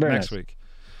investing Very next nice. week.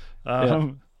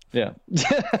 Yeah.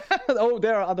 Oh,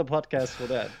 there are other podcasts for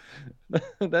that.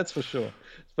 That's for sure.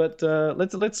 But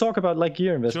let's talk about like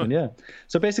gear investment. Sure. Yeah.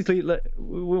 So basically,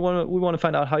 we want to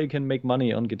find out how you can make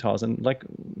money on guitars, and like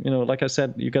I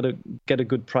said, you got to get a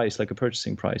good price, like a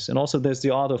purchasing price, and also there's the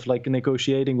art of like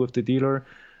negotiating with the dealer,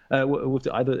 with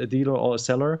either a dealer or a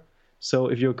seller. So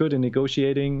if you're good in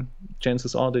negotiating,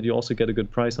 chances are that you also get a good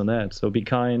price on that. So be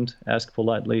kind, ask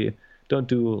politely. Don't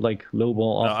do like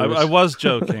lowball offers. No, I was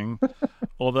joking,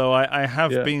 although I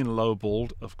have Yeah. been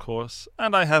lowballed, of course,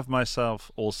 and I have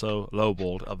myself also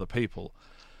lowballed other people.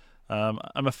 I'm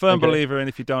a firm Okay. believer in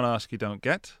if you don't ask, you don't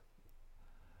get.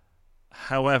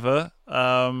 However,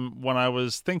 when I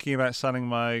was thinking about selling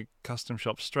my custom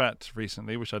shop Strat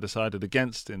recently, which I decided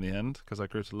against in the end because I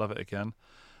grew to love it again,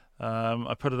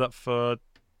 I put it up for,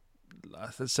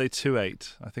 let's say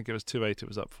 2.8. I think it was 2.8 it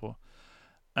was up for.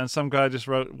 And some guy just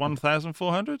wrote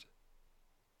 1,400.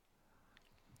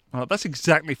 Well, that's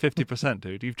exactly 50%,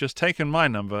 dude. You've just taken my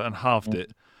number and halved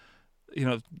it.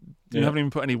 You Yeah. haven't even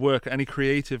put any work, any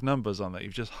creative numbers on that.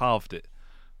 You've just halved it.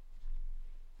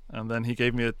 And then he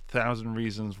gave me 1,000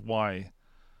 reasons why.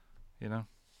 Yeah,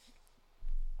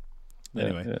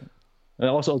 Anyway. yeah. And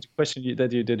also, the question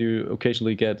that you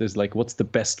occasionally get is like, what's the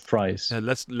best price? Yeah,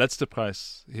 let's the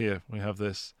price. Here, we have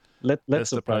this. Let's that's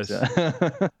the surprise.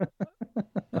 price.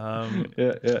 Yeah.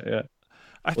 Yeah.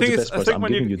 I What's think the it's. best I price? think I'm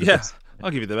when giving you, you the yeah, best. I'll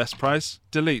give you the best price.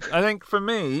 Delete. I think for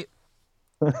me,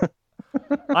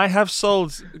 I have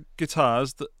sold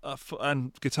guitars that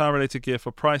and guitar-related gear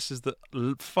for prices that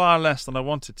far less than I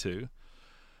wanted to,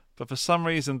 but for some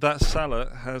reason that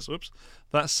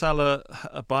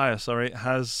buyer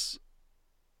has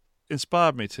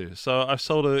inspired me to. So I've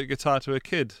sold a guitar to a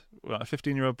kid, a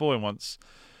 15-year-old boy once.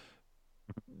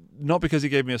 Not because he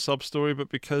gave me a sob story, but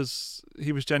because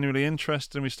he was genuinely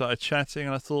interested and we started chatting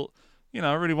and I thought,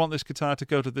 I really want this guitar to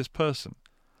go to this person.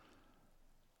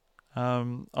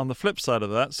 On the flip side of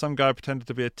that, some guy pretended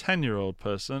to be a 10-year-old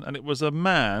person and it was a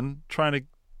man trying to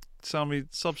sell me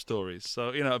sob stories. So,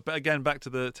 again, back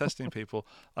to the testing people,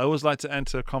 I always like to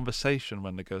enter a conversation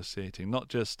when negotiating, not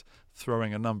just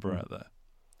throwing a number out there.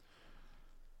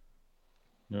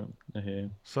 Yeah, I hear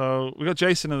you. So we got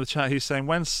Jason in the chat. He's saying,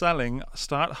 when selling,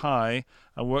 start high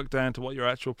and work down to what your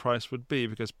actual price would be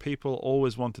because people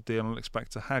always want a deal and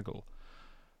expect to haggle.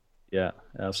 Yeah,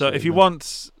 absolutely. So if you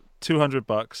want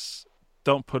 $200,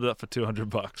 don't put it up for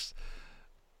 $200.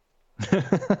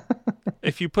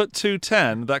 If you put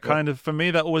 210, that kind of, for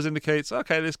me, that always indicates,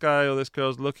 okay, this guy or this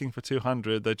girl's looking for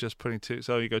 200. They're just putting two.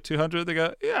 So you go 200, they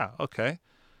go, yeah, okay.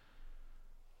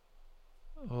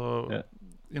 Or,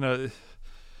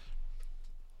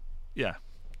 yeah.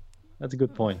 That's a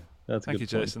good point. Thank you,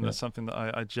 Jason. That's something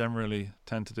that I generally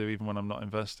tend to do even when I'm not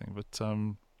investing. But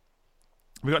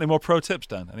we got any more pro tips,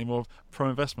 Dan? Any more pro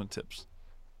investment tips?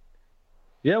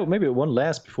 Yeah, well, maybe one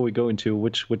last before we go into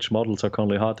which models are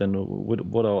currently hot and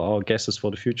what are our guesses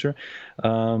for the future.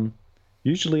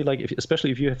 Usually,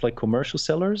 especially if you have like commercial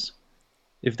sellers,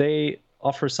 if they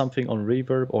offer something on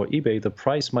Reverb or eBay, the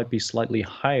price might be slightly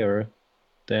higher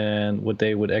than what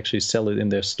they would actually sell it in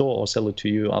their store or sell it to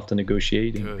you after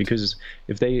negotiating. Good. Because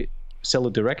if they sell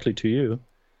it directly to you,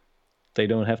 they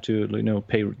don't have to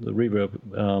pay the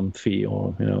Reverb fee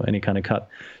or any kind of cut.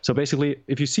 So basically,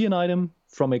 if you see an item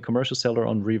from a commercial seller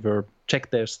on Reverb, check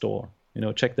their store,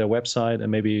 check their website and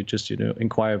maybe just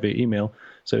inquire via email.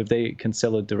 So if they can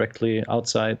sell it directly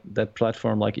outside that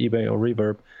platform like eBay or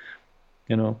Reverb,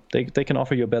 they can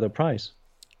offer you a better price.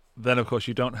 Then of course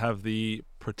you don't have the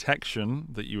protection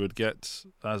that you would get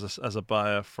as a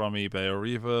buyer from eBay or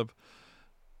Reverb.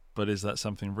 But is that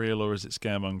something real, or is it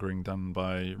scaremongering done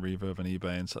by Reverb and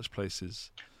eBay in such places?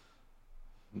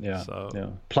 Yeah. So, yeah.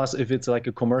 Plus, if it's like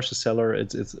a commercial seller,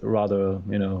 it's rather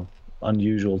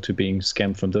unusual to being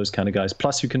scammed from those kind of guys.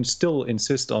 Plus, you can still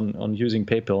insist on using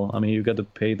PayPal. I mean, you got to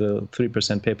pay the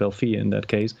 3% PayPal fee in that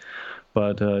case,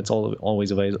 but it's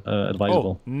always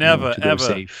advisable. Never, to go ever,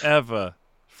 safe. ever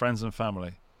friends and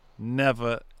family.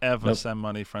 Never, ever Nope. send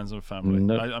money friends and family.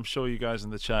 Nope. I'm sure you guys in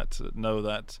the chat know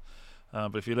that.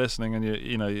 But if you're listening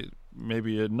and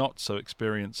maybe you're not so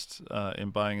experienced in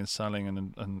buying and selling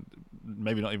and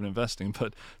maybe not even investing,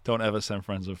 but don't ever send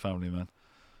friends and family, man.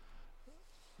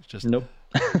 Just Nope.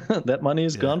 That money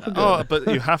is gone for good. Oh, but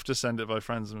you have to send it by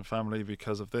friends and family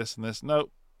because of this and this. No,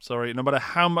 sorry. No matter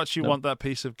how much you want that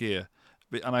piece of gear,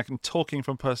 and I'm talking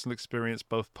from personal experience,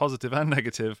 both positive and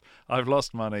negative, I've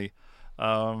lost money.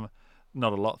 Not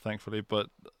a lot, thankfully, but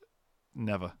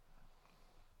never.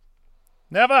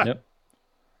 Never. Yep.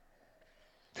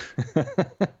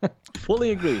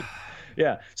 Fully agree.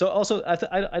 Yeah. So also,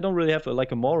 I don't really have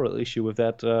a moral issue with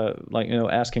that,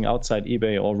 asking outside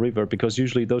eBay or Reverb, because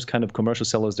usually those kind of commercial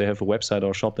sellers, they have a website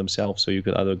or shop themselves, so you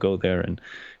could either go there and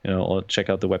or check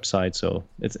out the website. So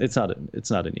it's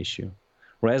not an issue.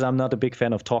 Whereas I'm not a big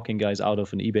fan of talking guys out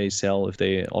of an eBay sell if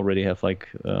they already have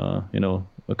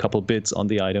a couple bids on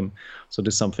the item. So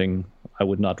this is something I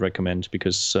would not recommend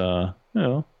because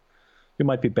you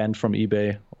might be banned from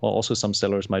eBay, or also some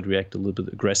sellers might react a little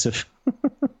bit aggressive.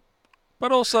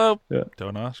 But also, Yeah.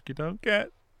 don't ask, you don't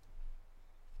get.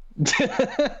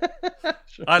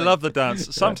 I love the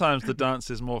dance. Sometimes the dance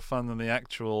is more fun than the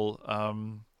actual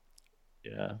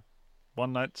Yeah.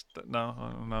 one night.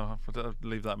 No, I'll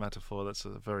leave that metaphor. That's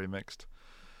very mixed.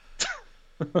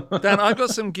 Dan, I've got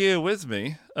some gear with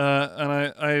me,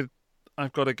 and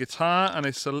I've got a guitar and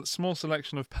a small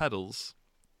selection of pedals.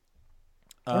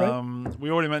 We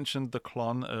already mentioned the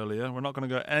Klon earlier. We're not going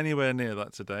to go anywhere near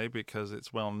that today because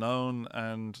it's well known,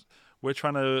 and we're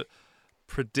trying to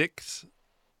predict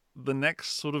the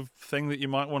next sort of thing that you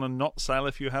might want to not sell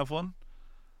if you have one.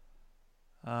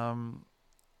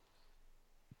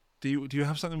 Do you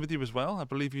have something with you as well? I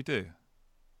believe you do.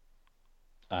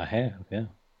 I have, yeah.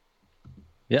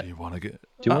 Yeah. Do you want to get?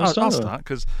 Do you want to start? I'll start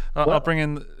because I'll bring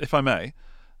in, if I may,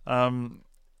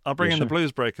 I'll bring in the sure.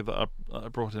 Blues Breaker that I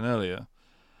brought in earlier,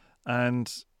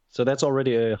 and So that's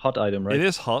already a hot item, right? it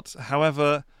is hot.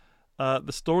 However,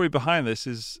 the story behind this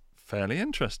is fairly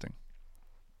interesting.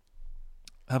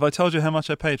 Have I told you how much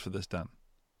I paid for this, Dan?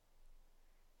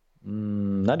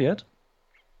 Not yet.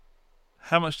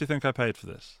 How much do you think I paid for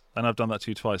this? And I've done that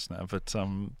to you twice now, but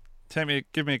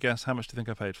give me a guess. How much do you think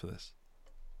I paid for this?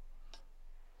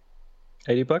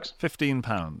 $80?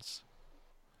 £15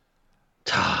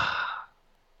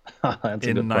 That's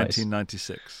in a good price.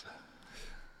 1996.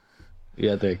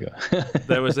 Yeah, there you go.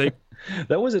 There was a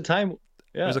That was a time.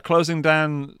 Yeah. It was a closing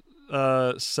down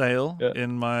sale Yeah.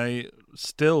 in my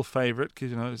still favourite,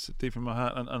 because it's deep in my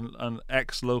heart, an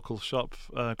ex-local shop,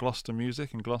 Gloucester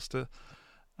Music in Gloucester,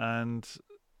 and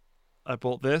I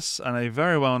bought this and a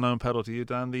very well-known pedal to you,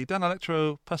 Dan, the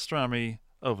Danelectro Pastrami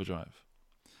Overdrive.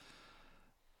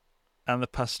 And the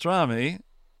Pastrami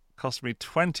cost me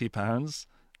 £20,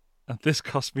 and this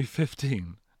cost me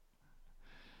 $15.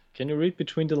 Can you read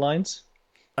between the lines?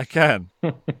 I can.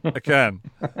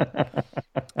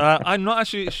 I'm not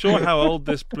actually sure how old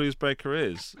this Blues Breaker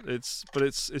is.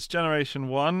 It's Generation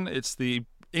 1. It's the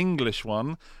English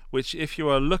one, which if you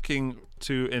are looking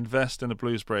to invest in a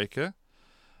Blues Breaker,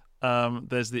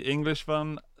 there's the English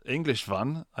one.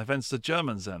 I've the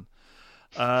Germans then.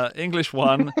 English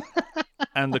one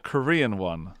and the Korean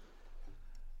one.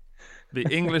 The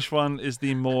English one is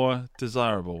the more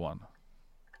desirable one.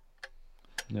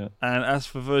 Yeah. And as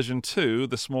for version 2,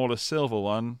 the smaller silver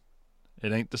one,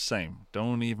 it ain't the same.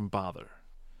 Don't even bother.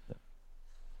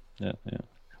 Yeah.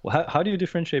 Well, how do you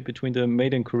differentiate between the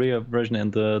made in Korea version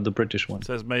and the British one? It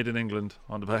says made in England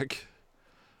on the back.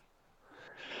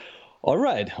 All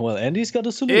right. Well, Andy's got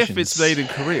a solution. If it's made in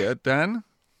Korea, Dan,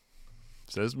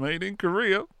 it says made in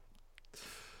Korea.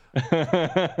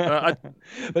 But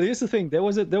here's the thing: there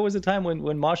was a time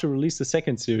when Marshall released the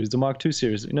second series, the Mark II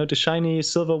series. The shiny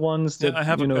silver ones that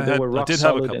they were rock I did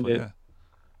solid. have a couple,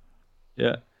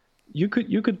 yeah. You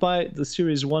could buy the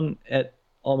series 1 at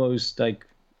almost like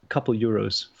a couple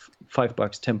euros, $5,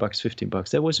 $10, $15.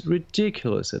 That was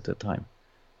ridiculous at that time.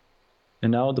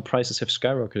 And now the prices have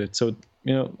skyrocketed. So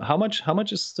how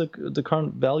much is the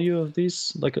current value of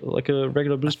these? Like a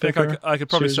regular Blues Breaker? I could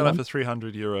probably Series sell it 1? for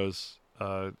 €300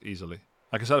 easily.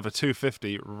 I can sell it for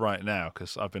 $250 right now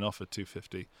because I've been offered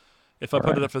 $250 If I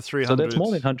put it up for 300, so that's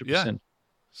more than 100%. Yeah.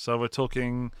 So we're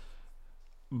talking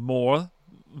more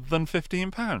than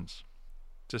 £15.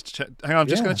 Just to check. Hang on, I'm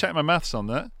just going to check my maths on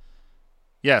that.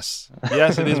 Yes,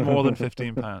 it is more than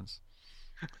 £15.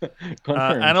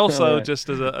 And also, just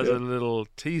as a little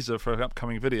teaser for an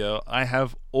upcoming video, I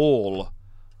have all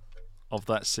of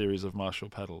that series of Marshall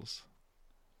pedals.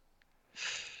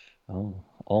 Oh,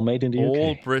 all made in the UK.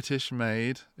 All British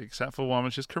made, except for one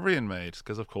which is Korean made,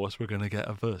 because of course we're going to get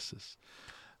a Versus.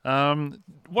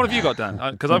 What have you got, Dan?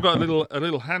 Because I've got a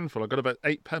little handful. I've got about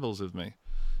 8 pedals with me.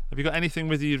 Have you got anything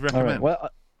with you you'd recommend? All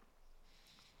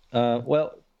right.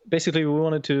 Well, basically we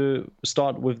wanted to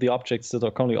start with the objects that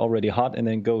are currently already hot, and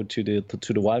then go to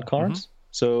the wild cards. Mm-hmm.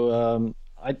 So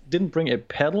I didn't bring a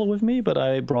pedal with me, but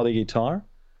I brought a guitar.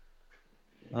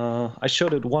 I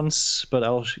showed it once, but I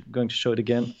was going to show it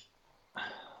again.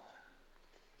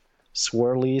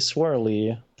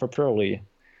 Swirly for pearly.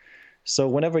 So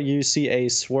whenever you see a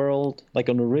swirled, like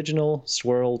an original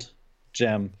swirled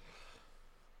gem,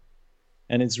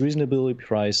 and it's reasonably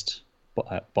priced,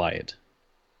 buy it.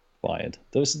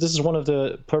 This is one of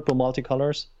the purple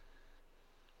multicolors,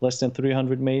 less than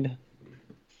 300 made.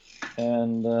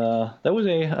 And that was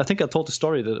I think I told the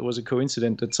story that it was a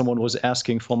coincidence that someone was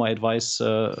asking for my advice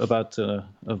about a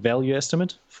value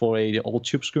estimate for a old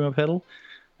Tube Screamer pedal.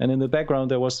 And in the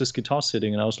background there was this guitar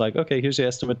sitting, and I was like, okay, here's the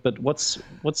estimate, but what's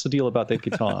the deal about that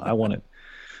guitar? I want it.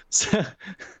 So,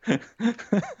 and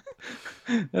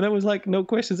I was like, no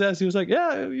questions asked. He was like,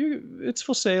 yeah, it's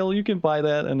for sale, you can buy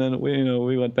that. And then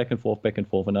we went back and forth,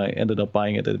 and I ended up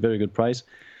buying it at a very good price.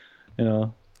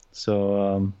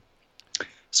 So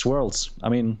swirls. I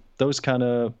mean, those kind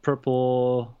of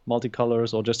purple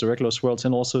multicolors, or just the regular swirls,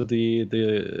 and also the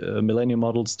Millennium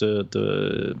models,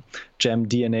 the Gem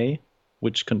DNA,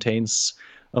 which contains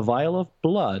a vial of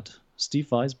blood, Steve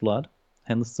Vai's blood,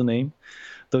 hence the name.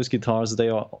 Those guitars, they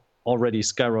are already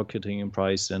skyrocketing in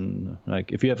price, and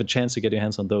like if you have a chance to get your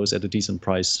hands on those at a decent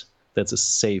price, that's a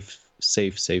safe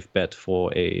bet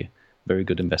for a very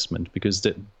good investment, because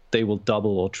they will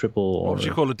double or triple or what would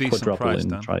you call a decent price,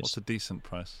 Dan? Price. What's a decent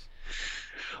price?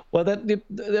 Well, that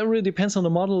really depends on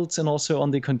the models and also on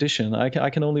the condition.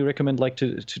 I can only recommend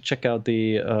to check out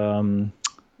the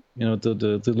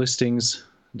the listings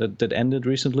that ended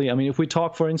recently. I mean, if we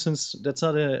talk, for instance, that's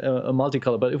not a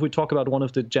multicolor, but if we talk about one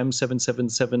of the Gem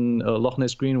 777 Loch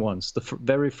Ness Green ones, the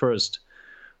very first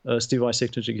Steve Vai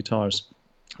signature guitars,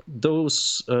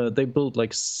 those they built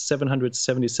like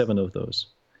 777 of those.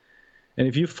 And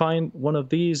if you find one of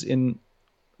these in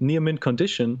near mint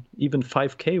condition, even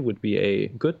 5K would be a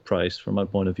good price from my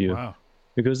point of view. Wow.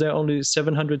 Because they're only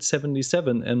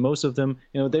 777, and most of them,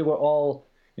 they were all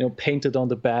painted on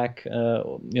the back,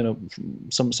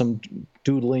 some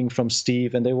doodling from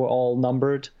Steve, and they were all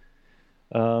numbered.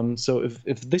 So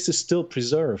if this is still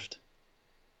preserved,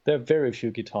 there are very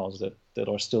few guitars that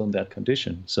are still in that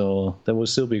condition. So that will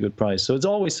still be a good price. So it's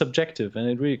always subjective, and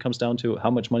it really comes down to how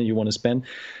much money you want to spend.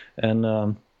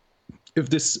 And if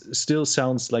this still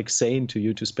sounds like sane to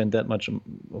you to spend that much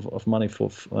of money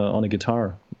on a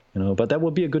guitar, but that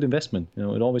would be a good investment.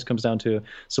 It always comes down to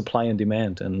supply and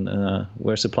demand, and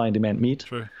where supply and demand meet,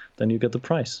 True. Then you get the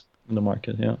price in the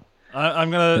market. Yeah. I'm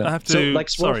gonna have to. So,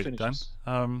 sorry, finishes.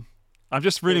 Dan. I'm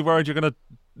just really worried you're gonna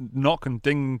knock and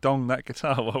ding dong that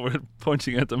guitar while we're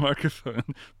pointing at the microphone.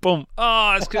 Boom!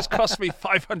 It's just cost me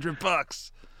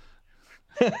 $500.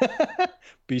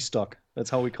 B-stock. That's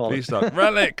how we call it. B-stock.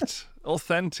 Relict.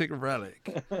 Authentic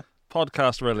relic.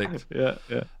 Podcast relic. Yeah.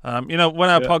 When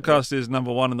our podcast is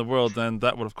number one in the world, then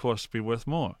that would of course be worth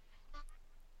more.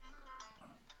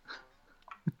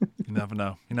 You never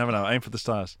know. Aim for the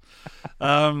stars.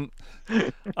 I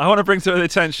want to bring to the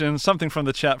attention something from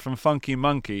the chat from Funky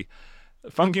Monkey.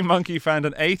 Funky Monkey found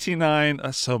an 89.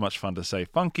 That's so much fun to say.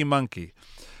 Funky Monkey.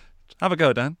 Have a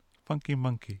go, Dan. Funky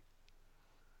Monkey.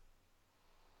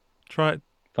 Try it.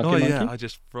 Funky Monkey? Yeah, I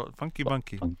just brought Funky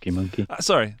Monkey. Funky Monkey.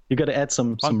 Sorry. You got to add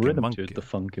some rhythm Monkey. to it. The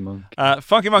Funky Monkey.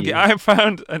 Funky Monkey. Yeah. I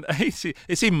found an 80.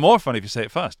 It's even more fun if you say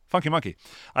it fast. Funky Monkey.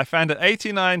 I found an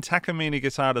 89 Takamine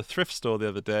guitar at a thrift store the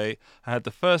other day. I had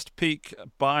the first peak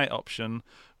buy option.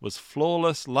 Was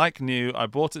flawless, like new. I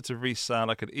bought it to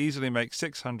resell. I could easily make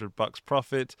 $600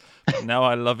 profit. But now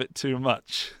I love it too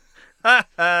much.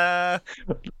 That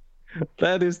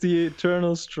is the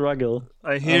eternal struggle.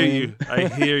 I hear you.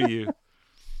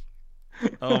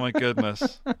 Oh my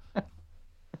goodness.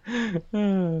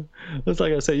 It's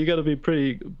like I say, you got to be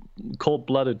pretty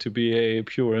cold-blooded to be a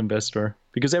pure investor,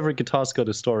 because every guitar's got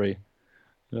a story.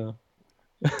 Yeah.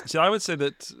 See, I would say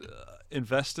that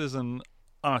investors and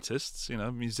artists,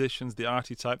 musicians, the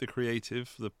arty type, the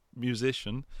creative, the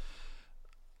musician,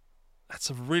 that's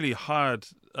a really hard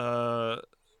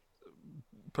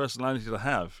personality to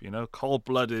have, you know,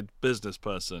 cold-blooded business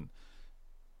person,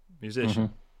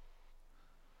 musician.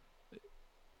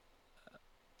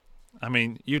 I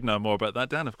mean, you'd know more about that,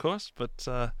 Dan, of course, but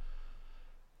all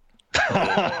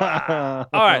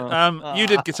right, you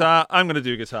did guitar, I'm going to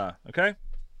do guitar, okay?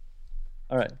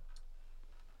 All right.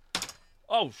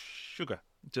 Oh, sugar.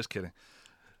 Just kidding.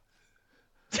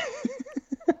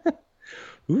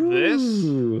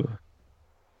 Ooh.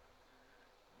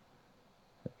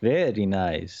 Very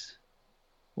nice.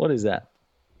 What is that?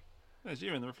 There's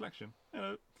you in the reflection.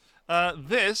 Hello.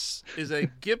 This is a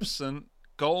Gibson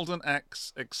Golden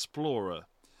Axe Explorer.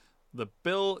 The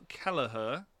Bill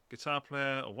Kelleher guitar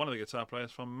player, or one of the guitar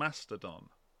players from Mastodon.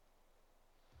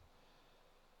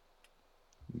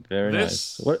 Very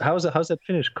nice. How's that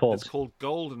finish called? It's called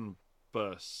Golden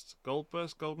Burst.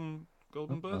 Golden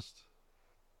Burst.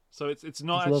 So it's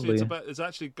not That's actually lovely. it's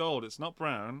actually gold. It's not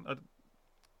brown.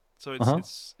 So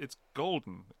it's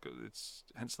golden. It's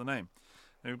hence the name.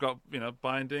 And we've got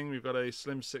binding. We've got a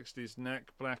Slim 60s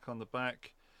neck, black on the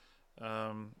back.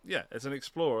 Yeah, it's an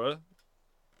Explorer.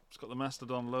 It's got the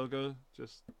Mastodon logo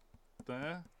just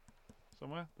there,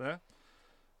 somewhere there.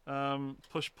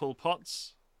 Push-pull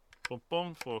pots, boom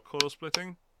boom for coil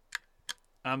splitting,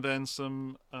 and then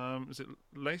some is it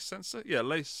lace sensor? Yeah,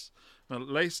 lace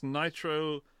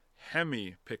nitro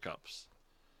Hemi pickups,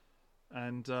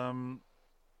 and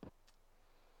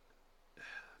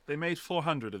they made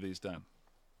 400 of these, Dan.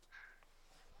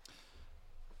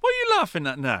 What are you laughing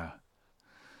at now?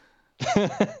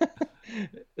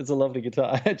 It's a lovely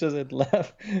guitar. I just had to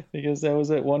laugh because there was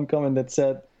that one comment that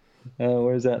said,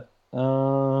 where is that?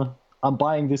 I'm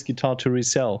buying this guitar to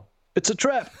resell. It's a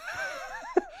trap.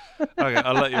 Okay,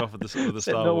 I'll let you off with the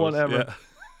Star no Wars. one ever.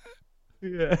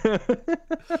 Yeah.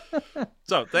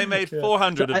 So they made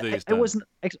 400 of these.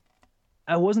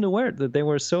 I wasn't aware that they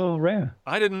were so rare.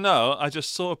 I didn't know. I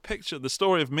just saw a picture. The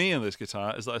story of me and this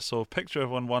guitar is that I saw a picture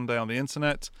of one day on the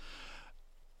internet.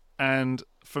 And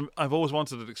I've always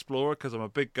wanted an Explorer because I'm a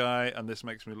big guy and this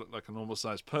makes me look like a normal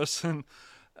sized person.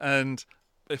 And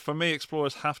for me,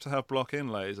 Explorers have to have block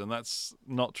inlays, and that's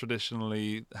not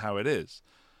traditionally how it is.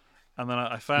 And then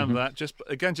I found that just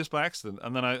by accident.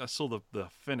 And then I saw the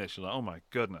finish, and like, oh my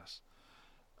goodness.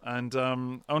 And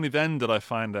only then did I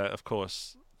find out, of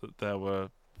course, that there were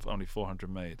only 400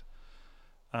 made.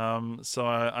 So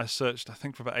I searched, I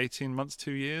think, for about 18 months,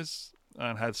 2 years,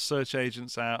 and had search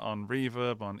agents out on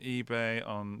Reverb, on eBay,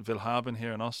 on Willhaben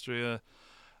here in Austria.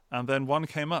 And then one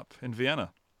came up in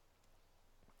Vienna.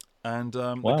 And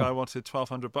the guy wanted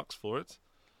 $1,200 for it.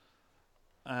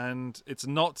 And it's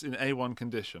not in A1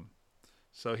 condition.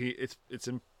 So it's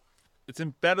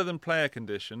in better than player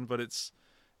condition, but it's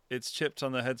chipped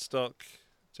on the headstock.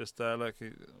 Just there, look.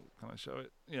 Can I show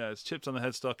it? Yeah, it's chipped on the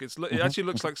headstock. It actually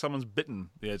looks like someone's bitten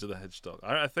the edge of the headstock.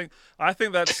 I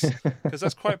think that's because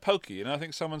that's quite pokey. You know, I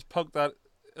think someone's poked that.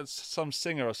 It's some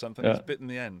singer or something. It's bitten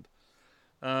the end.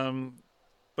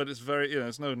 But it's very,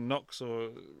 there's no knocks or.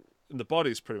 And the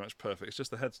body's pretty much perfect. It's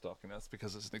just the headstock, and that's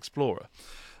because it's an Explorer.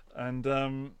 And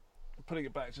putting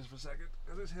it back just for a second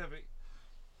because it's heavy.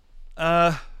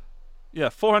 Yeah,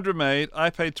 400 made. I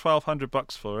paid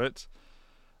 $1,200 for it.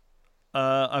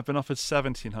 I've been offered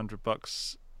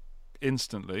 $1,700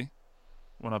 instantly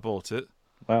when I bought it.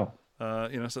 Wow. So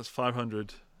that's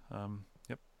 500.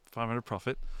 500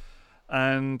 profit,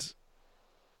 and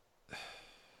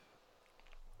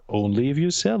only if you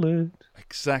sell it.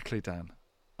 Exactly, Dan.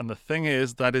 And the thing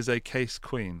is, that is a case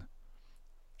queen.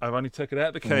 I've only took it out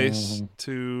of the case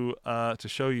to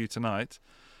show you tonight,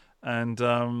 and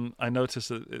I noticed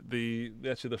that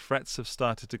the frets have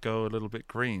started to go a little bit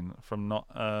green from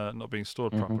not being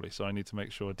stored properly. So I need to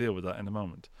make sure I deal with that in a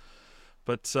moment.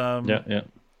 But So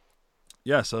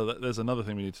there's another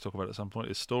thing we need to talk about at some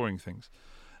point is storing things.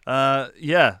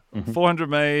 400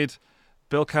 made.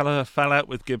 Bill Kelleher fell out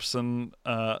with Gibson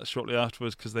shortly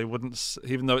afterwards because they wouldn't,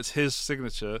 even though it's his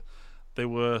signature, they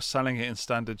were selling it in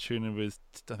standard tuning with,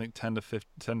 I think, 10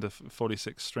 to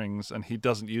 46 strings, and he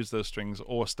doesn't use those strings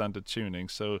or standard tuning.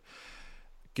 So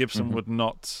Gibson would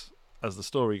not, as the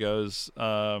story goes,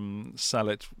 sell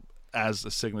it as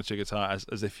a signature guitar,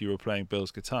 as if you were playing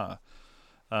Bill's guitar.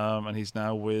 And he's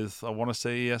now with, I want to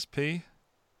say, ESP.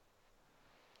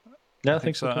 Yeah, I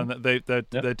think so. And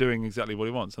they're doing exactly what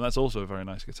he wants, and that's also a very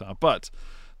nice guitar. But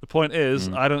the point is,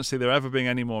 I don't see there ever being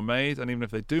any more made, and even if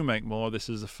they do make more, this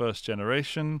is the first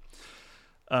generation.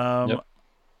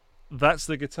 That's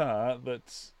the guitar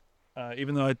that,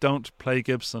 even though I don't play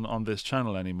Gibson on this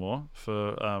channel anymore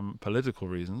for political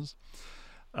reasons,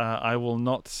 I will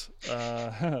not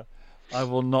I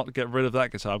will not get rid of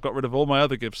that guitar. I've got rid of all my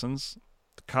other Gibsons.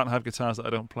 Can't have guitars that I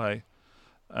don't play.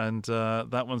 And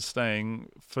that one's staying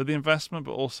for the investment,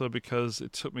 but also because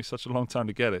it took me such a long time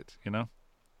to get it, you know?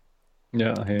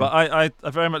 Yeah. But I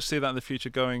very much see that in the future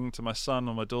going to my son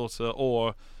or my daughter,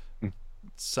 or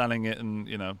selling it and,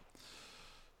 you know,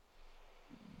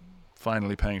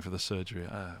 finally paying for the surgery.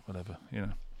 Whatever, you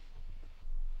know.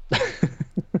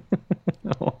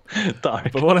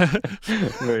 Dark. But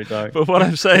Very dark. But what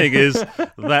I'm saying is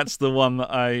that's the one that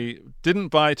I didn't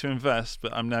buy to invest,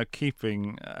 but I'm now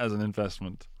keeping as an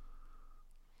investment.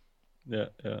 Yeah.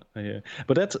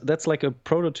 But that's like a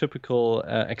prototypical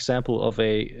example of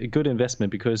a good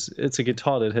investment, because it's a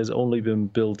guitar that has only been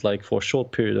built like for a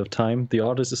short period of time. The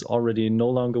artist is already no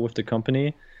longer with the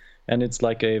company, and it's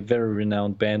like a very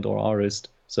renowned band or artist.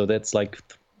 So that's like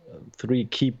three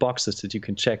key boxes that you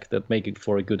can check that make it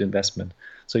for a good investment.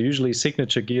 So usually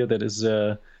signature gear that is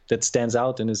that stands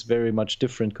out and is very much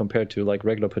different compared to like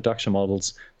regular production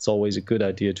models, it's always a good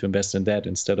idea to invest in that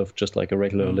instead of just like a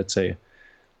regular, let's say,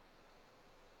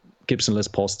 Gibson Les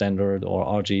Paul Standard or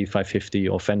RG 550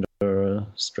 or Fender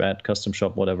Strat Custom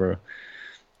Shop, whatever,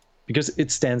 because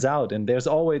it stands out. And there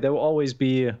will always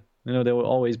be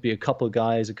a couple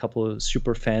guys, a couple of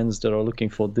super fans that are looking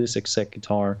for this exact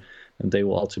guitar, and they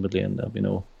will ultimately end up,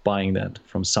 buying that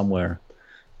from somewhere.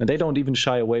 And they don't even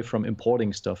shy away from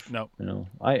importing stuff. No.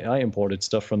 I imported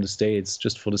stuff from the States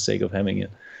just for the sake of having it.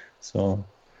 So,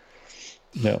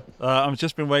 yeah. I've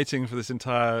just been waiting for this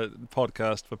entire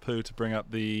podcast for Pooh to bring up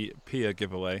the Pia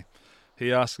giveaway.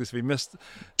 He asks us if he missed...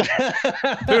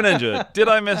 Pooh Ninja, did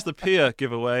I miss the Pia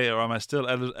giveaway, or am I still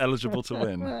eligible to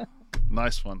win?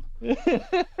 Nice one.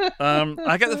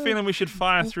 I get the feeling we should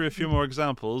fire through a few more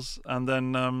examples, and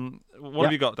then what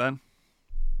have you got, Dan?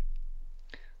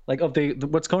 Like of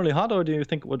what's currently hot, or do you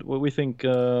think what we think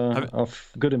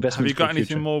of good investments? Have you got for the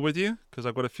anything future? more with you? Because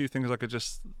I've got a few things I could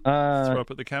just throw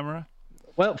up at the camera.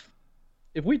 Well,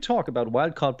 if we talk about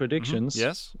wildcard predictions,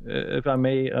 yes, if I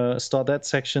may start that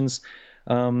sections,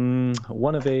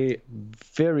 one of a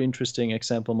very interesting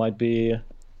example might be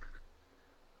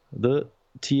the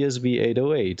TSV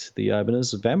 808, the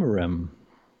Ibanez Vamorem,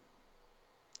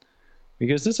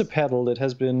 because this is a pedal that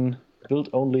has been built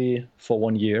only for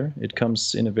 1 year. It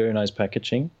comes in a very nice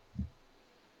packaging.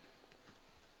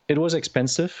 It was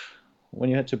expensive when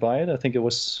you had to buy it. I think it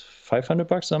was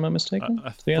 $500, am I mistaken?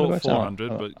 I thought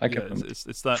 400, but I yeah, can't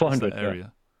it's that 400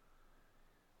 area.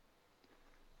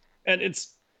 Yeah. And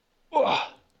it's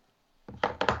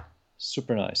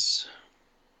super nice.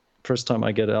 First time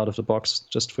I get it out of the box,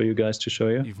 just for you guys to show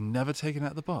you. You've never taken it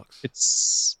out of the box?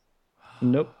 It's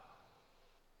nope.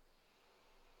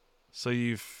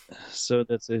 So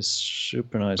that's a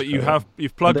super nice. But pedal.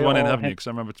 you've plugged one in, haven't you? Because I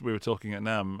remember we were talking at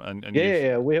NAMM, and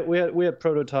yeah. We had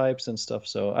prototypes and stuff.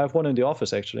 So I have one in the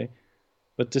office actually,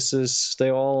 but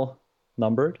they're all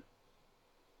numbered,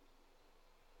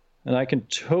 and I can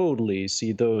totally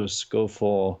see those go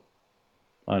for,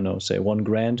 I don't know, say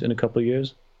 $1,000 in a couple of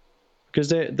years, because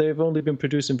they've only been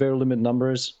produced in very limited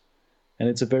numbers, and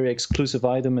it's a very exclusive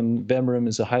item. And Vamorem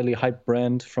is a highly hyped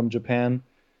brand from Japan.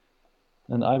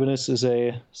 And Ibanez is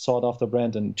a sought-after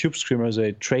brand, and Tube Screamer is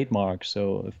a trademark.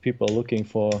 So if people are looking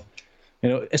for,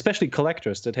 especially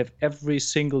collectors that have every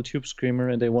single Tube Screamer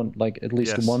and they want like at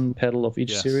least one pedal of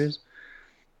each series,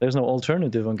 there's no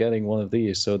alternative on getting one of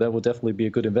these. So that would definitely be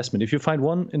a good investment. If you find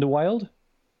one in the wild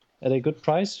at a good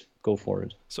price, go for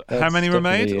it. So how many were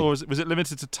made, or was it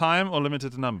limited to time or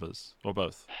limited to numbers, or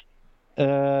both?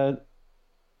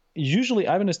 Usually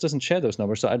Ibanez doesn't share those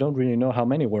numbers, so I don't really know how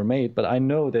many were made, but I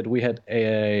know that we had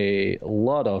a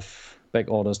lot of back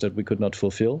orders that we could not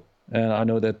fulfill. And I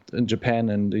know that in Japan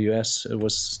and the US it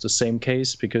was the same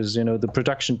case, because the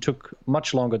production took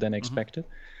much longer than expected.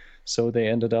 So they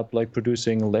ended up like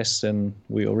producing less than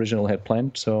we originally had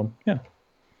planned. So yeah,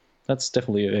 that's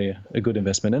definitely a good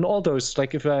investment. And all those,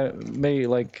 like, if I may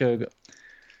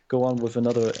go on with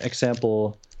another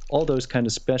example, all those kind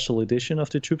of special edition of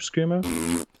the Tube Screamer.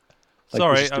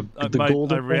 Sorry,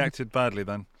 I reacted badly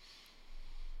then.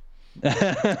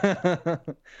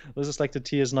 This is like the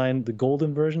TS9, the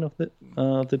golden version of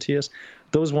the TS.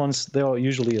 Those ones, they are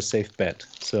usually a safe bet.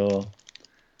 So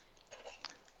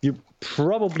you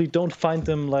probably don't find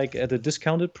them like at a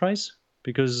discounted price,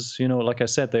 because like I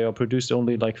said, they are produced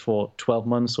only like for 12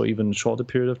 months or even a shorter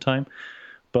period of time.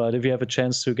 But if you have a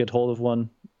chance to get hold of one,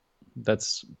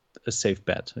 that's a safe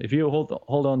bet. If you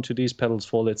hold on to these pedals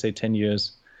for, let's say, 10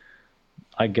 years,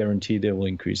 I guarantee they will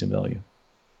increase in value.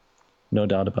 No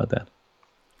doubt about that.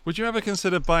 Would you ever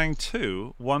consider buying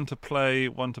two, one to play,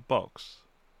 one to box?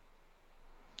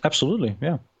 Absolutely,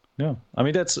 yeah. I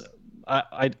mean, that's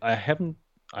I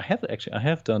I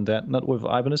have done that, not with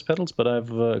Ibanez pedals, but I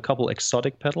have a couple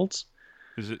exotic pedals.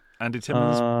 Is it Andy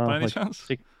Timmons by any chance?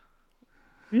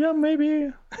 Yeah,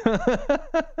 maybe.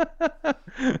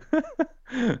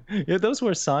 Yeah, those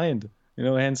were signed,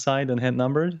 hand signed and hand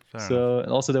numbered. And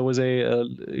also there was a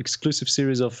exclusive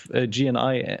series of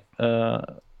GNI,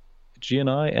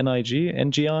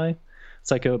 NGI.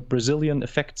 It's like a Brazilian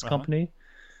effects company,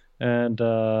 and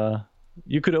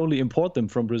you could only import them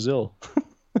from Brazil.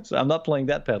 So I'm not playing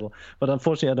that pedal, but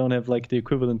unfortunately I don't have like the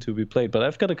equivalent to be played. But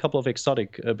I've got a couple of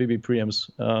exotic BB preamps,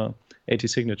 AT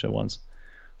Signature ones,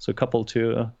 so a couple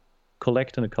to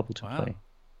collect and a couple to play.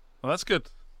 Well, that's good.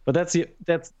 But that's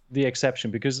the exception,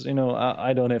 because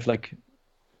I don't have like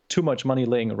too much money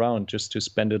laying around just to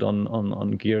spend it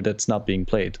on gear that's not being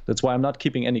played. That's why I'm not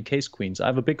keeping any case queens. I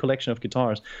have a big collection of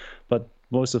guitars, but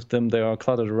most of them, they are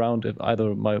cluttered around at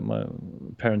either my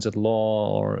parents at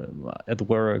law or at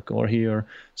work or here.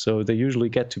 So they usually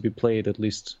get to be played at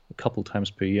least a couple times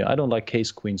per year. I don't like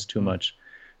case queens too much,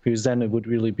 because then it would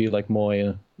really be like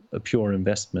more a pure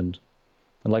investment.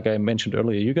 And like I mentioned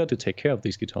earlier, you got to take care of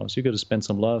these guitars. You got to spend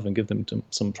some love and give them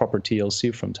some proper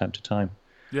TLC from time to time.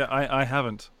 Yeah, I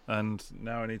haven't, and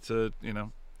now I need to,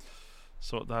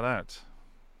 sort that out.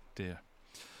 Dear.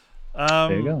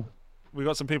 There you go. We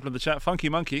got some people in the chat. Funky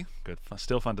Monkey, good,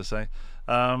 still fun to say.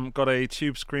 Got a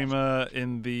Tube Screamer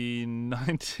in the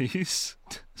 90s.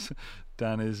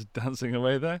 Dan is dancing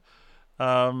away there.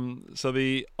 So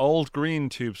the old green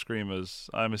Tube Screamers,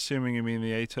 I'm assuming you mean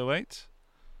the 808,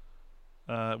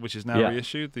 which is now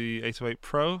reissued, the 808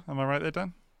 Pro. Am I right there,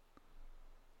 Dan?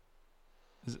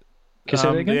 Can you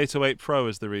say that again? The 808 Pro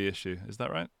is the reissue. Is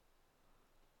that right?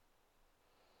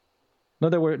 No,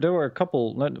 there were a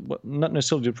couple, not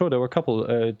necessarily the Pro. There were a couple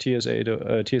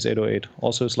TS808.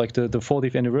 Also, it's like the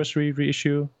 40th anniversary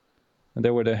reissue, and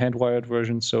there were the hand-wired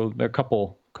versions. So there are a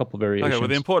couple variations. Okay, well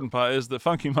the important part is that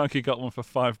Funky Monkey got one for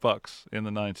 $5 in the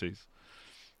 90s.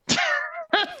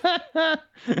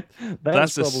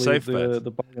 That's a safe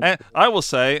bet. I will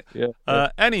say,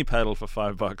 any pedal for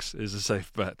 $5 is a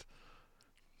safe bet.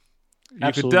 You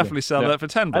Absolutely. could definitely sell that for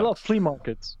 $10. I love flea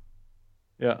markets.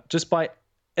 Yeah, just buy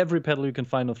every pedal you can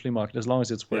find on flea market, as long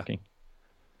as it's working.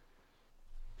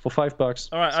 For $5.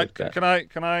 All right,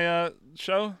 can I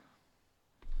show?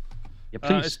 Yeah,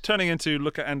 please. It's turning into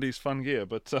look at Andy's fun gear,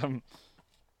 but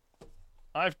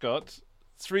I've got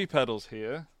 3 pedals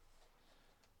here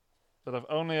that I've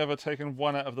only ever taken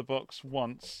one out of the box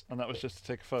once, and that was just to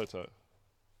take a photo.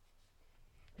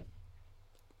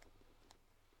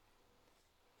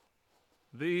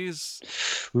 These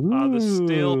are the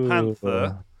Steel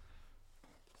Panther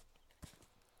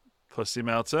Pussy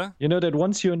Melter. You know that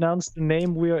once you announce the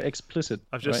name, we are explicit.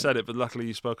 I've just said it, but luckily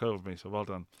you spoke over me, so well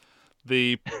done.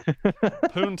 The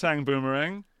Poontang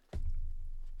Boomerang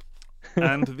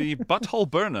and the Butthole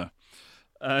Burner.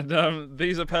 And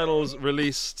these are pedals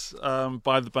released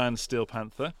by the band Steel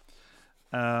Panther.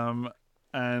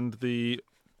 And the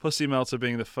Pussy Melter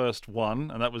being the first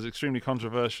one, and that was extremely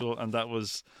controversial, and that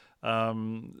was...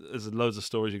 there's loads of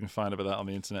stories you can find about that on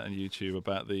the internet and YouTube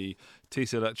about the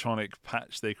TC Electronic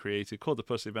patch they created called the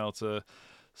Pussy Melter.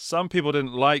 Some people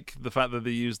didn't like the fact that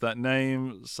they used that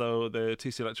name, so the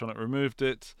TC Electronic removed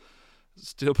it.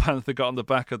 Steel Panther got on the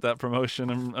back of that promotion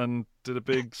and did a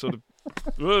big sort of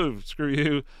whoa, screw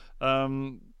you,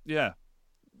 pedal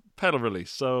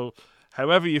release. So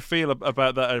however you feel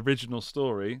about that original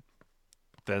story,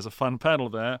 there's a fun pedal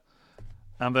there.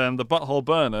 And then the Butthole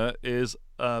Burner is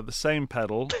the same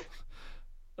pedal,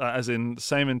 as in the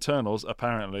same internals,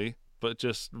 apparently, but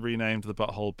just renamed the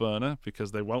Butthole Burner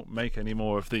because they won't make any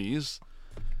more of these.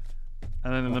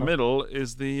 And then in the middle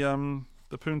is the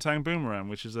Poontang Boomerang,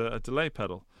 which is a delay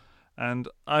pedal. And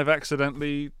I've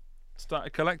accidentally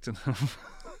started collecting them.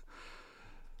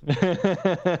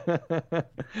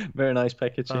 Very nice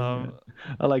packaging. I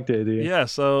like the idea. Yeah,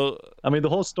 so I mean the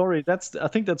whole story. I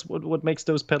think that's what makes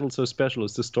those pedals so special,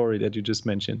 is the story that you just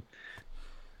mentioned.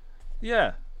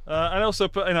 Yeah, and also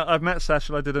I've met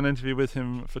Satchel. I did an interview with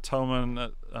him for Thomann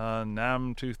at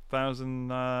NAMM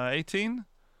 2018.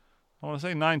 I want to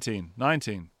say 19,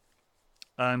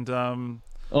 and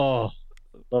oh,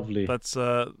 lovely. That's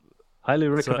highly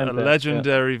recommend a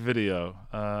legendary video.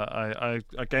 I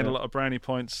gained a lot of brownie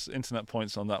points, internet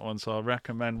points on that one, so I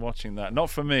recommend watching that. Not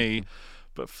for me,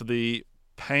 but for the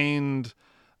pained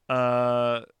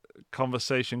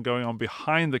conversation going on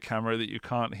behind the camera that you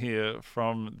can't hear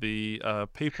from the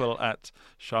people at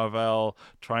Charvel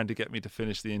trying to get me to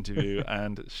finish the interview,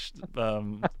 and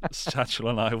Satchel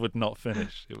and I would not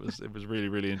finish. It was really,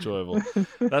 really enjoyable.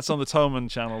 That's on the Toman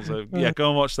channel, so yeah, go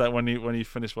and watch that when you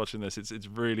finish watching this. It's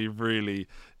really, really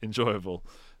enjoyable,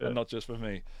 and not just for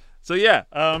me. So yeah,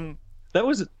 that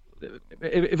was.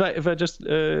 If I just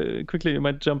quickly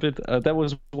might jump in, that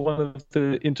was one of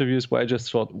the interviews where I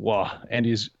just thought, wow,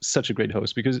 Andy's such a great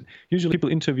host, because usually people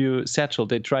interview Satchel,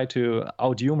 they try to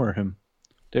out-humor him.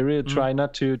 They really try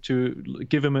not to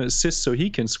give him an assist so he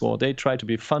can score. They try to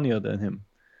be funnier than him.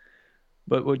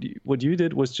 But what you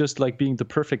did was just like being the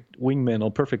perfect wingman or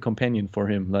perfect companion for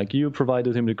him. Like you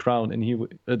provided him the ground,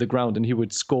 and he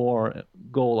would score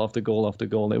goal after goal after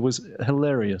goal. It was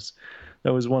hilarious.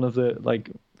 That was one of the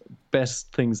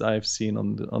best things I've seen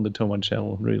on the Toman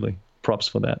channel. Really, props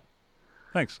for that.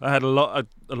 Thanks. I had a lot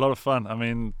of fun. I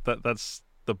mean, that's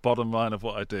the bottom line of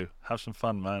what I do. Have some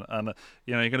fun, man. And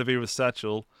you're going to be with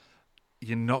Satchel.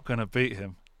 You're not going to beat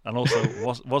him. And also,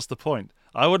 what's the point?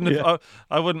 I wouldn't have. Yeah.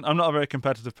 I wouldn't. I'm not a very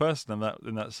competitive person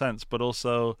in that sense. But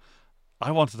also,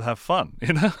 I wanted to have fun.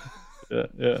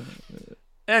 Yeah.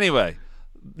 Anyway.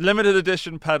 Limited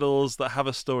edition pedals that have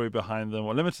a story behind them,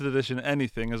 or limited edition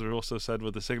anything, as we've also said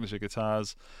with the signature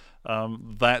guitars.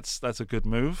 That's a good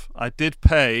move. I did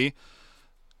pay.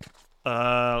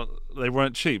 They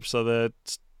weren't cheap, so they're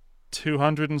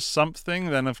 200 and something.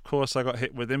 Then of course I got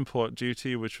hit with import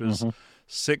duty, which was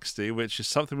 60, which is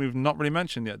something we've not really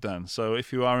mentioned yet, Dan. So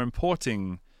if you are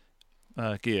importing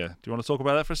gear, do you want to talk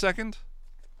about that for a second?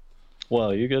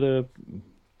 Well, you gotta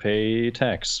pay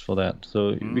tax for that,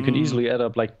 so you can easily add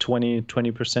up like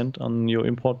 20% on your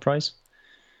import price.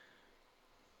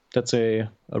 That's a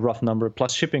rough number.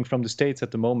 Plus shipping from the States at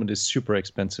the moment is super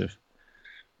expensive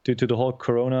due to the whole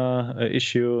corona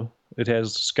issue. It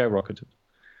has skyrocketed,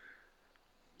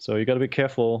 so you got to be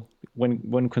careful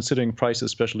when considering prices,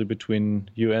 especially between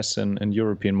US and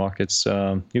European markets.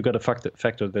 You got to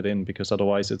factor that in, because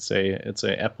otherwise it's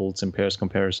a apples and pears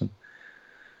comparison.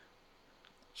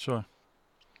 Sure.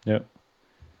 Yeah.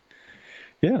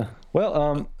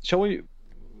 Well, shall we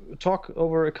talk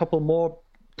over a couple more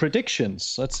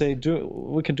predictions? Let's say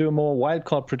we can do more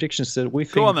wildcard predictions that we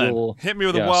think will. Go on then. Hit me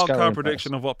with a wildcard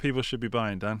prediction of what people should be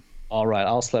buying, Dan. All right,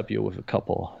 I'll slap you with a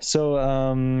couple. So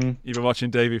you've been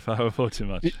watching Davey Fowler too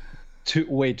much.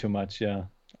 Way too much, yeah.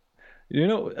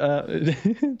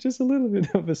 Just a little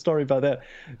bit of a story about that.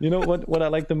 What I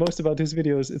like the most about his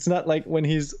videos, it's not like when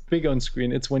he's big on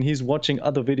screen, it's when he's watching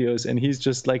other videos and he's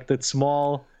just like that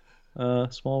small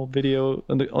video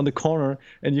on the corner,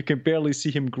 and you can barely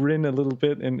see him grin a little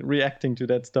bit and reacting to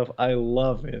that stuff. I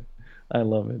love it.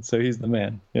 So he's the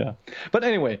man. Yeah. But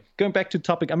anyway, going back to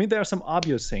topic, I mean, there are some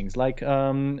obvious things like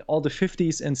all the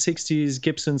 50s and 60s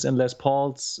Gibsons and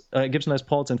Gibson Les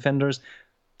Pauls and Fenders.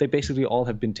 They basically all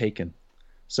have been taken.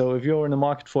 So if you're in the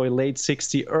market for a late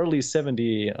 60, early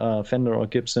 70 Fender or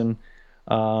Gibson,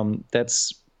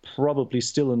 that's probably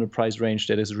still in the price range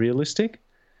that is realistic.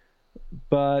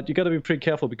 But you got to be pretty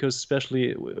careful, because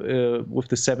especially with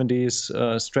the 70s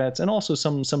Strats and also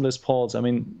some Les Pauls, I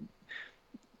mean,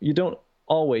 you don't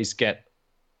always get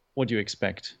what you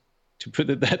expect, to put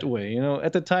it that way.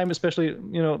 At the time, especially,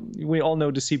 we all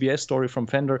know the CBS story from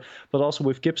Fender, but also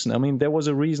with Gibson. I mean, there was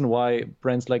a reason why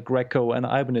brands like Greco and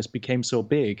Ibanez became so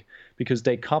big, because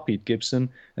they copied Gibson,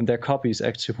 and their copies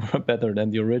actually were better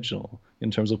than the original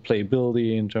in terms of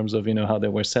playability, in terms of, how they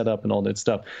were set up and all that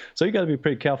stuff. So you got to be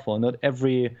pretty careful. Not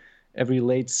every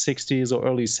late 60s or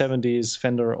early 70s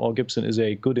Fender or Gibson is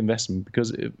a good investment,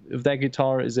 because if that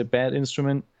guitar is a bad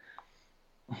instrument,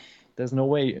 there's no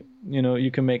way,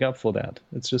 you can make up for that.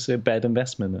 It's just a bad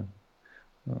investment.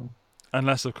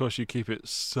 Unless, of course, you keep it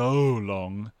so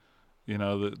long,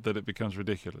 that it becomes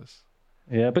ridiculous.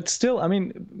 Yeah, but still, I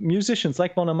mean, musicians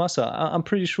like Bonamassa, I'm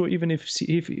pretty sure even if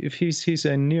he's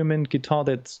a near mint guitar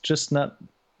that's just not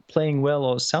playing well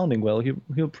or sounding well,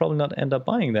 he'll probably not end up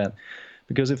buying that.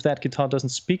 Because if that guitar doesn't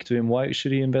speak to him, why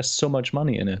should he invest so much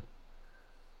money in it?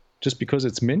 Just because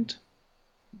it's mint?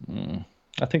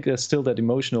 I think there's still that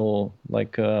emotional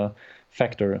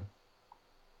factor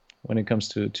when it comes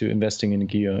to investing in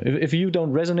gear. If you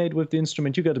don't resonate with the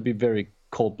instrument, you got to be very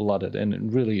cold-blooded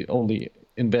and really only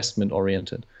investment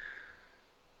oriented.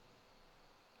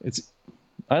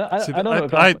 I don't know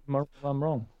if I'm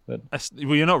wrong, but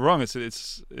well, you're not wrong.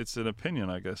 It's an opinion,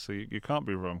 I guess. So you can't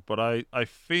be wrong. But I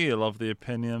feel of the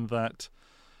opinion that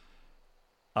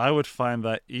I would find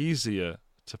that easier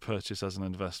to purchase as an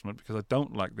investment, because I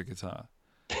don't like the guitar.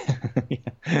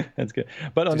 Yeah, that's good.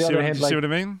 But on the other hand, do you see what I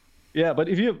mean? Yeah, but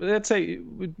if you, let's say,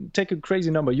 take a crazy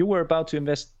number, you were about to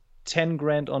invest 10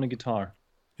 grand on a guitar.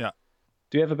 Yeah.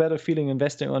 Do you have a better feeling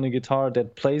investing on a guitar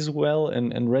that plays well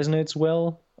and resonates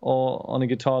well, or on a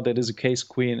guitar that is a case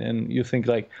queen and you think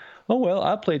like, oh, well,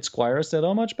 I played Squires that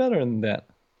are much better than that?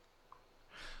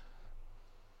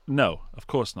 No, of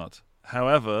course not.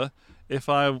 However, if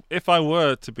I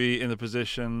were to be in the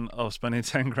position of spending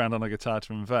 10 grand on a guitar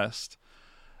to invest,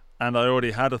 and I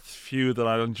already had a few that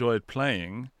I enjoyed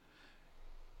playing,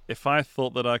 if I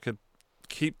thought that I could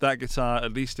keep that guitar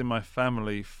at least in my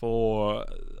family for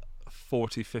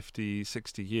 40, 50,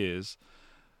 60 years,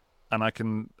 and I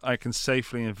can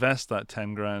safely invest that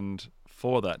 10 grand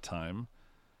for that time,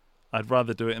 I'd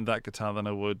rather do it in that guitar than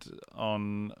I would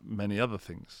on many other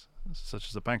things, such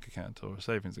as a bank account or a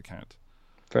savings account.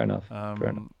 Fair enough. Fair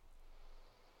enough.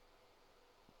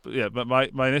 But yeah, but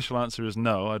my initial answer is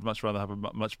no. I'd much rather have a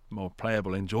much more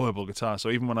playable, enjoyable guitar.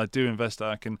 So even when I do invest,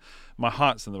 my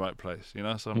heart's in the right place, you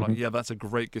know. So I'm like, yeah, that's a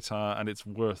great guitar, and it's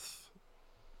worth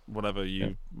whatever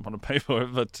you want to pay for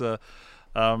it. But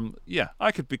yeah,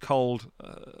 I could be cold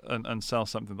and sell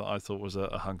something that I thought was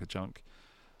a hunk of junk,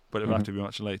 but it would have to be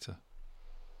much later.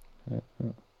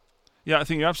 Yeah, I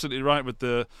think you're absolutely right with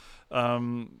the.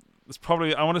 It's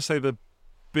probably, I want to say, the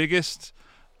biggest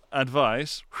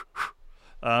advice.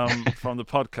 From the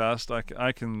podcast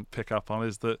I can pick up on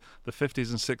is that the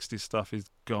 50s and 60s stuff is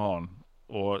gone,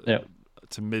 or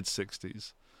to mid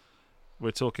 60s. We're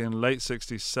talking late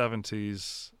 60s,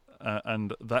 70s,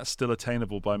 and that's still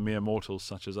attainable by mere mortals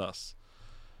such as us.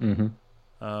 There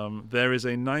is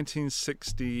a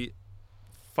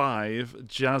 1965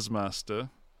 Jazzmaster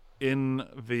in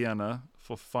Vienna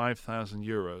for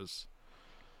 €5,000.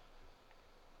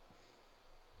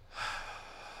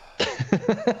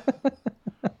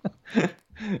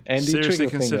 Andy, seriously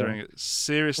considering it.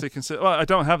 Well, I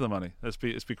don't have the money. Let's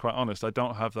be quite honest. I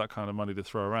don't have that kind of money to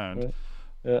throw around.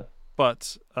 Yeah.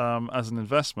 But as an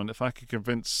investment, if I could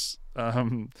convince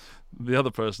the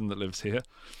other person that lives here,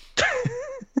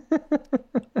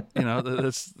 you know,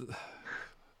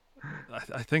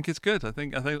 I think it's good. I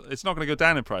think it's not going to go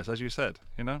down in price, as you said.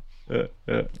 You know. Yeah,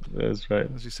 that's right.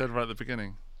 As you said right at the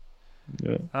beginning.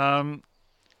 Yeah.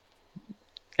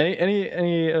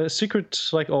 Any secret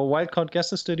or wild card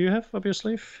guesses that you have up your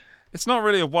sleeve? It's not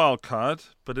really a wild card,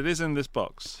 but it is in this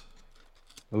box.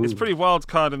 Ooh. It's pretty wild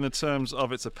card in the terms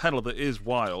of it's a pedal that is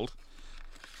wild,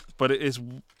 but it is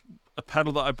a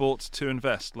pedal that I bought to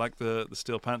invest, like the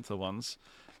Steel Panther ones.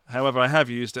 However, I have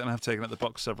used it and have taken out the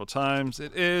box several times.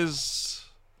 It is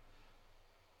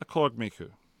a Korg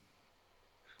Miku.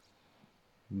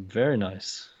 Very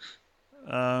nice.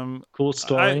 Cool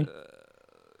story.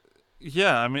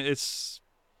 Yeah, I mean it's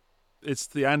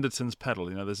the Andertons pedal.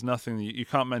 You know, there's nothing you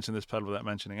can't mention this pedal without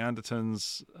mentioning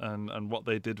Andertons and what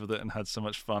they did with it and had so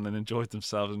much fun and enjoyed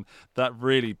themselves. And that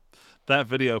video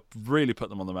really put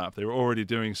them on the map. They were already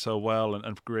doing so well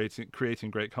and creating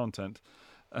great content,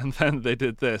 and then they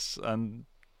did this, and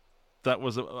that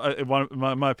was, in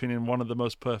my opinion, one of the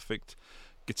most perfect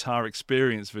guitar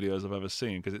experience videos I've ever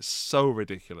seen, because it's so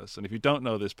ridiculous. And if you don't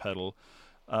know this pedal,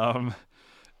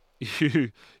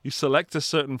 you select a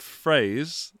certain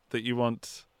phrase that you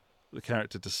want the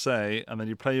character to say, and then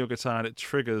you play your guitar and it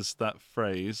triggers that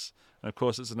phrase. And of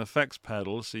course it's an effects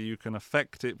pedal, so you can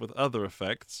affect it with other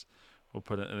effects or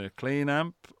put it in a clean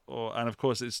amp, and of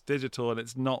course it's digital and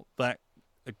it's not that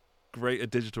great a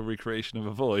digital recreation of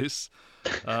a voice.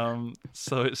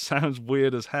 So it sounds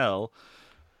weird as hell.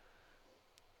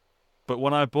 But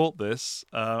when I bought this,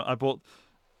 Andertons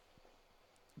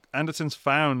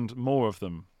found more of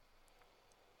them.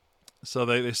 So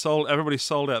everybody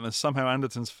sold out, and then somehow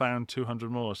Andertons found 200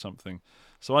 more or something.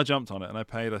 So I jumped on it, and I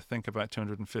paid, I think, about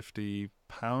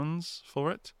 £250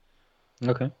 for it.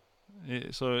 Okay.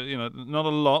 So, you know, not a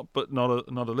lot, but not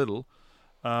a little.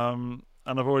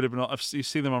 And I've already you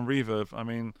see them on Reverb. I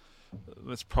mean,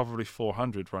 it's probably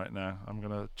 400 right now. I'm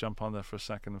going to jump on there for a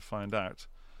second and find out.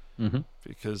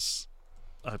 Because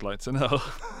I'd like to know.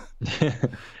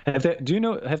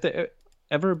 Have there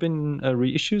ever been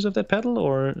reissues of that pedal,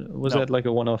 or was that like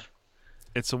a one-off?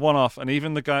 It's a one-off, and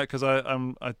even the guy, because I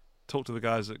talked to the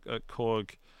guys at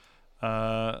Korg.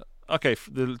 Okay,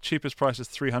 the cheapest price is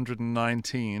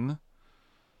 $319.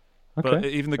 Okay. But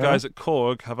even the guys at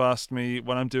Korg have asked me,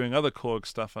 when I'm doing other Korg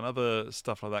stuff and other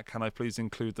stuff like that, can I please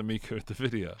include the Miku in the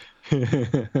video?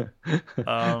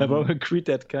 I want to create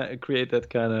that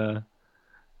kind of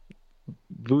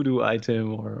voodoo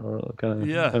item or kind of,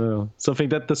 I don't know, something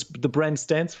that the brand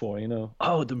stands for, you know.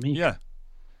 Oh, the Miku. Yeah,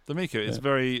 the Miku. It's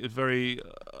very, very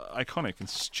iconic and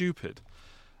stupid.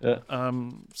 Yeah.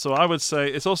 So I would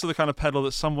say it's also the kind of pedal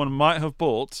that someone might have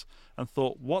bought and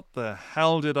thought, what the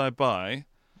hell did I buy?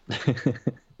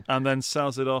 and then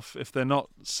sells it off. If they're not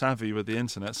savvy with the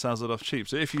internet, sells it off cheap.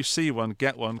 So if you see one,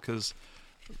 get one, because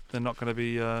they're not going to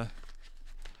be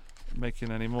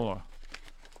making any more.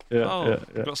 We've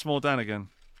got Small Dan again.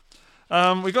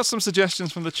 We got some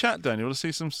suggestions from the chat, Daniel. To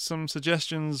see some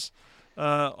suggestions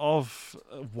of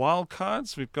wild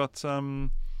cards. We've got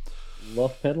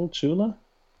Love Pedal Chula?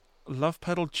 Love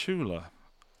Pedal Chula.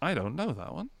 I don't know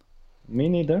that one. Me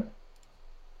neither.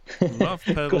 Love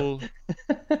Pedal.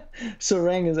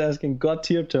 Sarang is asking, God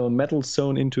tier tone, metal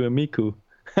sewn into a Miku.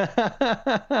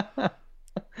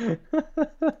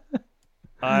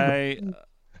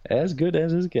 As good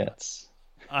as it gets.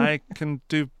 I can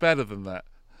do better than that.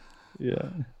 Yeah.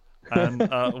 And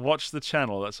watch the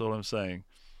channel. That's all I'm saying.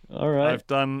 All right. I've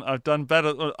done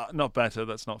better. Not better.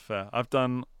 That's not fair. I've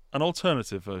done an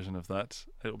alternative version of that.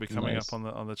 It will be coming up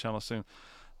on the channel soon.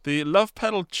 The Love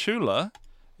Pedal Chula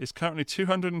is currently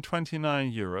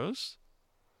 €229.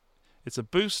 It's a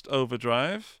boost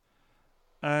overdrive,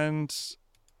 and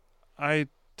I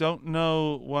don't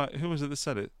know why. Who was it that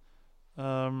said it?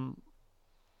 I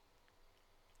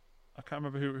can't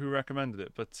remember who recommended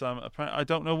it, but apparently I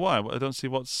don't know why. I don't see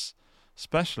what's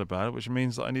special about it, which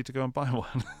means that I need to go and buy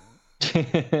one.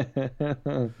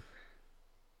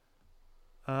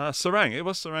 Sarang, it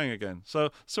was Sarang again. So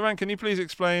Sarang, can you please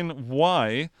explain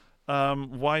why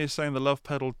you're saying the Love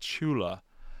Pedal Chula,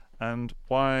 and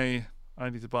why I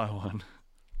need to buy one?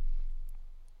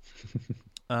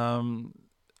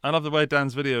 I love the way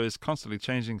Dan's video is constantly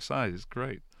changing size. It's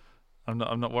great. I'm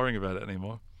not worrying about it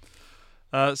anymore.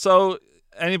 So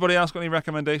anybody else got any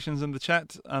recommendations in the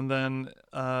chat? And then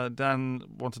Dan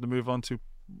wanted to move on to,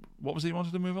 what was he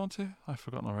wanted to move on to? I've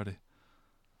forgotten already.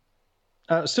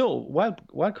 Still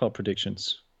wildcard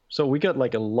predictions. So we got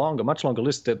like a much longer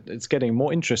list that it's getting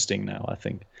more interesting now, I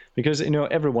think, because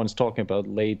everyone's talking about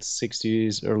late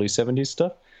 60s, early 70s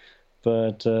stuff,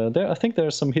 but I think there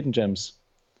are some hidden gems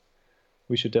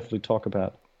we should definitely talk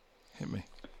about. Hit me.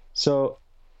 So,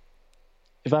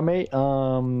 if I may,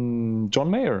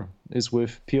 John Mayer is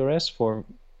with PRS for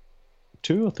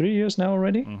 2 or 3 years now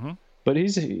already. Mm-hmm. But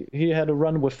he had a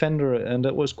run with Fender, and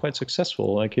that was quite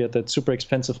successful. Like, he had that super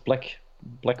expensive Black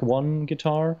One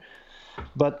guitar.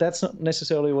 But that's not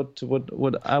necessarily what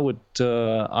I would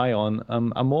eye on.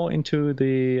 I'm more into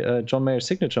the John Mayer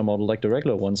signature model, like the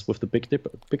regular ones with the Big Dipper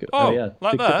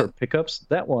pickups.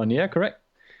 That one, yeah, correct.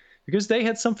 Because they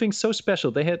had something so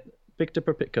special. They had Big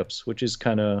Dipper pickups, which is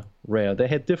kind of rare. They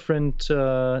had different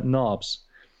knobs.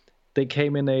 They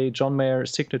came in a John Mayer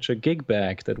signature gig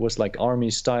bag that was like army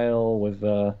style with...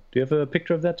 do you have a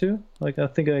picture of that too? Like, I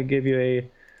think I gave you a...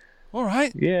 All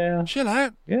right. Yeah. Chill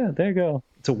out. Yeah, there you go.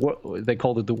 They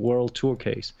called it the World Tour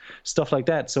case. Stuff like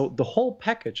that. So the whole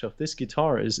package of this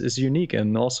guitar is unique.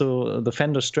 And also the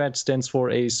Fender Strat stands for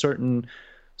a certain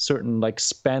like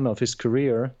span of his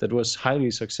career that was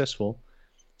highly successful.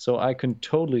 So I can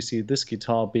totally see this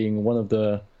guitar being one of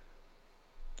the,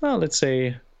 well, let's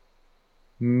say,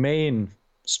 main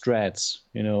Strats,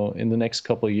 in the next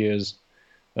couple of years,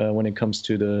 when it comes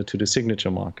to the signature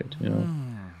market,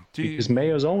 because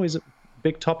Mayer's always a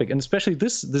big topic, and especially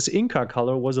this Inca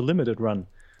color was a limited run.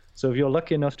 So if you're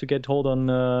lucky enough to get hold on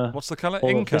what's the color?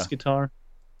 hold Inca. Of this guitar,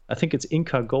 I think it's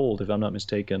Inca Gold if I'm not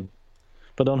mistaken,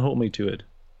 but don't hold me to it.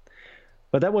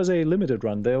 But that was a limited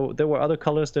run. There were other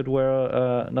colors that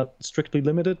were not strictly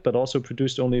limited, but also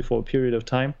produced only for a period of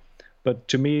time. But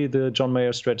to me, the John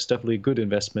Mayer Strat is definitely a good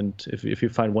investment if you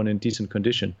find one in decent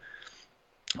condition.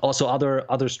 Also, other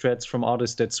Strats from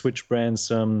artists that switch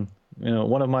brands. One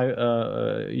of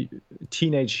my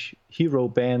teenage hero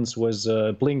bands was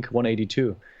Blink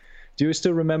 182. Do you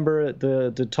still remember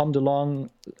the Tom DeLonge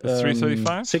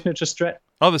 335 signature Strat?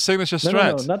 Oh, the signature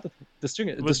Strat. No, not the string.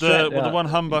 With the one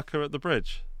humbucker at the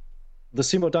bridge. The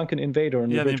Seymour Duncan Invader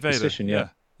and the bridge Invader. position. Yeah.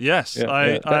 Yes,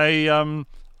 I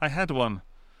had one.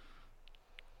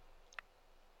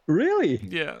 Really?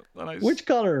 Yeah. Which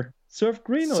color? Surf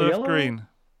green or yellow? Surf green.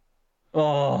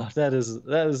 Oh, that is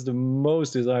the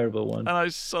most desirable one. And I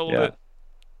sold it.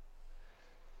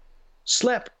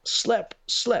 Slap.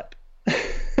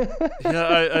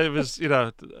 I was,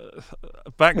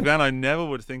 back then I never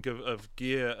would think of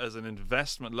gear as an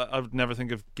investment. I would never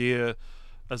think of gear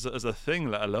as a thing,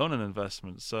 let alone an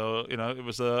investment. So, it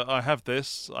was I have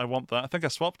this, I want that. I think I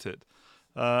swapped it.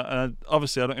 And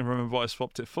obviously I don't even remember what I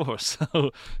swapped it for,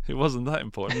 so it wasn't that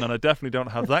important. And I definitely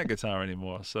don't have that guitar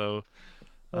anymore. So,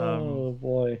 oh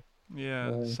boy.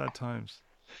 Yeah, boy. Sad times.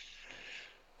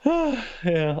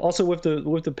 Yeah. Also, with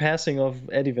the passing of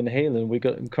Eddie Van Halen, we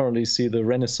currently see the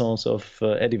renaissance of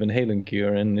Eddie Van Halen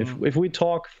gear. And if we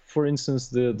talk, for instance,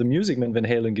 the Music Man Van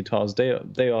Halen guitars,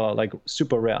 they are like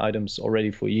super rare items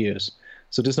already for years.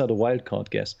 So this is not a wild card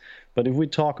guess. But if we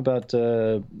talk about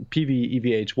PV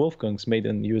EVH Wolfgangs made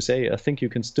in USA, I think you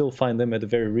can still find them at a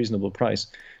very reasonable price.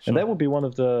 Sure. And that would be one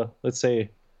of the, let's say,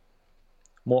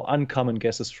 more uncommon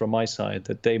guesses from my side,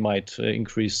 that they might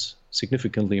increase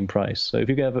significantly in price. So if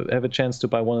you have a chance to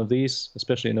buy one of these,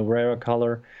 especially in a rarer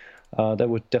color, that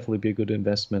would definitely be a good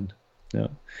investment. Yeah.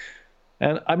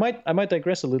 And I might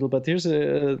digress a little, but here's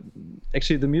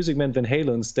actually the Music Man Van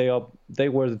Halen's. They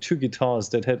were the two guitars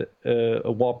that had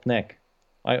a warped neck.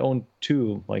 I owned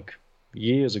two like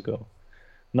years ago,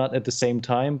 not at the same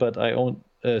time, but I owned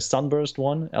a Sunburst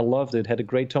one. I loved it. Had a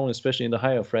great tone, especially in the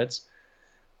higher frets.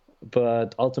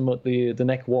 But ultimately the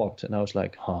neck warped, and I was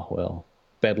like, oh well,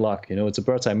 bad luck. It's a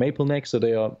bird's eye maple neck, so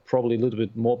they are probably a little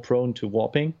bit more prone to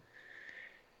warping.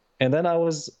 And then I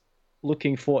was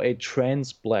looking for a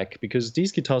trans black, because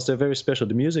these guitars, they're very special.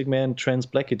 The Music Man trans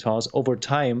black guitars, over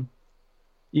time,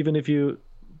 even if you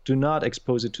do not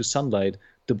expose it to sunlight,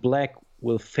 the black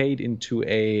will fade into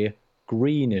a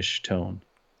greenish tone.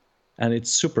 And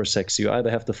it's super sexy. You either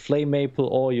have the flame maple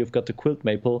or you've got the quilt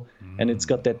maple, and it's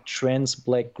got that trans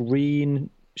black green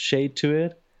shade to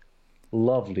it.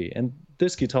 Lovely. And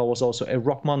this guitar was also a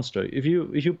rock monster. If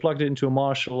you plugged it into a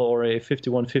Marshall or a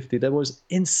 5150, that was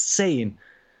insane.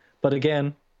 But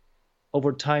again,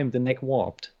 over time, the neck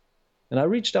warped. And I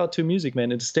reached out to Music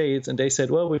Man in the States, and they said,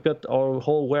 well, we've got our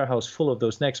whole warehouse full of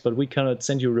those necks, but we cannot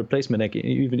send you a replacement neck,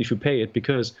 even if you pay it,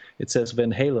 because it says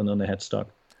Van Halen on the headstock.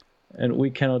 And we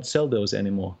cannot sell those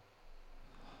anymore.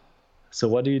 So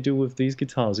what do you do with these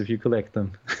guitars if you collect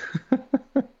them?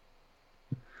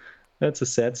 That's a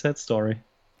sad story.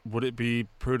 Would it be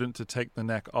prudent to take the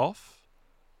neck off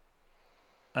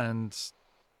and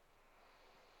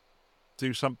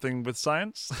do something with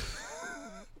science?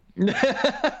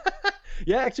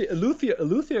 Yeah, actually, a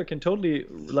luthier can totally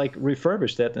like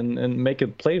refurbish that and make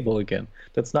it playable again.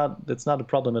 That's not a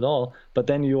problem at all. But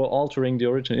then you're altering the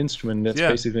original instrument. That's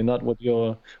basically not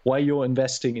why you're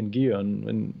investing in gear.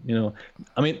 And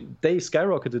I mean, they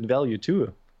skyrocketed in value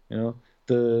too.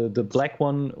 The black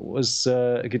one was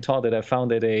a guitar that I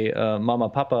found at a Mama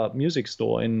Papa music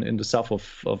store in the south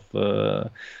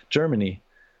of Germany.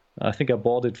 I think I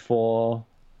bought it for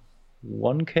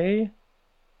 1K.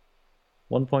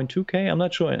 1.2K, I'm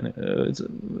not sure. It's a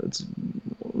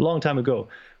long time ago,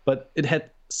 but it had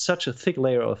such a thick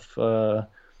layer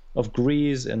of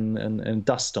grease and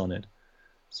dust on it.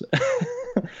 So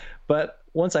but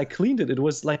once I cleaned it, it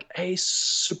was like a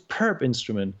superb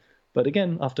instrument. But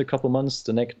again, after a couple months,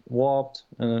 the neck warped.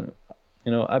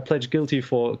 I pledged guilty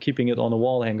for keeping it on a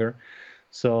wall hanger.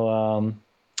 So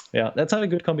yeah, that's not a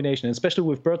good combination, especially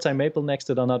with bird's eye maple necks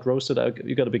that are not roasted.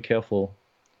 You got to be careful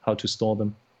how to store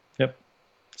them. Yep.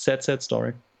 Sad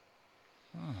story.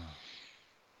 Oh.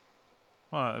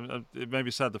 Well, it may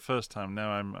be sad the first time.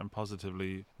 Now I'm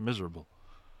positively miserable.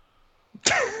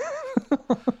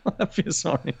 I feel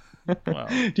sorry. Wow.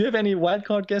 Do you have any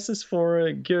wildcard guesses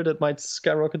for gear that might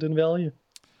skyrocket in value?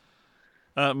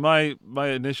 My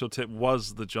initial tip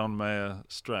was the John Mayer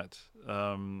Strat,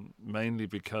 mainly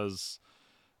because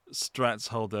Strats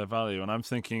hold their value, and I'm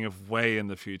thinking of way in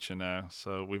the future now.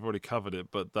 So we've already covered it,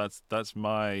 but that's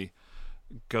my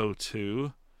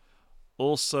go-to.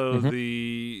 Also,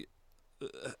 I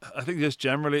think just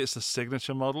generally it's the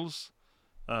signature models.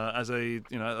 As I've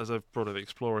brought up the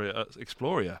Explorer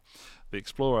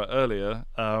earlier.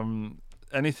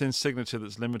 Anything signature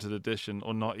that's limited edition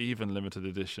or not even limited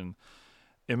edition.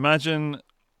 Imagine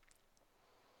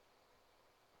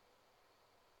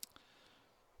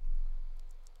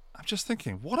I'm just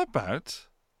thinking, what about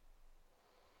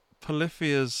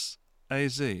Polyphia's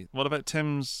AZ? What about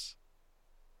Tim's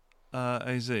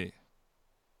AZ?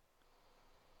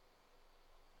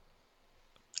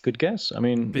 Good guess. I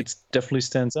mean, it definitely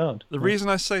stands out. The reason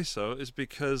I say so is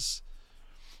because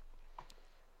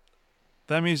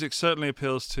their music certainly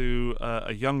appeals to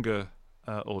a younger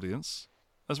audience,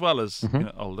 as well as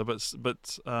older.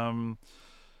 But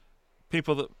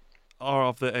people that are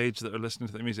of the age that are listening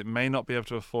to the music may not be able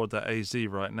to afford that AZ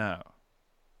right now.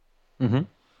 Mm-hmm.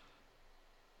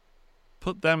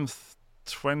 Put them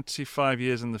 25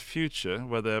 years in the future,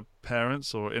 where they're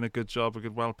parents or in a good job, a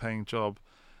good, well-paying job.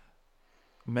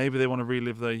 Maybe they want to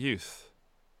relive their youth,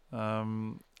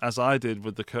 as I did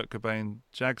with the Kurt Cobain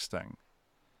Jagstang,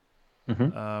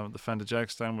 the Fender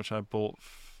Jagstang, which I bought.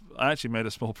 I actually made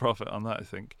a small profit on that, I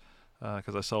think,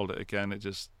 because I sold it again. It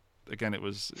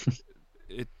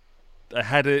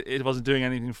wasn't doing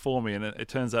anything for me, and it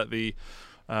turns out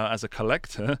as a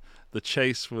collector, the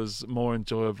chase was more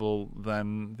enjoyable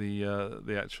than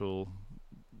the actual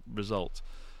result.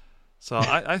 So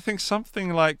I think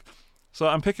something like So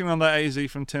I'm picking on that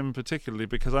AZ from Tim particularly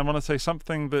because I want to say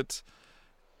something that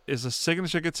is a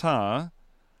signature guitar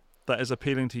that is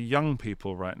appealing to young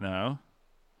people right now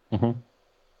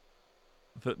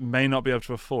that may not be able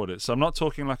to afford it. So I'm not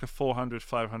talking like a 400,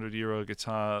 500 euro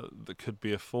guitar that could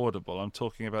be affordable. I'm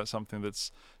talking about something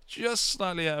that's just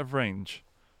slightly out of range.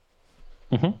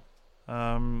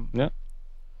 Yeah.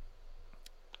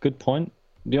 Good point.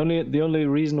 The only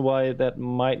reason why that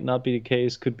might not be the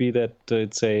case could be that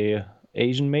it's a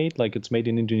Asian made, like it's made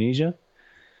in Indonesia,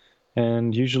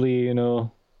 and usually, you know,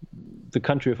 the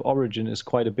country of origin is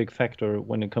quite a big factor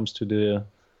when it comes to the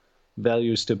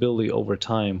value stability over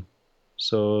time.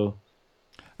 So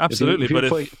absolutely,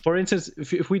 for instance,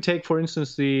 if we take for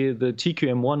instance the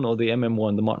TQM1 or the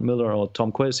MM1, the Martin Miller or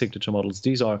Tom Quayle signature models,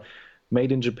 these are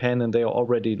made in Japan and they are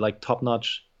already like top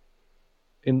notch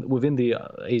within the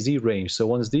AZ range. So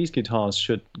once these guitars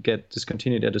should get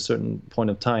discontinued at a certain point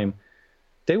of time,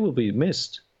 they will be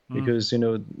missed because, you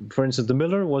know, for instance, the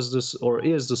Miller was this or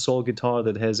is the sole guitar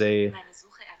that has a.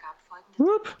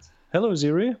 Whoop! Hello,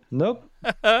 Siri. Nope.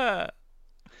 The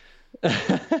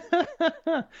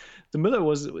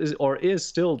Miller is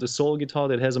still the sole guitar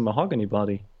that has a mahogany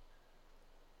body.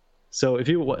 So if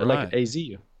you want like AZ,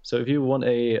 so if you want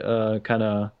a kind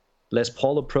of Les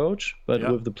Paul approach, but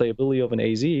with the playability of an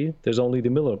AZ, there's only the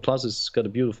Miller. Plus, it's got a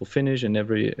beautiful finish, and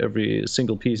every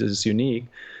single piece is unique.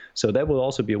 So that will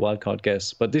also be a wildcard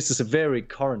guess. But this is a very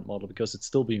current model because it's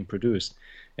still being produced.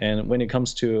 And when it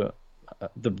comes to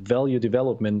the value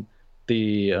development,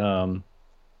 the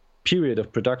period of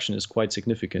production is quite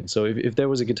significant. So if there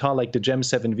was a guitar like the Gem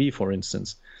 7V, for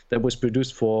instance, that was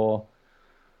produced for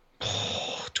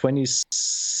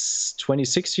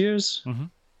 26 years,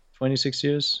 26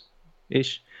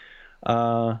 years-ish,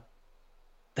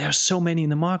 there are so many in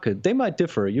the market. They might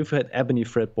differ. You've had ebony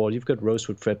fretboard, you've got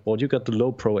rosewood fretboard, you've got the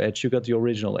low pro edge, you've got the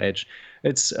original edge.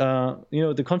 It's you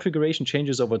know, the configuration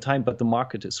changes over time, but the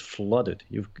market is flooded.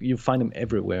 You find them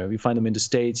everywhere. You find them in the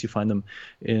States, you find them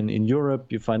in Europe,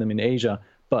 you find them in Asia.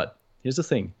 But here's the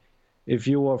thing: if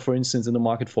you are, for instance, in the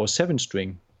market for a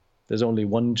 7-string, there's only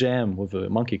one Jam with a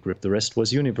monkey grip. The rest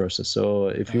was Universes. So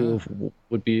if you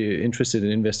would be interested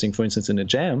in investing, for instance, in a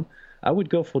Jam, I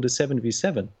would go for the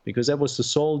 7V7 because that was the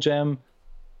sole Jam.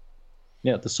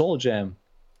 Yeah, the sole Jam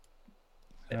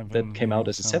that came out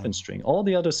as a 7-string. All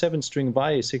the other 7-string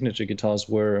Vi signature guitars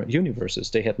were Universes.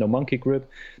 They had no monkey grip.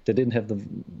 They didn't have the,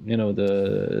 you know,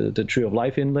 the Tree of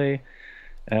Life inlay.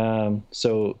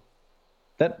 So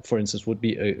that, for instance, would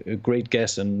be a great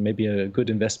guess and maybe a good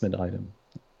investment item.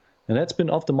 And that's been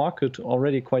off the market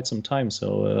already quite some time.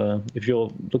 So if you're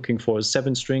looking for a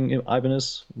 7-string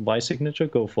Ibanez Vi signature,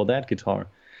 go for that guitar.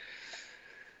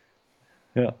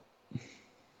 Yeah.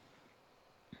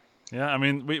 Yeah, I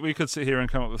mean, we could sit here and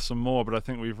come up with some more, but I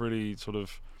think we've really sort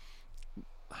of,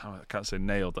 I can't say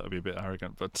nailed, that would be a bit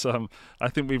arrogant, but I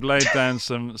think we've laid down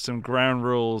some ground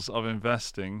rules of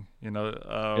investing, you know.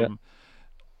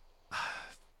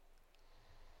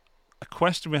 A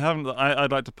question we haven't,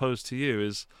 I'd like to pose to you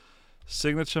is,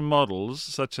 signature models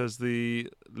such as the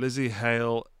Lizzie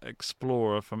Hale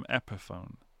Explorer from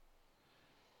Epiphone.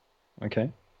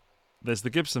 Okay. There's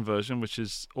the Gibson version, which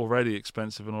is already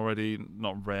expensive and already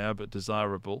not rare but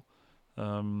desirable,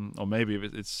 or maybe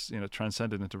it's, you know,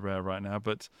 transcended into rare right now.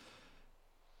 But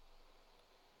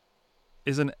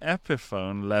is an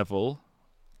Epiphone level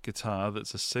guitar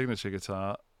that's a signature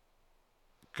guitar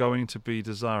going to be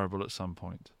desirable at some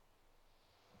point?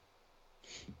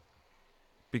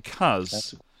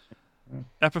 Because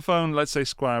Epiphone, let's say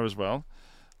Squier as well,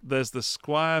 there's the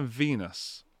Squier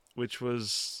Venus, which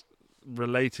was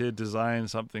related,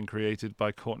 designed, something created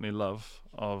by Courtney Love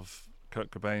of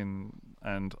Kurt Cobain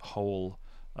and Hole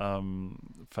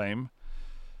fame.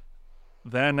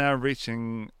 They're now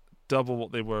reaching double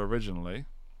what they were originally,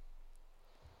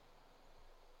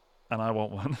 and I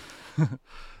want one.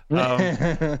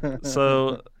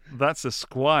 So that's a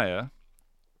Squier.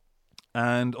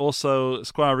 And also,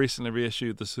 Squier recently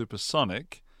reissued the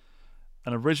Supersonic.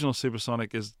 An original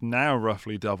Supersonic is now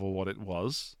roughly double what it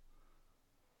was.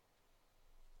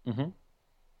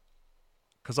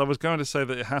 Because I was going to say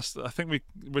that it has to, I think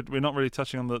we're not really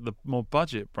touching on the more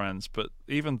budget brands, but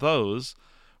even those,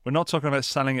 we're not talking about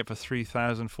selling it for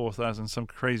 3,000, 4,000, some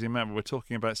crazy amount, but we're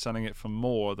talking about selling it for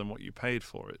more than what you paid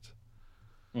for it.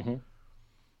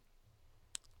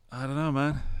 I don't know,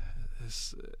 man.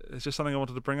 It's just something I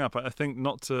wanted to bring up. I think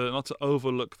not to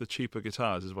overlook the cheaper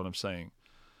guitars is what I'm saying.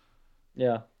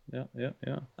 Yeah.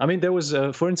 I mean, there was,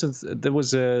 for instance, there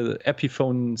was a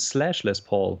Epiphone / Les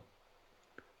Paul,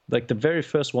 like the very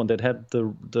first one that had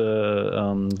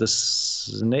the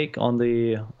snake on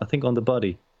the, I think, on the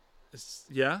body.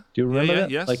 Yeah. Do you remember that?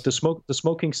 Yes. Like the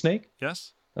smoking snake?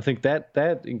 Yes. I think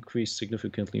that increased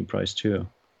significantly in price too.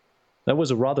 That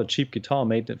was a rather cheap guitar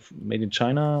made in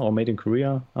China or made in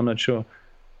Korea. I'm not sure.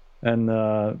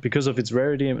 And because of its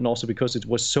rarity and also because it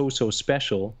was so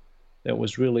special, that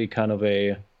was really kind of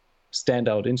a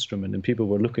standout instrument, and people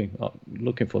were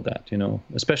looking for that.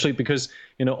 Especially because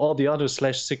all the other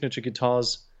Slash signature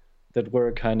guitars that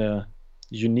were kind of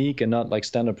unique and not like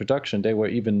standard production, they were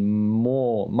even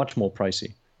much more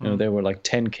pricey. They were like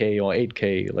 10K or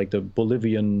 8K, like the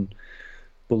Bolivian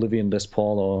Les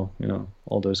Paul, or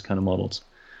all those kind of models.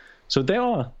 So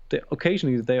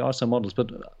occasionally there are some models, but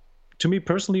to me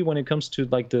personally, when it comes to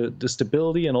like the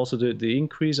stability and also the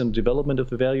increase and development of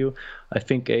the value, I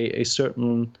think a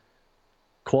certain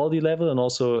quality level and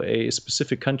also a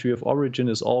specific country of origin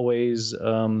is always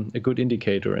a good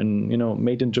indicator. And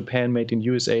made in Japan, made in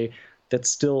USA, that's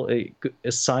still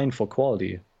a sign for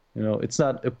quality. It's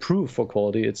not a proof for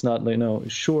quality. It's not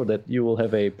sure that you will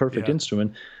have a perfect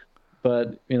instrument,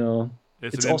 but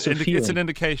it's also it's an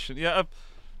indication. Yeah,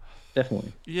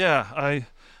 definitely. Yeah,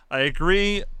 I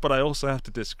agree, but I also have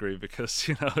to disagree because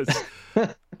it's.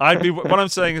 What I'm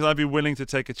saying is I'd be willing to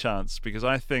take a chance because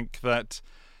I think that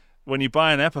when you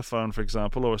buy an Epiphone, for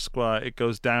example, or a Squier, it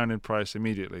goes down in price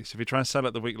immediately. So if you try and sell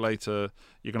it the week later,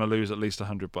 you're going to lose at least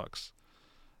 $100.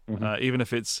 Mm-hmm. Even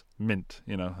if it's mint,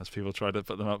 as people try to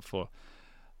put them up for.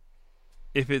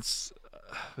 If it's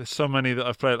there's so many that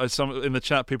I've played. Like some in the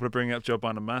chat, people are bringing up Joe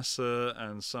Bonamassa,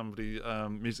 and somebody,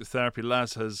 Music Therapy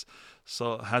Lads has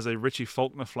a Richie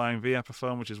Faulkner Flying V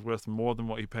Epiphone, which is worth more than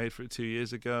what he paid for it 2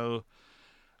 years ago.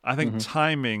 I think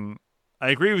timing. I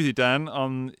agree with you, Dan,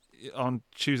 on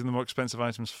choosing the more expensive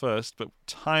items first, but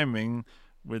timing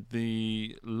with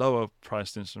the lower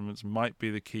priced instruments might be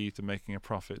the key to making a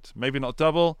profit. Maybe not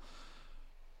double,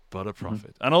 but a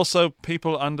profit. And also,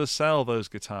 people undersell those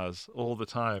guitars all the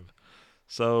time.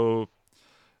 So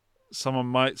someone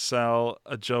might sell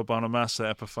a Joe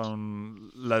Bonamassa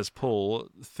Epiphone Les Paul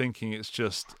thinking it's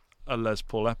just a Les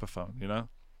Paul Epiphone,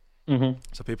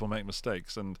 So people make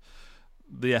mistakes, and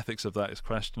the ethics of that is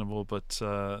questionable, but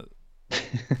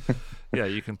yeah,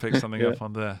 you can pick something up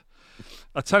on there.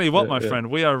 I tell you what, my friend,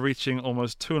 we are reaching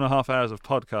almost 2.5 hours of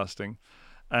podcasting,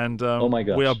 and oh my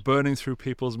gosh, we are burning through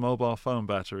people's mobile phone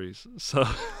batteries. So,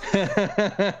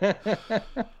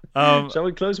 shall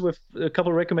we close with a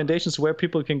couple of recommendations where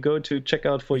people can go to check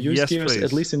out for used gears,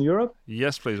 at least in Europe?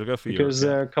 Yes, please. We'll go for Europe. Because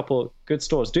there are a couple good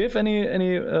stores. Do you have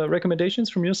any recommendations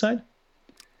from your side?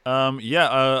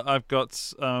 I've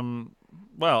got.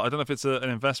 Well, I don't know if it's an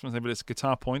investment thing, but it's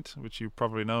Guitar Point, which you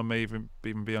probably know, may even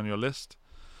be on your list.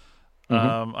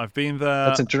 I've been there.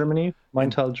 That's in Germany,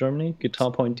 Maintal, Germany,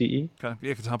 guitarpoint.de. Okay,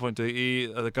 yeah, guitarpoint.de.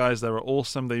 The guys there are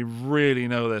awesome. They really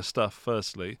know their stuff,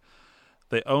 firstly.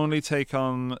 They only take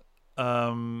on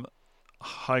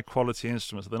high-quality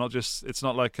instruments. They're not just. It's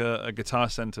not like a guitar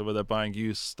center where they're buying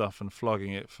used stuff and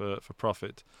flogging it for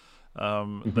profit.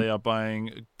 They are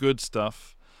buying good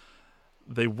stuff.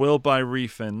 They will buy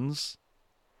refins.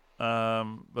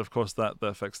 But of course, that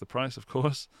affects the price, of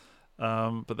course.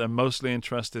 But they're mostly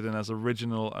interested in as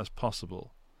original as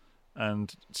possible,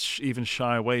 and even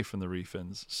shy away from the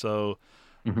refins. So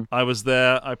I was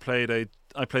there. I played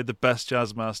the best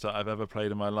Jazzmaster I've ever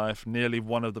played in my life. Nearly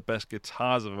one of the best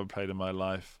guitars I've ever played in my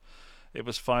life. It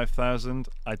was $5,000.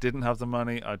 I didn't have the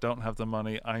money. I don't have the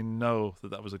money. I know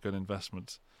that was a good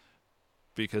investment,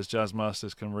 because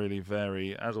Jazzmasters can really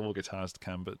vary, as all guitars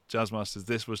can. But Jazzmasters,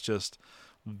 this was just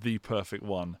the perfect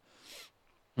one.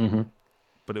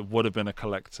 But it would have been a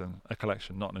collection,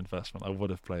 not an investment. I would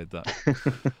have played that.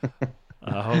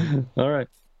 All right.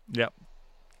 Yeah,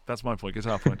 that's my point.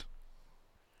 Guitar Point.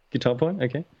 Guitar Point,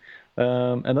 okay.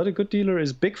 Another good dealer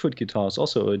is Bigfoot Guitars,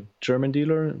 also a German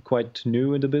dealer, quite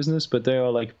new in the business, but they are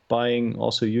like buying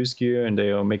also used gear, and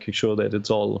they are making sure that it's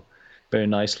all very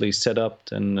nicely set up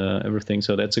and everything.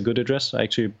 So that's a good address. I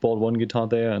actually bought one guitar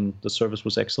there, and the service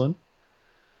was excellent.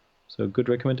 So good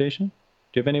recommendation.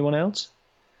 Do you have anyone else?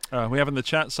 We have in the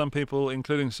chat, some people,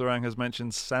 including Sarang, has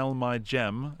mentioned Sell My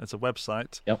Gem. It's a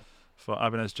website for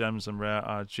Ibanez gems and rare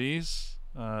RGs.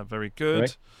 Very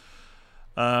good.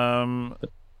 Right.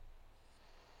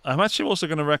 I'm actually also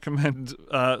going to recommend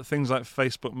things like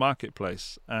Facebook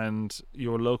Marketplace and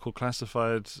your local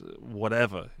classified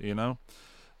whatever,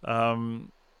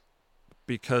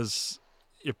 because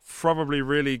you're probably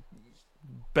really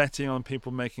betting on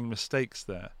people making mistakes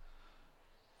there.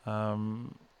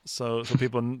 So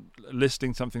people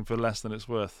listing something for less than it's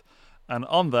worth. And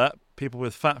on that, people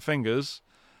with fat fingers,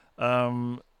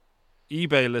 eBay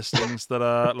listings that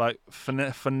are like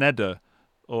Feneder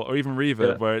or even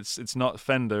reverb, Yeah. where it's not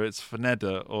Fender, it's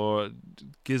Feneder or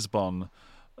Gisbon,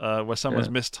 where someone's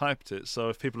mistyped it. So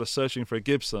if people are searching for a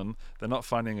Gibson, they're not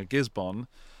finding a Gisbon,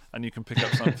 and you can pick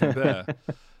up something there.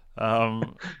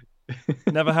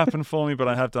 Never happened for me, but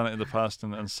I have done it in the past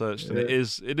and searched, and it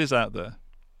is out there.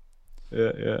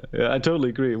 Yeah. I totally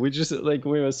agree. We just we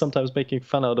were sometimes making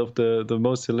fun out of the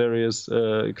most hilarious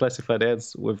classified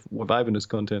ads with Ivanus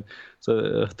content.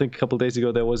 So I think a couple of days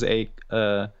ago there was a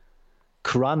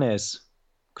Kranes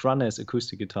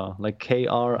acoustic guitar, like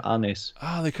K-R-A-N-E-S.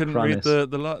 Oh, they couldn't Kranes.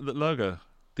 read the logo.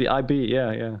 The IB,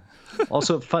 yeah.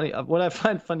 Also funny. What I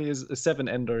find funny is a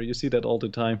 7-ender. You see that all the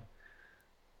time.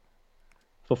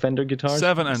 For Fender guitars,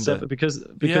 7-ender. because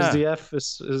Yeah. the F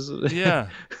is Yeah.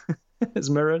 is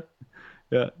mirrored.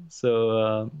 Yeah.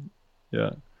 So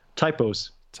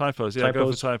typos. Typos, yeah,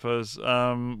 go for typos.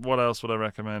 What else would I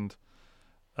recommend?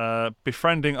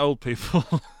 Befriending old people.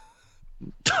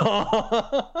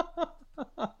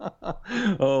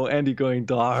 Oh, Andy going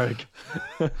dark.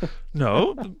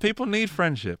 No, people need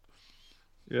friendship.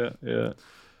 Yeah.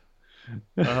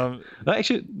 Um,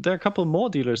 Actually, there are a couple more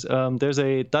dealers. There's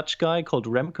a Dutch guy called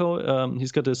Remco.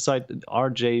 He's got a site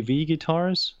RJV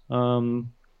Guitars.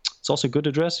 It's also a good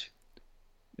address.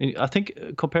 I think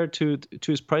compared to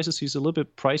his prices, he's a little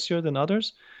bit pricier than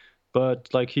others. But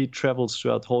he travels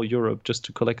throughout whole Europe just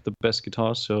to collect the best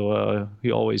guitars. So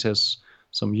he always has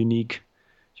some unique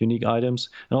items.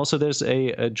 And also there's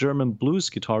a German blues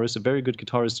guitarist, a very good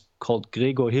guitarist called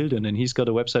Gregor Hilden, and he's got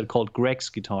a website called Greg's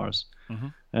Guitars. Mm-hmm.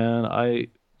 And I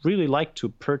really like to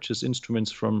purchase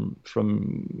instruments from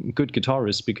good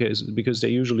guitarists because they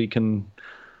usually can,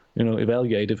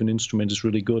 evaluate if an instrument is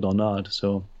really good or not.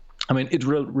 So, I mean, it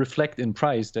will reflect in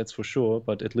price, that's for sure.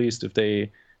 But at least if they,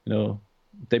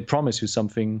 they promise you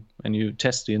something and you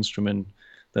test the instrument,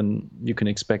 then you can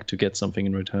expect to get something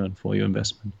in return for your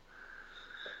investment.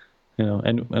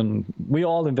 And we're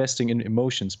all investing in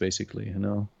emotions, basically.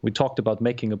 We talked about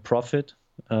making a profit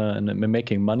and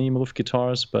making money with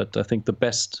guitars, but I think the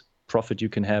best profit you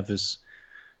can have is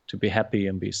to be happy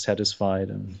and be satisfied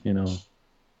and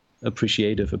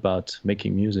appreciative about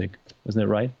making music. Isn't that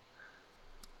right?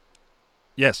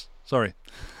 Yes. Sorry.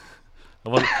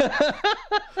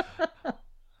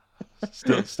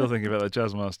 Still thinking about that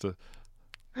Jazzmaster.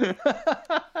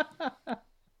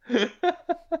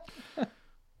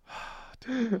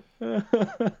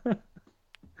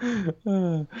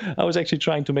 I was actually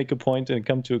trying to make a point and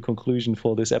come to a conclusion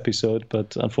for this episode,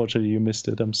 but unfortunately you missed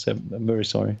it. I'm very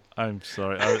sorry. I'm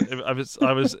sorry.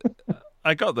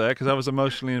 I got there because I was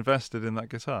emotionally invested in that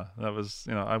guitar. That was,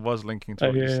 I was linking to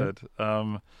what you said.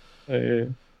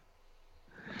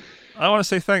 I want to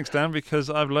say thanks, Dan,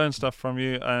 because I've learned stuff from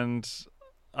you, and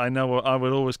I know I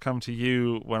would always come to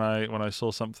you when I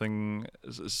saw something,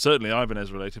 certainly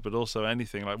Ibanez related, but also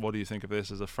anything like, what do you think of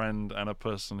this, as a friend and a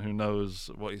person who knows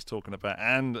what he's talking about,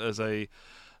 and as an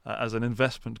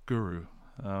investment guru,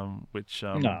 which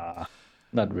nah,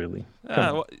 not really.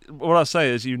 What I say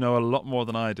is, you know a lot more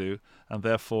than I do, and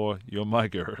therefore you're my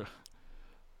guru.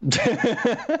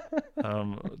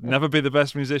 Never be the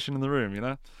best musician in the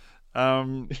room,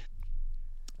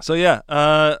 So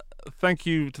yeah. Thank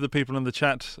you to the people in the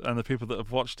chat and the people that have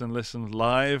watched and listened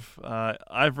live.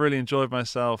 I've really enjoyed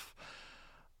myself.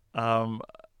 I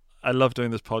love doing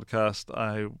this podcast.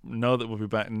 I know that we'll be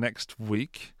back next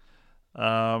week.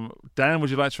 Dan,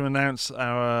 would you like to announce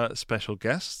our special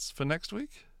guests for next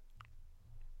week?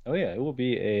 Oh yeah, it will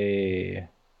be a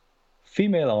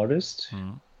female artist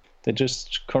that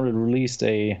just currently released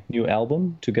a new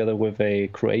album together with a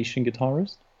Croatian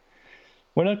guitarist.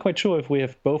 We're not quite sure if we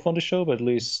have both on the show, but at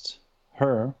least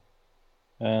her.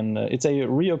 And it's a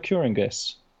reoccurring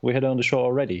guest. We had her on the show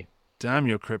already. Damn,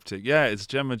 you're cryptic. Yeah, it's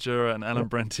Jen Majura and Ellen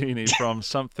Brentini from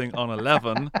Something on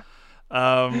 11.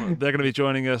 They're going to be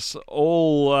joining us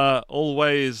all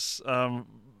ways,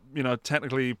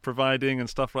 technically providing and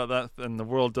stuff like that, and the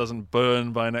world doesn't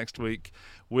burn by next week.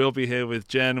 We'll be here with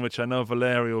Jen, which I know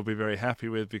Valeria will be very happy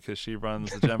with because she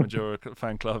runs the Jen Majura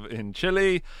fan club in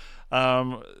Chile.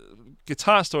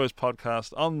 Guitar Stories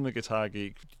podcast on the Guitar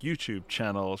Geek YouTube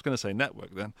channel. I was going to say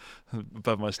network then,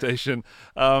 above my station.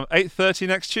 8:30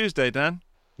 next Tuesday, Dan.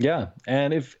 Yeah,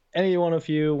 and if any one of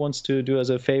you wants to do us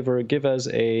a favor, give us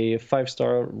a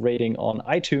 5-star rating on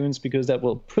iTunes, because that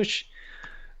will push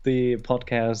the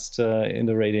podcast in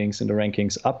the ratings, in the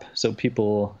rankings up, so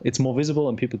it's more visible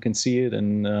and people can see it,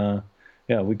 and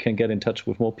we can get in touch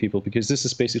with more people, because this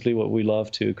is basically what we love,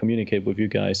 to communicate with you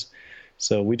guys.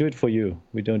 So we do it for you.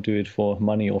 We don't do it for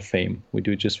money or fame. We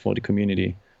do it just for the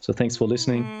community. So thanks for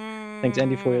listening. Thanks,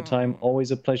 Andy, for your time.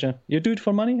 Always a pleasure. You do it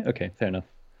for money? Okay, fair enough.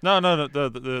 No,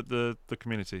 the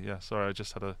community. Yeah, sorry, I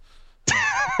just had a.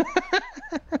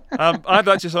 I'd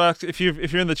like to ask if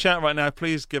you're in the chat right now,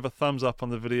 please give a thumbs up on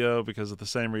the video because of the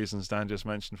same reasons Dan just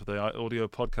mentioned for the audio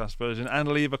podcast version, and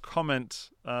leave a comment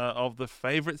of the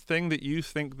favorite thing that you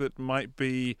think that might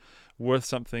be worth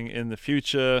something in the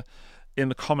future in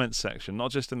the comments section,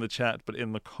 not just in the chat, but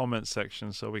in the comments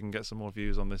section, so we can get some more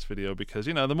views on this video. Because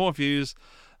the more views,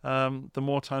 the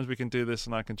more times we can do this,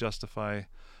 and I can justify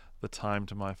the time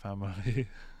to my family.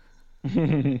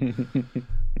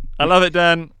 I love it,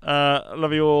 Dan. I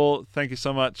love you all. Thank you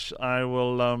so much. I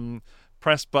will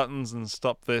press buttons and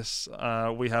stop this.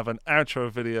 We have an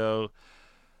outro video,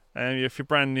 and if you're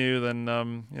brand new, then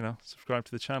subscribe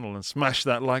to the channel and smash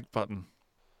that like button.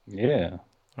 Yeah.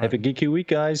 Have a geeky week,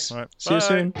 guys. All right. See you Bye.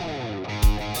 soon.